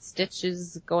rumors that Stitch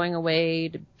is going away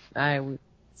to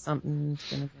something's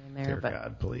gonna go in there. Dear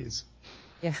God, please.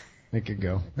 Yeah. Make it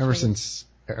go. Ever since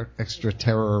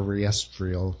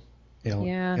extraterrestrial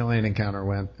alien encounter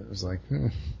went, it was like,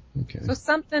 okay. So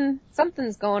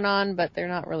something's going on, but they're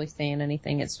not really saying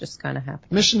anything. It's just kind of happening.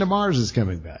 Mission to Mars is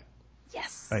coming back.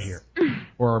 Yes. I hear.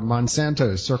 Or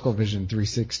Monsanto's Circle Vision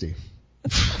 360.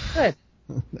 Good.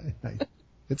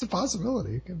 It's a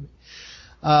possibility. It could be.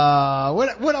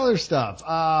 What other stuff?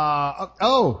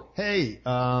 For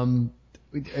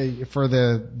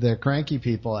the cranky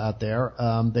people out there,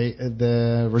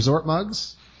 the resort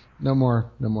mugs, no more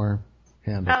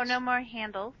handles. Oh, no more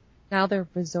handles. Now they're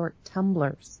resort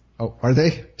tumblers. Oh, are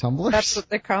they tumblers? That's what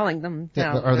they're calling them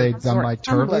now. Are they done by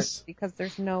Tervis? Because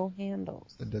there's no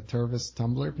handles. The Tervis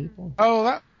tumbler people? Oh,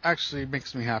 that actually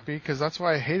makes me happy because that's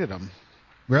why I hated them.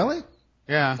 Really?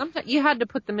 Yeah. Sometimes you had to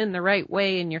put them in the right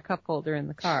way in your cup holder in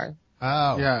the car.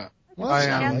 Oh. Yeah. Well, it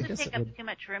has to take up too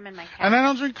much room in my cabinet. And I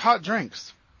don't drink hot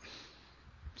drinks.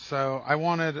 So I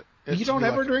wanted it You don't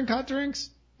ever drink hot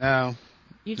drinks? No.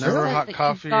 You just never said hot that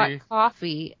coffee. You got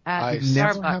coffee at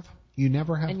Starbucks. You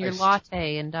never have and your iced.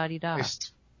 latte and da-di-da.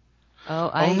 Iced. Oh,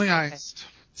 iced. Only iced.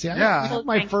 See,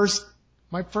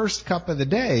 my first cup of the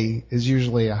day is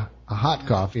usually a hot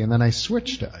coffee, and then I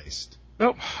switch to iced.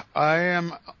 Nope. I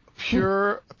am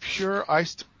pure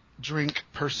iced drink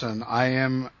person. I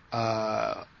am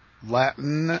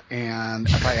Latin, and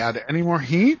if I add any more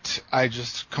heat, I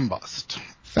just combust.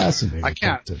 Fascinating. I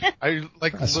can't. I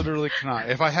literally cannot.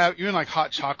 If I have even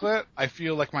hot chocolate, I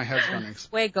feel like my head's going to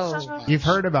explode. You've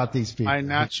heard about these people.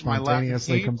 I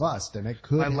spontaneously combust, and it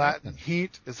could. My Latin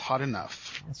heat is hot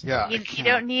enough. Yeah, you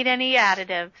don't need any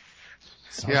additives.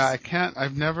 Yeah, I can't.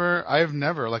 I've never,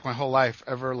 my whole life,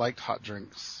 ever liked hot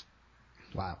drinks.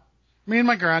 Wow. Me and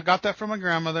my got that from my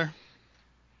grandmother.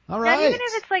 All right. Not even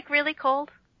if it's really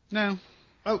cold. No.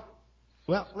 Oh.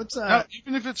 Well, what's no,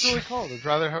 even if it's really cold, I'd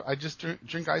rather I just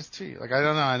drink iced tea. I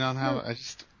don't know. I don't have. I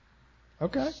just.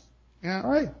 Okay. Yeah.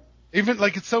 All right. Even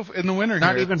it's so in the winter.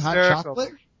 Not here, even hot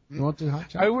chocolate. You won't do hot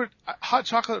chocolate. I would hot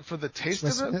chocolate for the taste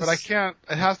of it, but I can't.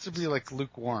 It has to be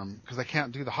lukewarm because I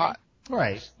can't do the hot.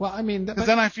 Right. Well, I mean, because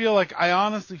then I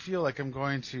honestly feel like I'm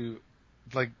going to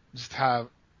just have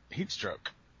heat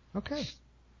stroke. Okay.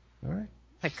 All right.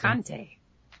 Picante.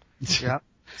 Yeah.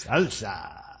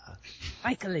 Salsa.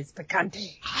 Michael is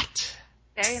picante. Hot.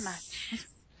 Very much.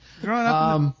 Growing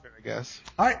up, I guess.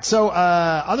 All right. So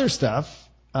other stuff.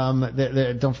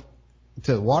 The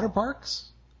water parks.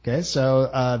 Okay.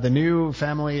 So the new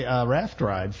family raft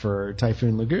ride for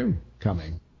Typhoon Lagoon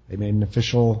coming. They made an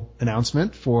official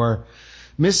announcement for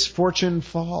Misfortune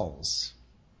Falls,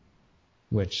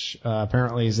 which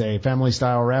apparently is a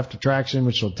family-style raft attraction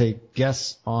which will take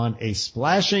guests on a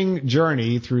splashing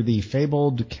journey through the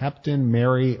fabled Captain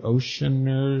Mary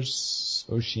Oceaner's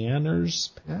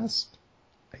past?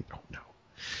 I don't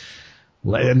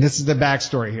know. And this is the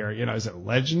backstory here. Is it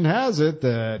legend has it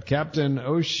that Captain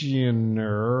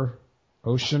Oceaneer,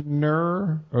 Captain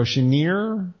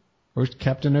Oceaneer? I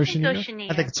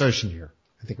think it's Oceaneer.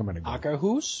 I think I'm going to go.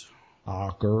 Akahus?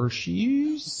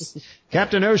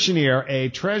 Captain Oceaneer, a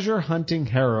treasure-hunting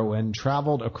heroine,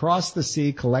 traveled across the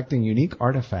sea collecting unique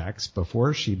artifacts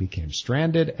before she became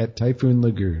stranded at Typhoon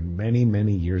Lagoon many,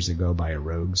 many years ago by a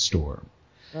rogue storm.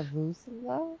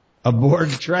 Aboard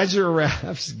treasure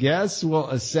rafts, guests will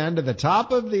ascend to the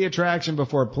top of the attraction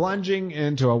before plunging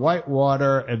into a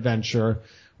whitewater adventure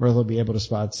where they'll be able to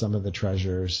spot some of the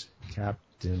treasures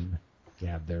Captain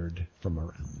gathered from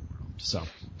around the world. So,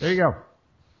 there you go.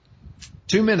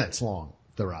 2 minutes long,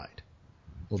 the ride.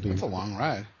 That's a long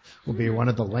ride. Will be one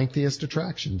of the lengthiest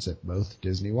attractions at both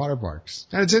Disney water parks.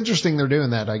 And it's interesting they're doing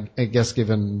that, I guess,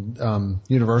 given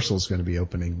Universal's going to be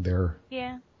opening their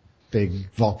big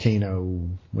volcano,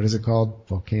 what is it called?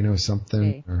 Volcano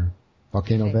something? Or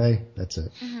Volcano Bay? That's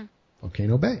it. Mm-hmm.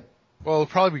 Volcano Bay. Well, it'll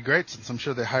probably be great since I'm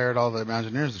sure they hired all the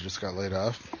Imagineers that just got laid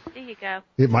off. There you go.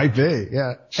 It might be,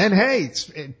 yeah. And hey,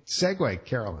 segue,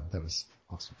 Carolyn. That was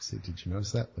awesome. See, did you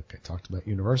notice that? Look, I talked about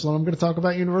Universal, and I'm going to talk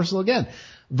about Universal again.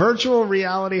 Virtual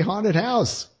reality haunted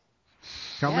house.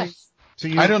 Coming to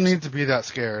you. I don't need to be that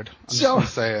scared. I'm just going to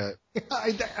say it.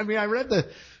 I mean, I read the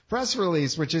press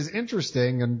release, which is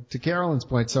interesting, and to Carolyn's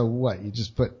point, so what? You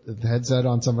just put the headset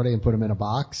on somebody and put them in a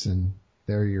box, and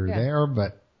there you're there.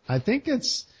 But I think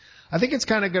it's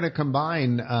kind of going to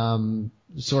combine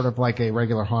sort of like a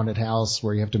regular haunted house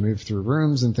where you have to move through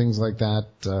rooms and things like that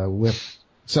with.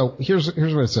 So here's what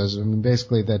it says. I mean,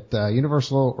 basically that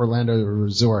Universal Orlando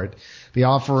Resort be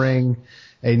offering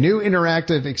a new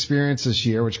interactive experience this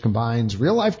year, which combines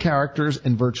real-life characters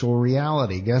and virtual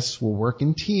reality. Guests will work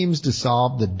in teams to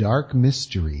solve the dark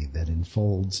mystery that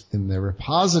unfolds in the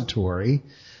repository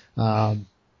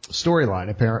storyline,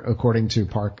 according to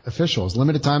park officials.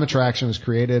 Limited time attraction was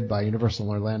created by Universal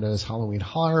Orlando's Halloween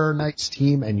Horror Nights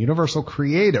team and Universal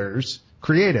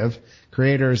creative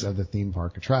creators of the theme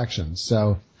park attractions.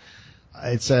 So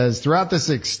it says, throughout this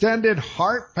extended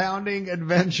heart-pounding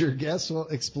adventure, guests will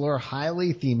explore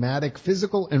highly thematic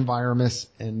physical environments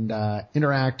and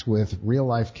interact with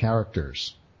real-life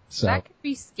characters. So that could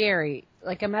be scary.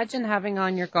 Like, imagine having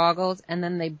on your goggles and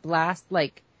then they blast,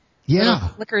 like, Yeah.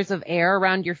 Flickers of air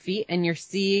around your feet, and you're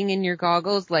seeing in your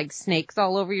goggles like snakes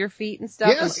all over your feet and stuff.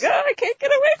 Yes. And I can't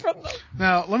get away from them.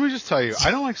 Now, let me just tell you,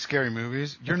 I don't like scary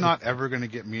movies. You're not ever going to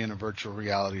get me in a virtual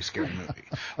reality scary movie.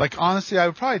 Like, honestly, I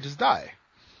would probably just die.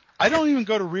 I don't even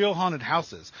go to real haunted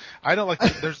houses. I don't like,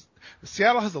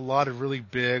 Seattle has a lot of really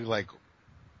big, like,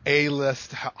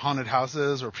 A-list haunted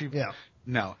houses or people. Yeah.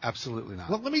 No, absolutely not.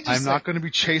 Well, let me just I'm not going to be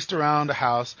chased around a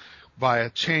house by a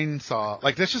chainsaw.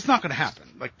 Like, that's just not going to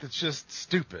happen. Like, it's just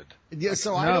stupid. Yeah,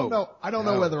 so no. I don't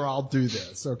know whether I'll do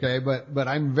this, okay? But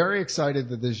I'm very excited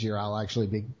that this year I'll actually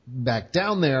be back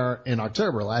down there in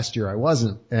October. Last year I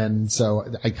wasn't, and so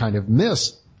I kind of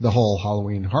missed the whole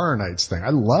Halloween Horror Nights thing.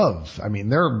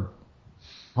 Their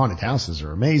haunted houses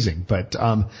are amazing, but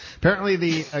apparently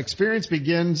the experience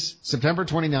begins September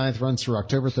 29th, runs through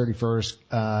October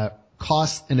 31st,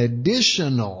 costs an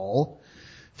additional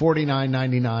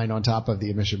 $49.99 on top of the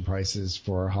admission prices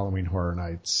for Halloween Horror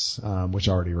Nights, which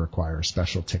already require a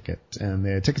special ticket. And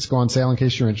the tickets go on sale in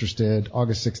case you're interested,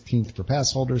 August 16th for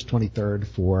pass holders, 23rd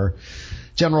for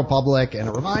general public. And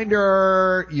a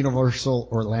reminder, Universal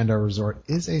Orlando Resort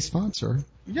is a sponsor.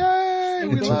 Yay!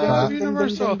 We love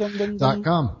Universal.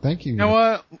 .com. Thank you. You know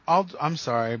what? I'm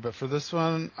sorry, but for this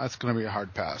one, it's going to be a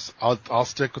hard pass. I'll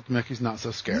stick with Mickey's Not So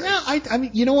Scary. Yeah, I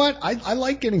mean, you know what? I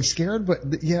like getting scared,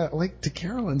 but yeah, like to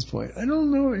Carolyn's point, I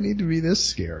don't know I need to be this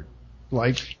scared.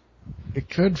 Like, it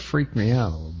could freak me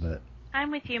out a little bit. I'm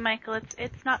with you, Michael.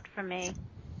 It's not for me.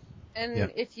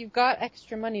 And if you've got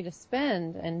extra money to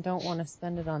spend and don't want to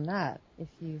spend it on that, if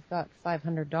you've got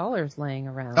 $500 laying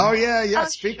around. Oh, yeah. Oh,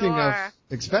 Speaking of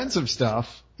expensive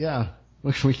stuff, yeah,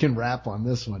 we can wrap on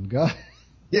this one. Go.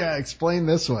 Yeah, explain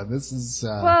this one. This is,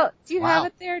 well, do you have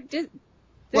it there?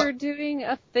 They're doing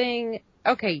a thing.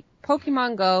 Okay,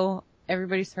 Pokemon Go.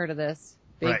 Everybody's heard of this.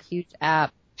 Big, huge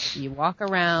app. You walk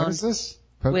around. What is this?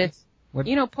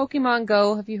 Pokemon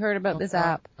Go. Have you heard about this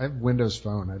app? I have Windows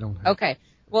Phone. I don't have. Okay.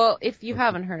 Well, if you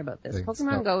haven't heard about this,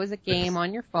 Pokemon Go is a game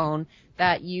on your phone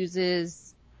that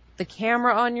uses the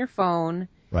camera on your phone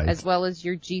as well as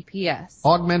your GPS.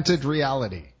 Augmented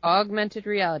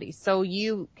reality. So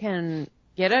you can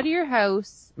get out of your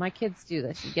house. My kids do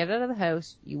this. You get out of the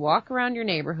house, you walk around your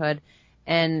neighborhood,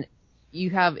 and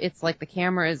it's like the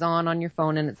camera is on your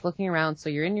phone and it's looking around. So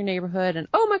you're in your neighborhood and,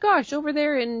 oh my gosh, over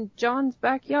there in John's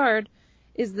backyard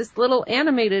is this little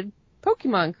animated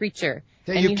Pokemon creature.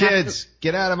 Hey, you kids,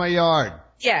 get out of my yard.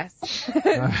 Yes. So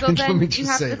then you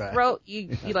have to throw,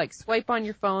 you like swipe on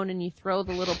your phone and you throw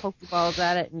the little Pokeballs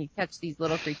at it and you catch these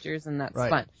little creatures and that's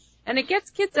fun. And it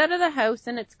gets kids out of the house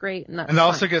and it's great and that's And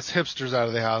also gets hipsters out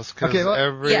of the house because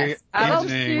every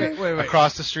evening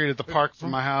across the street at the park from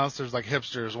my house, there's like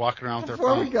hipsters walking around with their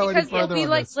phones. Because it'll be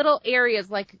like little areas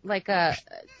like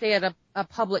say at a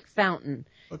public fountain.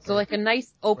 Okay. So like a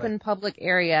nice open public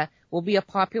area will be a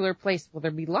popular place where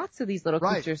there'll be lots of these little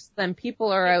creatures. Then people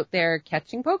are out there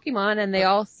catching Pokemon and they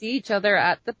all see each other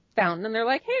at the fountain and they're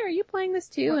like, hey, are you playing this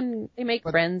too? And they make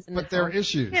friends. But there are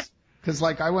issues. Because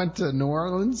like I went to New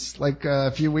Orleans like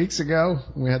a few weeks ago.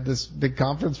 We had this big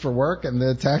conference for work and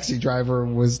the taxi driver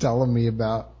was telling me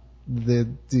about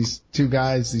these two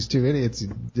idiots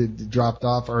he dropped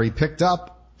off or he picked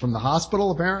up from the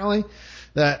hospital apparently.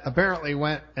 That apparently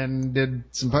went and did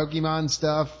some Pokemon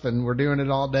stuff and were doing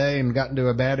it all day and got into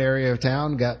a bad area of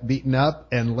town, got beaten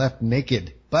up and left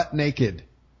butt naked.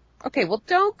 Okay, well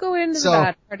don't go into the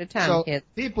bad part of town, kids.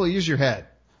 People, use your head.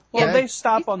 Well, they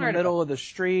stop on the middle of the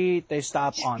street, they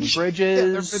stop on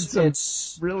bridges.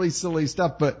 It's really silly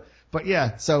stuff, but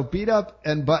yeah, so beat up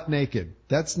and butt naked.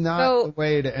 That's not the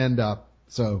way to end up.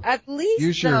 So at least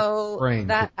use your brain.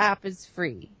 That app is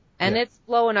free. And it's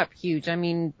blowing up huge. I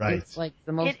mean, it's like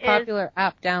the most popular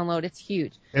app download. It's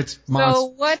huge. It's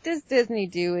So what does Disney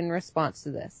do in response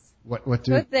to this?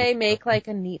 Could they make like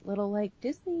a neat little like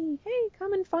Disney, hey,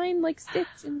 come and find like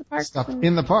sticks in the parks. Stuff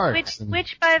in the parks.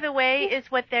 Which, by the way, is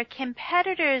what their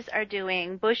competitors are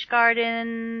doing. Busch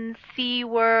Gardens,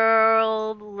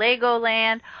 SeaWorld,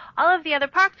 Legoland, all of the other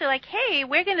parks are like, hey,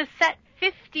 we're going to set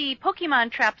 50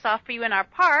 Pokemon traps off for you in our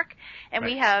park, and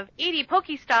we have 80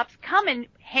 Pokestops. Come and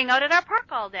hang out at our park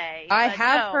all day. I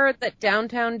have heard that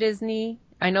Downtown Disney,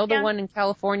 I know the one in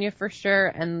California for sure,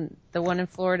 and the one in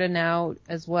Florida now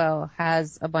as well,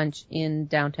 has a bunch in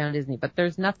Downtown Disney, but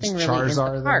there's nothing really in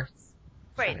the parks.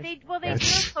 Right. They do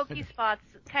Pokespots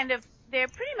kind of,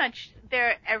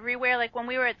 they're everywhere. Like when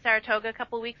we were at Saratoga a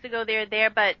couple of weeks ago, they're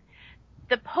there, but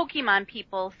the Pokemon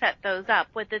people set those up.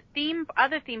 What the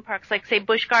other theme parks, like say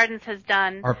Busch Gardens has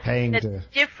done, are paying that's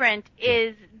different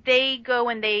is they go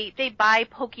and they buy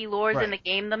Pokélores Right. in the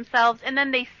game themselves, and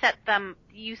then they set them,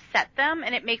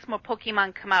 and it makes more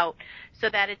Pokemon come out, so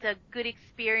that it's a good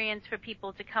experience for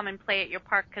people to come and play at your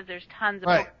park, because there's tons of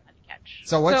Right. Pokemon to catch.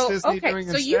 So what's Disney doing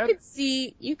so instead?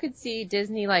 you could see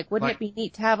Disney, like, wouldn't it be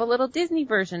neat to have a little Disney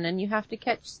version, and you have to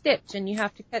catch Stitch, and you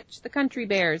have to catch the country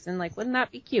bears, and, like, wouldn't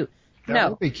that be cute? That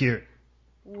would be cute.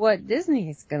 What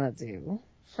Disney's gonna do,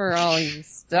 for all you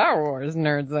Star Wars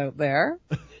nerds out there,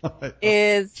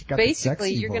 is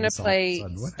basically you're gonna play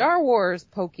Star Wars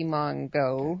Pokemon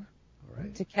Go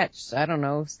to catch, I don't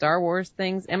know, Star Wars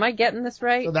things. Am I getting this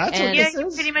right? So that's what this you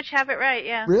is? pretty much have it right,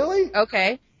 yeah. Really?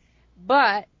 Okay.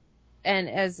 But, and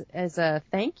as a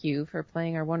thank you for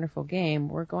playing our wonderful game,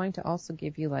 we're going to also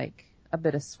give you, like, a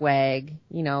bit of swag,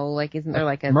 you know, like, isn't there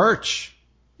like a... Merch.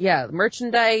 Yeah,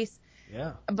 merchandise.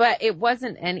 Yeah. But it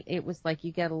wasn't it was like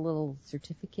you get a little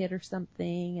certificate or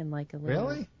something, and like a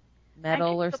little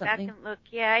medal or something. I can go back and look.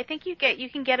 Yeah, I think you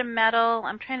can get a medal.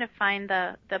 I'm trying to find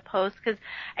the post, because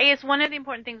I guess one of the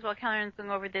important things while Cameron's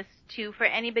going over this too, for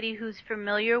anybody who's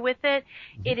familiar with it,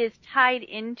 it is tied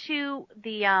into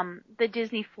the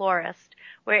Disney Florist,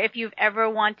 where if you've ever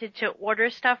wanted to order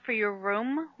stuff for your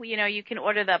room, you know, you can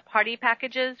order the party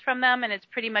packages from them, and it's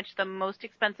pretty much the most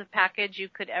expensive package you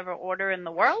could ever order in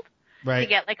the world. Right. To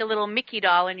get like a little Mickey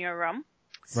doll in your room.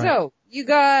 So, you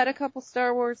got a couple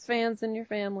Star Wars fans in your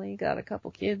family, you got a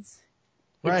couple kids.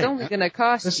 Right. It's only gonna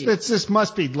cost you. This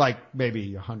must be like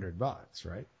maybe $100,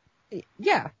 right?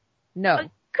 Yeah. No.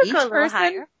 Could Each go a little person,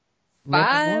 higher.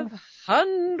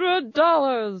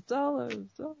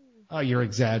 $500. Oh, you're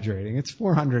exaggerating. It's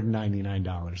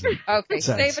 $499. Okay,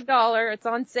 save $1. It's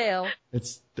on sale.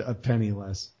 It's a penny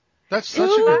less. That's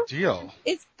such a good deal.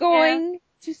 It's going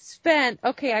to spend,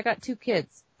 okay, I got 2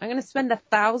 kids. I'm going to spend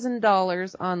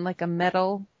 $1,000 on like a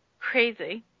medal.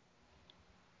 Crazy.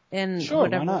 And Sure,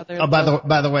 whatever why not? other. Oh,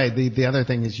 by the way, the other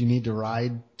thing is you need to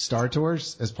ride Star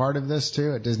Tours as part of this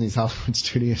too at Disney's Hollywood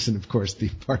Studios, and of course the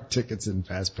park tickets and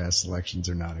Fast Pass selections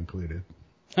are not included.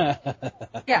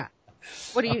 Yeah.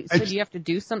 What do you? So do you have to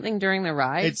do something during the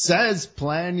ride? It says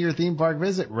plan your theme park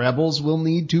visit. Rebels will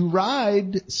need to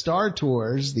ride Star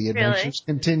Tours, the Adventures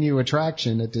Continue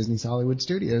attraction at Disney's Hollywood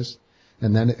Studios,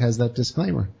 and then it has that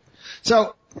disclaimer.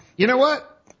 So, you know what?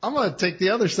 I'm going to take the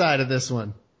other side of this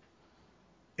one.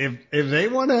 If they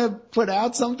want to put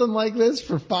out something like this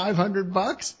for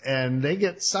 $500 and they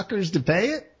get suckers to pay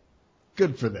it,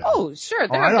 good for them. Oh,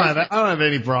 sure. I don't have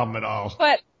any problem at all.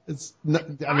 But it's not,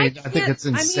 I think it's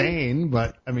insane,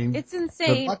 but I mean, it's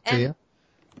insane. Good luck to you.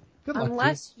 Good luck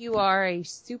unless you are a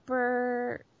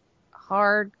super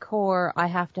hardcore, I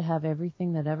have to have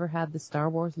everything that ever had the Star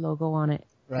Wars logo on it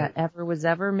that ever was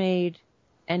ever made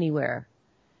anywhere.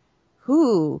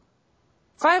 Think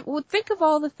of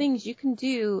all the things you can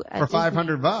do at for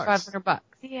 $500. $500.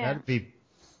 Yeah. That'd be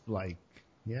like,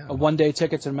 a one-day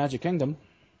ticket to the Magic Kingdom.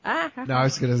 No, I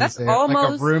was going to say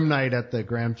like a room night at the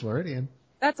Grand Floridian.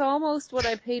 That's almost what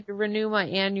I paid to renew my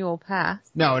annual pass.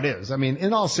 No, it is. I mean,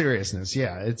 in all seriousness,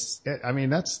 yeah, that's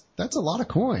a lot of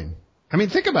coin. I mean,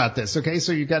 think about this. Okay.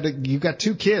 So you've got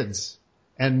 2 kids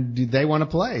and they want to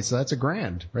play. So that's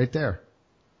 $1,000 right there.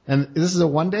 And this is a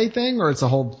one-day thing or it's a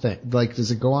whole thing? Like,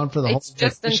 does it go on for the whole? It's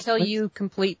just until you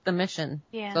complete the mission.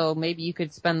 Yeah. So maybe you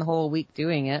could spend the whole week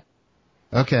doing it.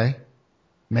 Okay.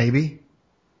 Maybe.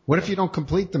 What if you don't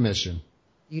complete the mission?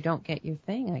 You don't get your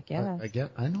thing, I guess.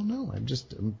 I don't know.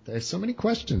 There's so many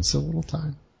questions, so little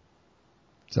time.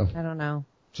 So. I don't know.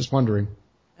 Just wondering.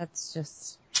 That's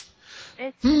just.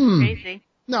 It's crazy.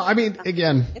 No, I mean,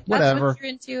 again, if whatever. That's what you're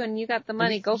into and you got the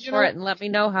money, go for it and let me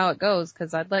know how it goes,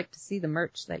 because I'd like to see the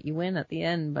merch that you win at the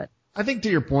end, but. I think to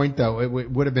your point, though, it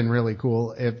would have been really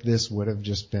cool if this would have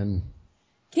just been.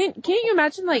 Can't you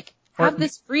imagine, like, have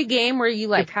this free game where you,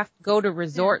 like, have to go to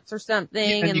resorts or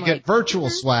something and you get virtual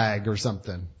swag or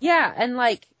something. Yeah, and,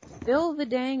 like, fill the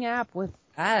dang app with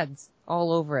ads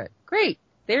all over it. Great.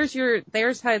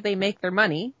 There's how they make their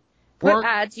money. Put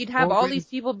ads. You'd have all these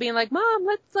people being like, Mom,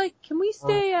 can we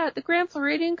stay at the Grand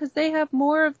Floridian because they have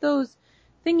more of those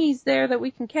thingies there that we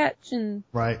can catch and.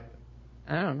 Right.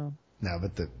 I don't know. No,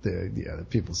 but the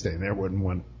people staying there wouldn't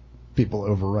want people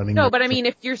overrunning. No, but I mean,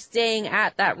 if you're staying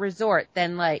at that resort,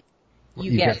 then like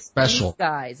you get special these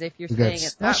guys. If you're staying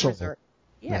at that resort,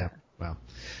 yeah. Well,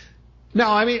 no,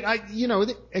 I mean,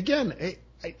 again,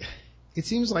 it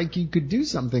seems like you could do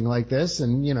something like this,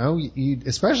 and you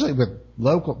especially with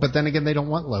local. But then again, they don't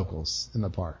want locals in the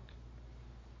park,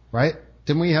 right?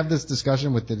 Didn't we have this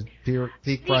discussion with the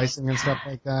peak pricing and stuff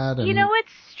like that? And,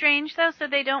 what's strange though? So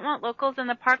they don't want locals in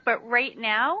the park, but right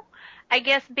now, I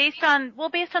guess based on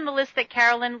the list that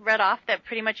Carolyn read off, that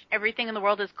pretty much everything in the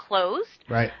world is closed.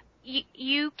 Right.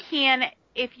 you can,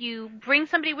 if you bring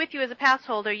somebody with you as a pass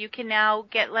holder, you can now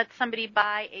let somebody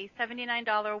buy a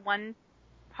 $79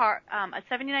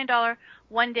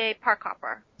 one-day park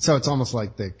hopper. So it's almost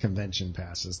like the convention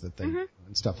passes that they and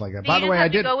stuff like that. So By the way, I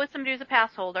did go with somebody who's a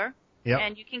pass holder. Yep.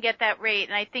 And you can get that rate,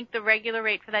 and I think the regular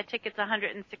rate for that ticket's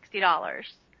 $160.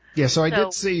 Yeah, so I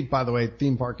did see, by the way,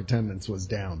 theme park attendance was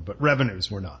down, but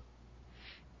revenues were not.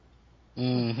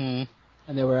 Mm-hmm.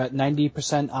 And they were at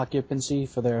 90% occupancy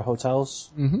for their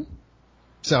hotels. Mm-hmm.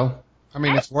 So, I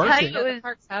mean, it's working. It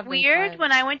was weird.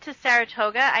 When I went to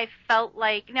Saratoga, I felt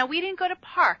like, now we didn't go to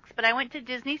parks, but I went to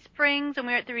Disney Springs and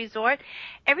we were at the resort.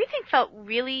 Everything felt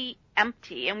really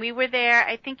empty, and we were there,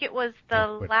 I think it was the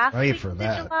last week of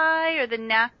July or the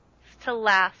next to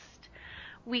last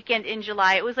weekend in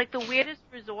July. It was like the weirdest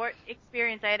resort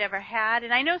experience I had ever had.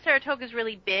 And I know Saratoga's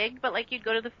really big, but like you'd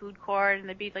go to the food court and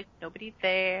there'd be like nobody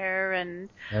there. And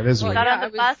that is weird. Got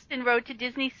on the bus and rode to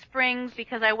Disney Springs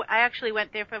because I actually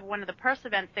went there for one of the purse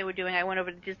events they were doing. I went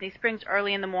over to Disney Springs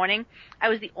early in the morning. I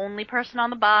was the only person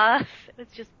on the bus. It was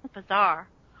just bizarre.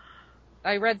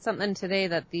 I read something today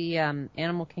that the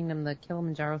Animal Kingdom, the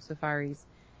Kilimanjaro safaris,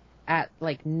 at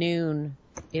like noon,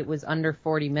 it was under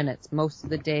 40 minutes. Most of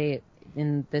the day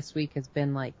in this week has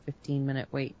been like 15-minute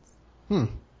waits. Now,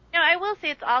 I will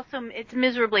say it's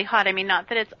miserably hot. I mean, not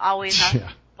that it's always hot in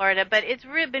Florida, but it's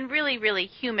been really, really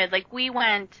humid. Like we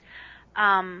went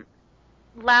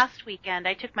last weekend,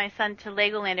 I took my son to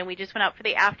Legoland and we just went out for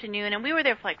the afternoon and we were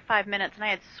there for like 5 minutes and I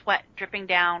had sweat dripping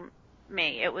down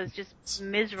me. It was just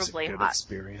miserably hot.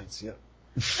 Experience, yep.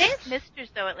 They have misters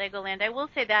though at Legoland. I will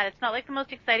say that it's not like the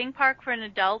most exciting park for an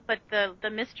adult, but the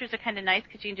misters are kind of nice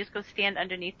because you can just go stand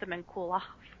underneath them and cool off.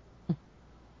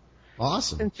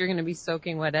 Awesome. Since you're going to be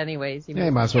soaking wet anyways, you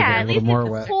might as well get a little more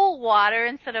wet. It's cool water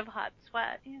instead of hot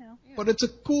sweat, you know. But it's a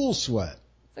cool sweat.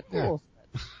 It's a cool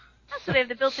sweat. Also, they have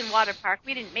the built-in water park.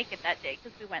 We didn't make it that day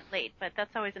because we went late, but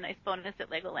that's always a nice bonus at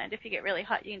Legoland. If you get really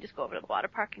hot, you can just go over to the water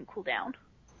park and cool down.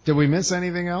 Did we miss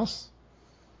anything else?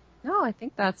 No, I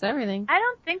think that's everything. I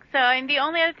don't think so. And the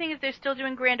only other thing is they're still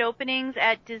doing grand openings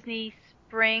at Disney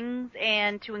Springs,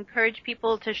 and to encourage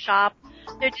people to shop.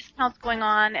 There are discounts going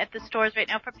on at the stores right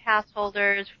now for pass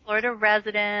holders, Florida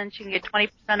residents. You can get 20%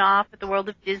 off at the World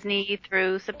of Disney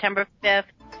through September 5th.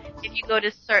 If you go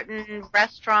to certain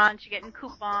restaurants, you're getting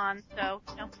coupons. So,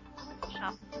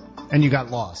 shop. And you got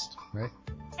lost, right?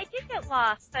 I did get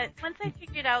lost, but once I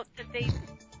figured out that they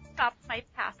stopped my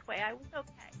pathway, I was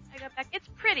okay. I got back. It's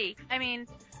pretty. I mean,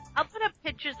 I'll put up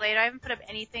pictures later. I haven't put up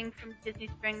anything from Disney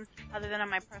Springs other than on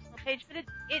my personal page, but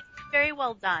it's very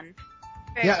well done.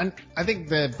 And I think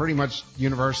that pretty much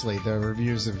universally the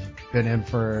reviews have been in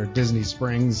for Disney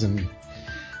Springs, and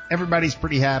everybody's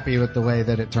pretty happy with the way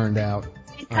that it turned out.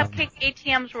 And cupcake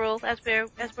ATMs rule as we're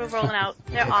rolling out.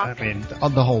 They're awesome. I mean,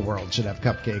 the whole world should have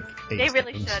cupcake ATMs. They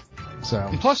really should. So.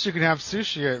 And plus, you can have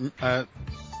sushi at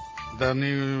the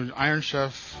new Iron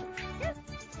Chef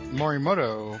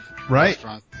Morimoto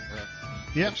restaurant.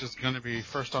 Which is going to be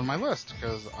first on my list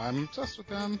because I'm obsessed with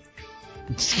them.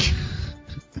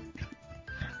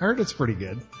 I heard it's pretty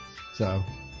good. So,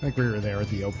 I think we were there at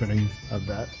the opening of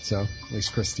that. So, at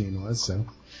least Christine was. So,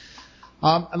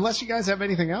 unless you guys have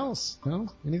anything else. No?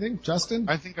 Anything? Justin?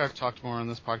 I think I've talked more on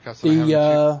this podcast.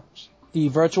 The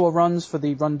virtual runs for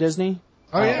the Run Disney.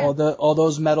 Oh, yeah. All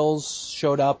those medals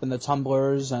showed up, and the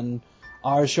tumblers, and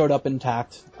ours showed up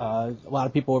intact. A lot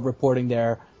of people were reporting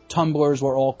their tumblers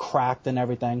were all cracked and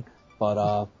everything,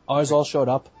 but ours all showed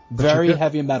up. Very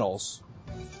heavy medals.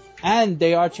 And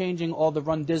they are changing all the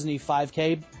Run Disney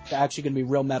 5K. They're actually going to be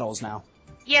real medals now.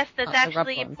 Yes, that's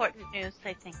actually important news,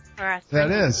 I think, for us.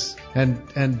 That is.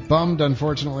 And bummed,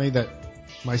 unfortunately, that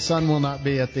my son will not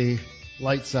be at the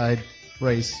light side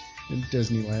race in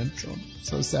Disneyland.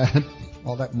 So sad.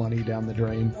 All that money down the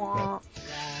drain.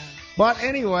 But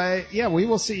anyway, we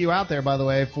will see you out there, by the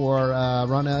way, for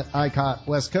Run ICOT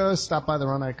West Coast. Stop by the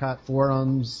Run ICOT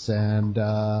forums and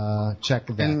check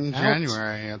that out. In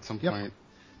January at some point.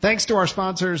 Thanks to our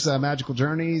sponsors, Magical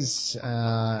Journeys,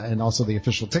 and also the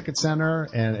Official Ticket Center,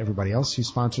 and everybody else who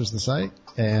sponsors the site.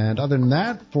 And other than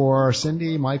that, for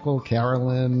Cindy, Michael,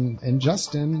 Carolyn, and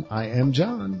Justin, I am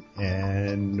John,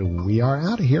 and we are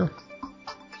out of here.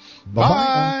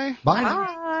 Bye. Bye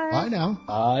now. Bye now.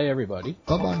 Bye, everybody.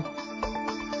 Bye-bye.